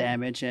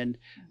damage, and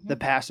the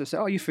pastor said,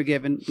 "Oh, you're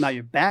forgiven. Now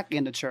you're back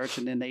in the church,"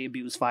 and then they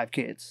abuse 5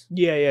 kids.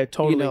 Yeah,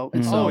 totally.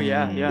 And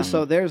so,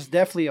 so there's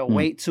definitely a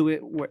weight to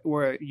it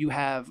where you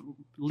have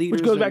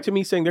leaders. Which goes back to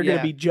me saying they're going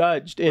to be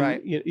judged. And,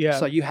 right. Yeah.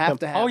 So you have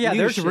to have. Oh yeah,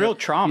 leadership. there's real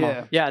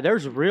trauma. Yeah,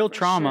 there's real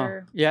trauma.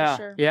 Sure. Yeah,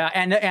 sure. yeah,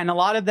 and a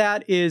lot of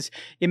that is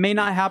it may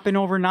not happen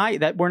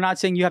overnight. That we're not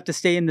saying you have to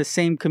stay in the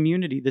same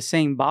community, the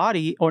same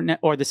body,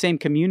 or the same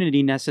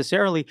community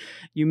necessarily.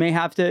 You may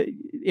have to.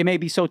 It may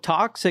be so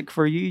toxic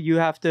for you. You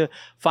have to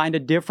find a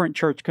different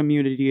church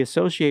community to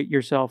associate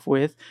yourself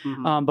with.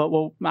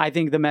 But I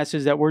think the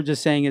message that we're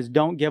just saying is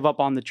don't give up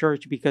on the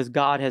church, because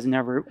God has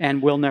never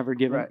and will never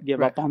give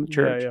up on the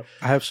church. Yeah.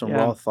 I have some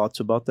raw thoughts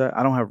about that.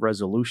 I don't have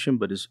resolution,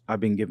 but I've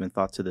been giving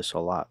thought to this a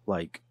lot.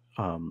 Like,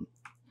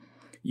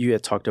 you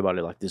had talked about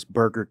it like this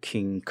Burger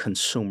King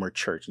consumer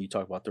church. And you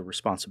talk about the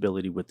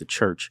responsibility with the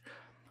church.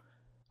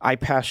 I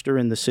pastor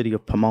in the city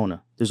of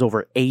Pomona. There's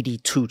over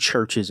 82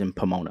 churches in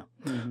Pomona.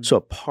 So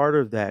a part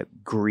of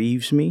that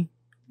grieves me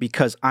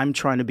because I'm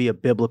trying to be a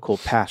biblical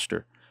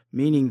pastor,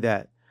 meaning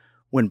that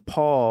when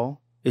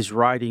Paul is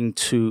writing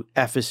to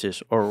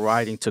Ephesus or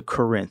writing to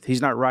Corinth,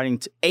 he's not writing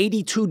to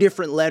 82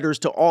 different letters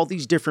to all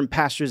these different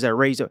pastors that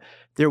raised up.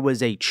 There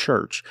was a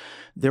church.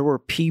 There were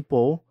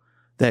people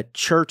that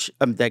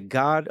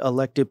God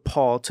elected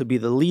Paul to be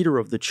the leader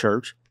of the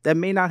church that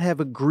may not have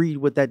agreed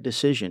with that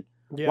decision.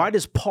 Yeah. Why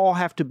does Paul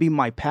have to be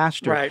my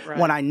pastor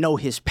when I know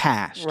his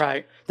past?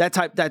 Right. That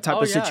type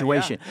of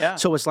situation. Yeah.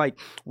 So it's like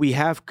we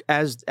have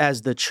as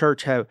the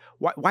church have.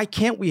 Why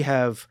can't we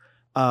have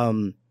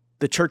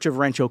the Church of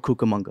Rancho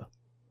Cucamonga,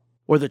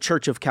 or the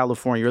Church of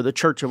California, or the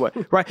Church of what?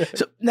 Right.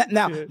 So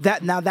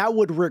that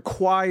would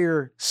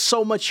require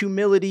so much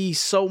humility,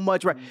 so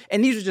much. Right.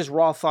 And these are just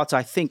raw thoughts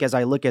I think as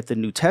I look at the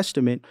New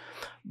Testament.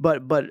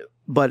 But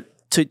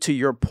to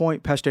your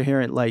point, Pastor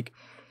Heron, like,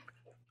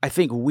 I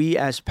think we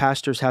as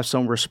pastors have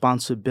some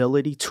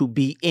responsibility to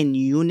be in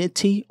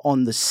unity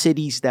on the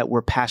cities that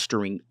we're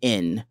pastoring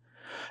in,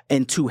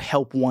 and to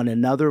help one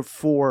another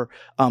for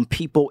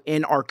people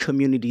in our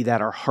community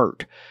that are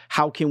hurt.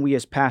 How can we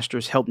as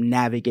pastors help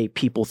navigate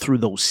people through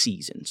those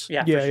seasons?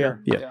 Yeah,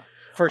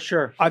 for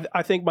sure.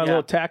 I think my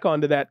little tack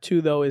onto that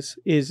too, though, is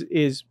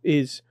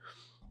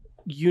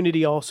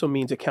unity also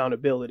means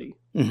accountability.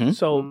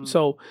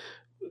 So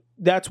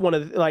that's one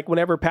of the, like,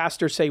 whenever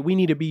pastors say we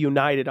need to be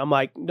united, I'm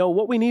like, no,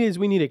 what we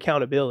need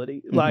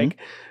accountability. Like,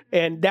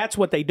 and that's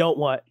what they don't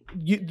want.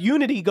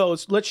 Unity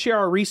goes, let's share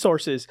our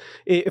resources.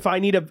 If I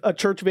need a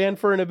church van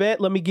for an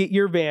event, let me get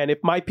your van. If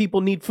my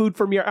people need food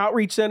from your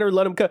outreach center,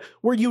 let them come.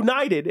 We're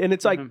united. And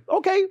it's like,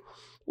 okay,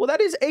 well,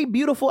 that is a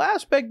beautiful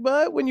aspect.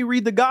 But when you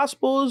read the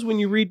Gospels, when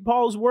you read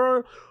Paul's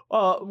word,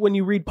 when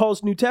you read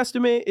Paul's New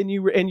Testament and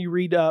you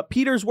read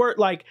Peter's word,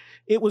 like,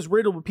 it was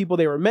riddled with people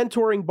they were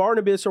mentoring,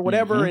 Barnabas or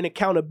whatever, and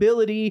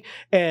accountability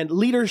and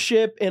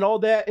leadership and all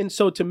that. And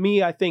so to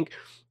me, I think,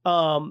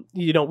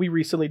 we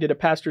recently did a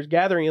pastor's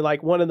gathering, and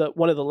like one of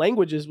the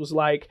languages was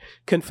like,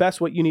 confess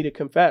what you need to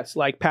confess.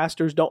 Like,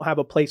 pastors don't have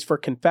a place for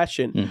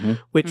confession,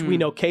 which we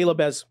know Caleb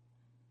as,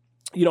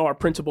 our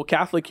principal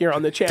Catholic here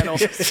on the channel,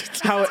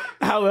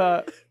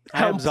 I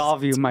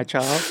absolve you, my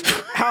child.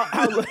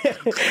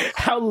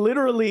 How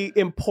literally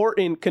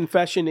important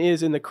confession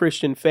is in the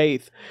Christian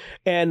faith.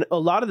 And a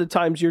lot of the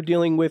times you're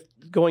dealing with,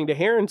 going to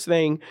Heron's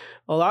thing,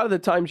 a lot of the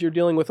times you're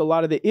dealing with a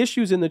lot of the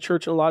issues in the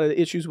church and a lot of the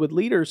issues with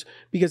leaders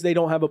because they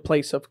don't have a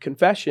place of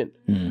confession.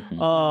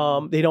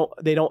 They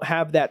don't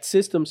have that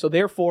system. So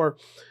therefore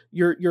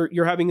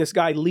you're having this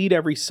guy lead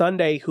every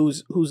Sunday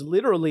who's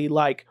literally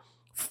like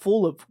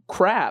full of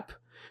crap.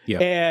 Yeah.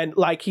 And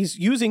like, he's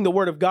using the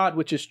word of God,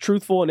 which is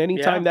truthful. And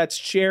anytime that's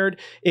shared,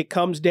 it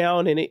comes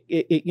down and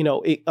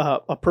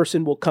a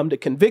person will come to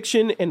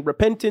conviction and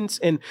repentance.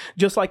 And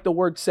just like the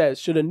word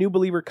says, should a new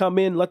believer come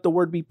in, let the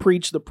word be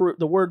preached.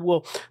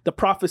 The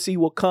prophecy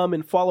will come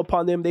and fall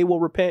upon them. They will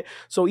repent.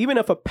 So even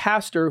if a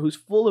pastor who's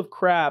full of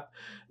crap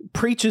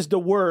preaches the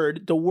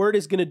word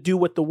is going to do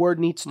what the word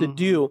needs to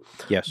do.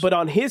 Yes. But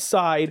on his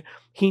side,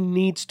 he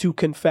needs to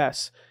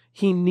confess.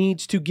 He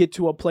needs to get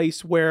to a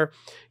place where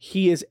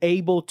he is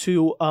able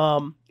to,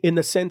 in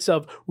the sense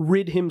of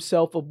rid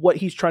himself of what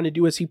he's trying to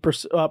do as he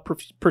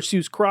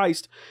pursues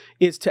Christ,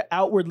 is to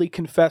outwardly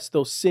confess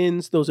those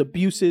sins, those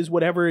abuses,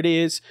 whatever it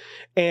is,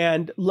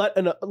 and let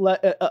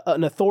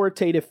an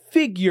authoritative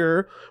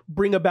figure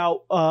bring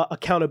about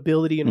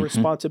accountability and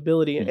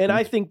responsibility. And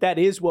I think that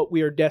is what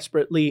we are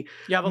desperately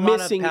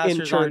missing in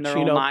church. On their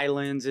own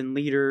islands and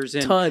leaders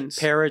and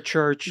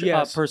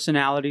parachurch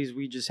personalities.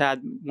 We just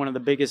had one of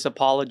the biggest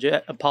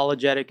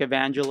apologetic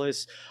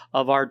evangelists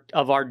of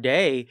our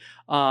day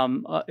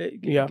fall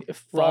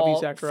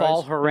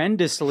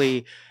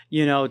horrendously,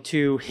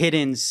 to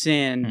hidden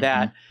sin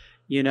that,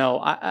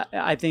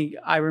 I think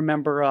I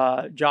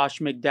remember Josh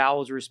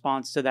McDowell's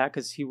response to that,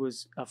 because he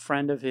was a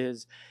friend of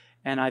his,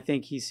 and I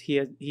think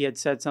he had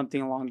said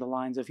something along the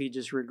lines of he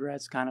just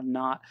regrets kind of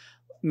not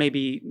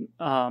maybe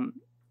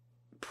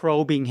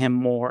probing him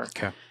more.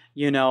 Okay.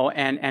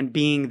 And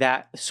being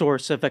that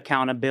source of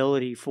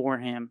accountability for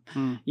him,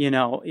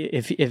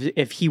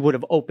 if he would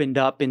have opened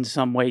up in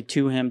some way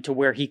to him to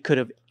where he could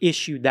have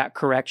issued that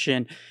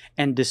correction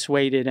and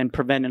dissuaded and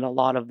prevented a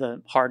lot of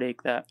the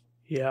heartache that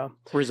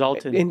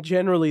resulted. And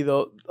generally,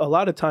 though, a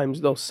lot of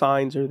times those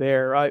signs are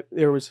there.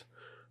 There was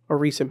a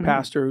recent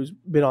pastor who's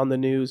been on the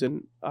news,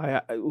 and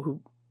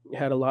who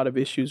had a lot of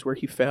issues where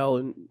he fell,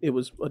 and it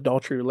was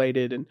adultery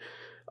related. And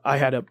I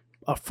had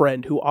a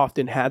friend who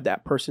often had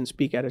that person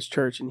speak at his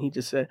church, and he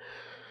just said,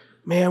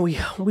 man,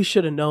 we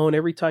should have known.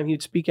 Every time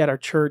he'd speak at our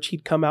church,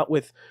 he'd come out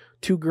with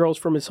 2 girls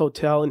from his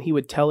hotel, and he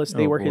would tell us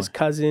they were his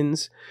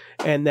cousins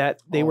and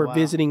that they were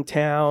visiting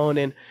town.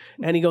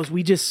 And he goes,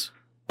 we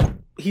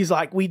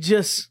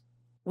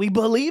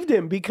believed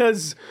him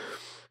because,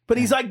 but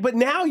he's like, but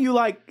now you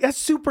like, that's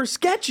super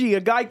sketchy.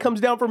 A guy comes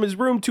down from his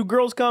room, 2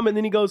 girls come, and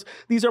then he goes,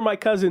 these are my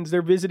cousins.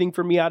 They're visiting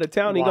for me out of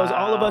town. And he goes,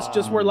 all of us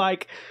just were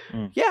like,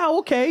 yeah,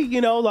 okay.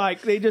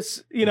 Like they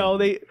just,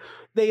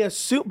 they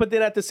assume, but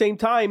then at the same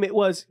time it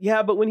was,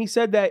 but when he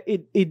said that,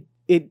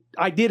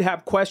 I did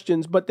have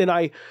questions, but then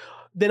I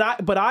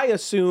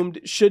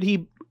assumed,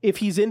 if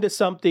he's into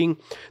something,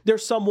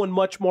 there's someone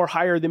much more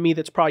higher than me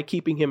that's probably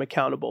keeping him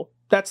accountable.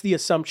 That's the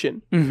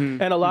assumption.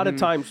 And a lot of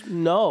times,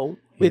 no,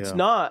 it's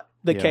not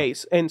the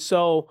case. And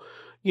so,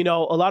 a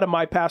lot of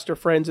my pastor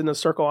friends in the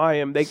circle I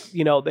am,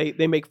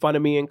 they make fun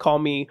of me and call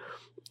me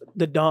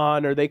the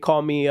Don, or they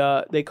call me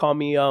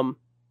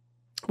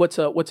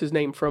what's his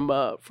name from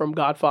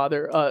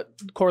Godfather,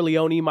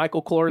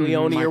 Michael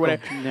Corleone or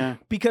whatever.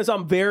 Because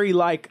I'm very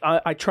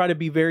I try to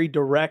be very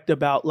direct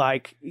about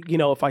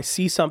if I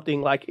see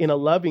something like in a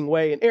loving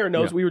way, and Aaron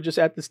knows we were just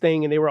at this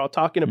thing and they were all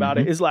talking about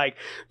it. It's like,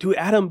 dude,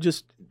 Adam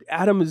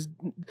is,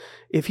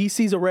 if he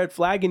sees a red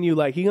flag in you,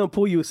 he's gonna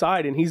pull you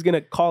aside and he's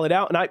gonna call it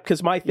out. And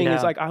because my thing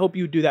is I hope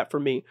you do that for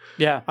me.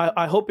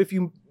 I hope if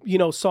you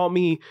saw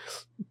me,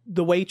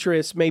 the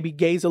waitress, maybe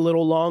gaze a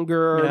little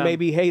longer, or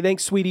maybe, hey,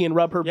 thanks, sweetie, and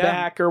rub her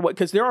back, or what?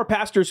 Because there are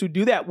pastors who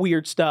do that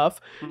weird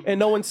stuff, and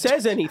no one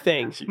says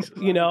anything,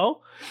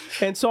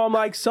 And so I'm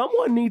like,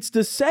 someone needs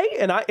to say,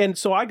 and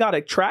so I got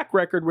a track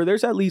record where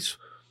there's at least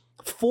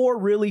 4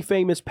 really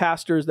famous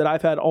pastors that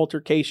I've had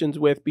altercations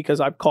with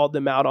because I've called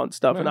them out on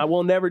stuff, and I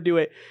will never do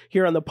it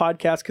here on the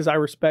podcast because I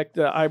respect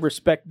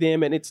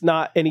them, and it's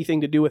not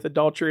anything to do with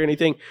adultery or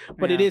anything,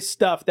 but it is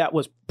stuff that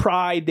was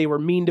pride. They were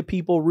mean to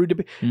people, rude to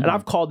people, and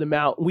I've called them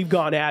out. We've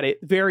gone at it.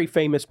 Very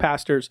famous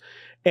pastors,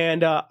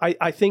 and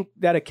I think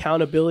that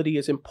accountability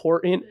is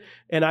important,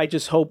 and I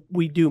just hope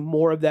we do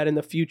more of that in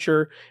the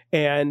future.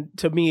 And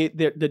to me,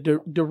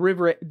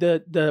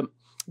 the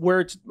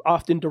where it's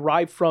often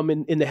derived from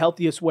in the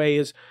healthiest way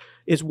is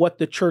what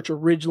the church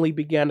originally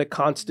began to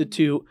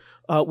constitute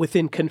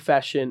within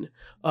confession.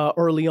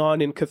 Early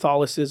on in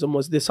Catholicism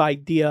was this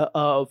idea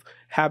of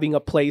having a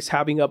place,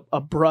 having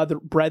a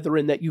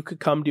brethren that you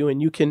could come to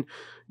and you can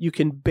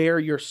bear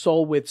your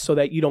soul with, so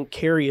that you don't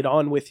carry it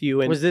on with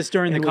you. And was this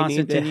during the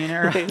Constantinian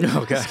era?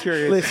 Okay. Just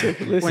curious.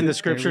 Listen, when the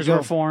scriptures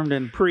were formed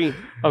and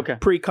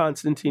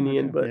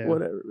pre-Constantinian, but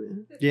whatever.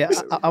 Yeah,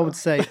 I would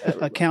say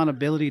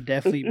accountability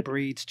definitely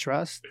breeds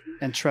trust,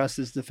 and trust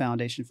is the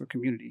foundation for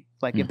community.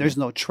 If there's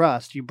no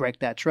trust, you break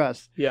that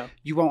trust.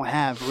 You won't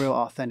have real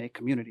authentic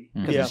community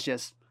because it's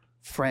just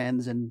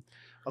friends and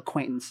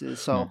acquaintances.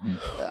 So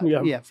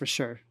for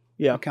sure.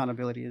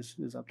 Accountability is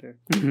up there.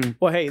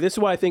 Well, hey, this is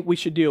what I think we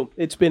should do.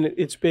 It's been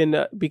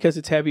because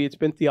it's heavy, it's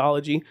been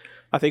theology.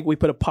 I think we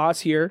put a pause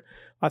here.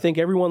 I think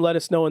everyone let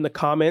us know in the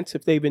comments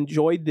if they've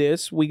enjoyed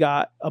this. We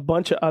got a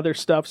bunch of other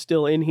stuff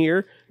still in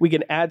here. We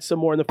can add some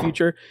more in the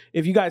future.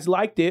 If you guys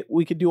liked it,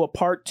 we could do a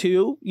part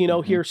 2,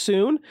 here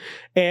soon.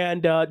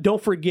 And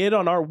don't forget,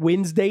 on our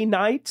Wednesday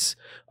nights,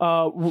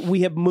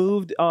 we have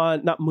once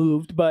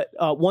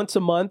a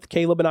month,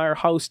 Caleb and I are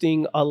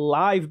hosting a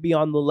live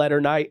Beyond the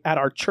Letter night at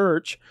our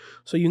church.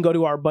 So you can go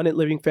to our Abundant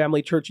Living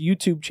Family Church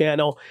YouTube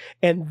channel.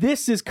 And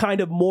this is kind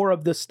of more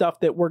of the stuff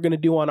that we're going to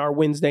do on our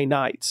Wednesday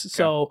nights. Okay.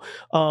 So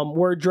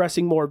we're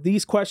addressing more of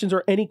these questions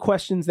or any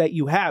questions that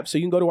you have. So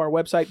you can go to our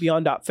website,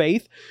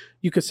 beyond.faith.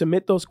 You can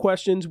submit those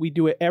questions. We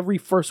do it every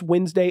first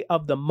Wednesday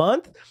of the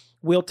month.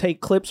 We'll take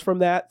clips from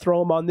that, throw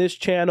them on this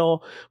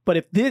channel.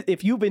 But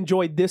if you've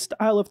enjoyed this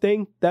style of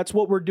thing, that's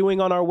what we're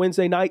doing on our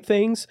Wednesday night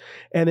things.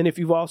 And then if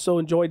you've also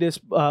enjoyed this,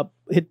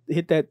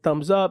 hit that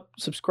thumbs up,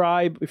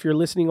 subscribe. If you're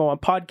listening on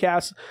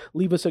podcasts,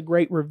 leave us a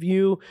great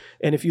review.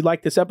 And if you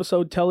like this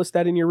episode, tell us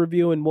that in your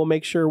review, and we'll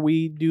make sure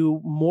we do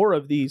more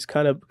of these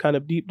kind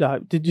of deep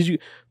dive. Do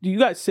you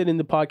guys sit in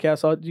the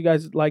podcast? Do you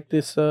guys like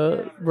this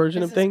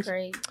version of things?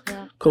 Great.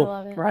 Yeah, cool. I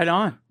love it. Right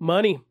on.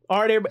 Money.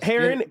 All right,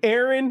 everybody.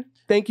 Aaron,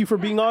 thank you for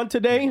being on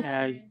today.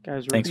 Yeah, you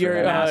guys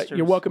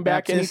you're welcome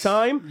back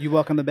anytime. You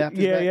welcome the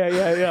Baptist.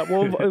 Yeah.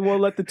 We'll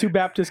let the 2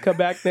 Baptists come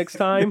back next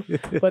time.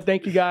 But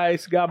thank you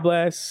guys. God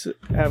bless.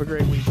 Have a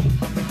great week.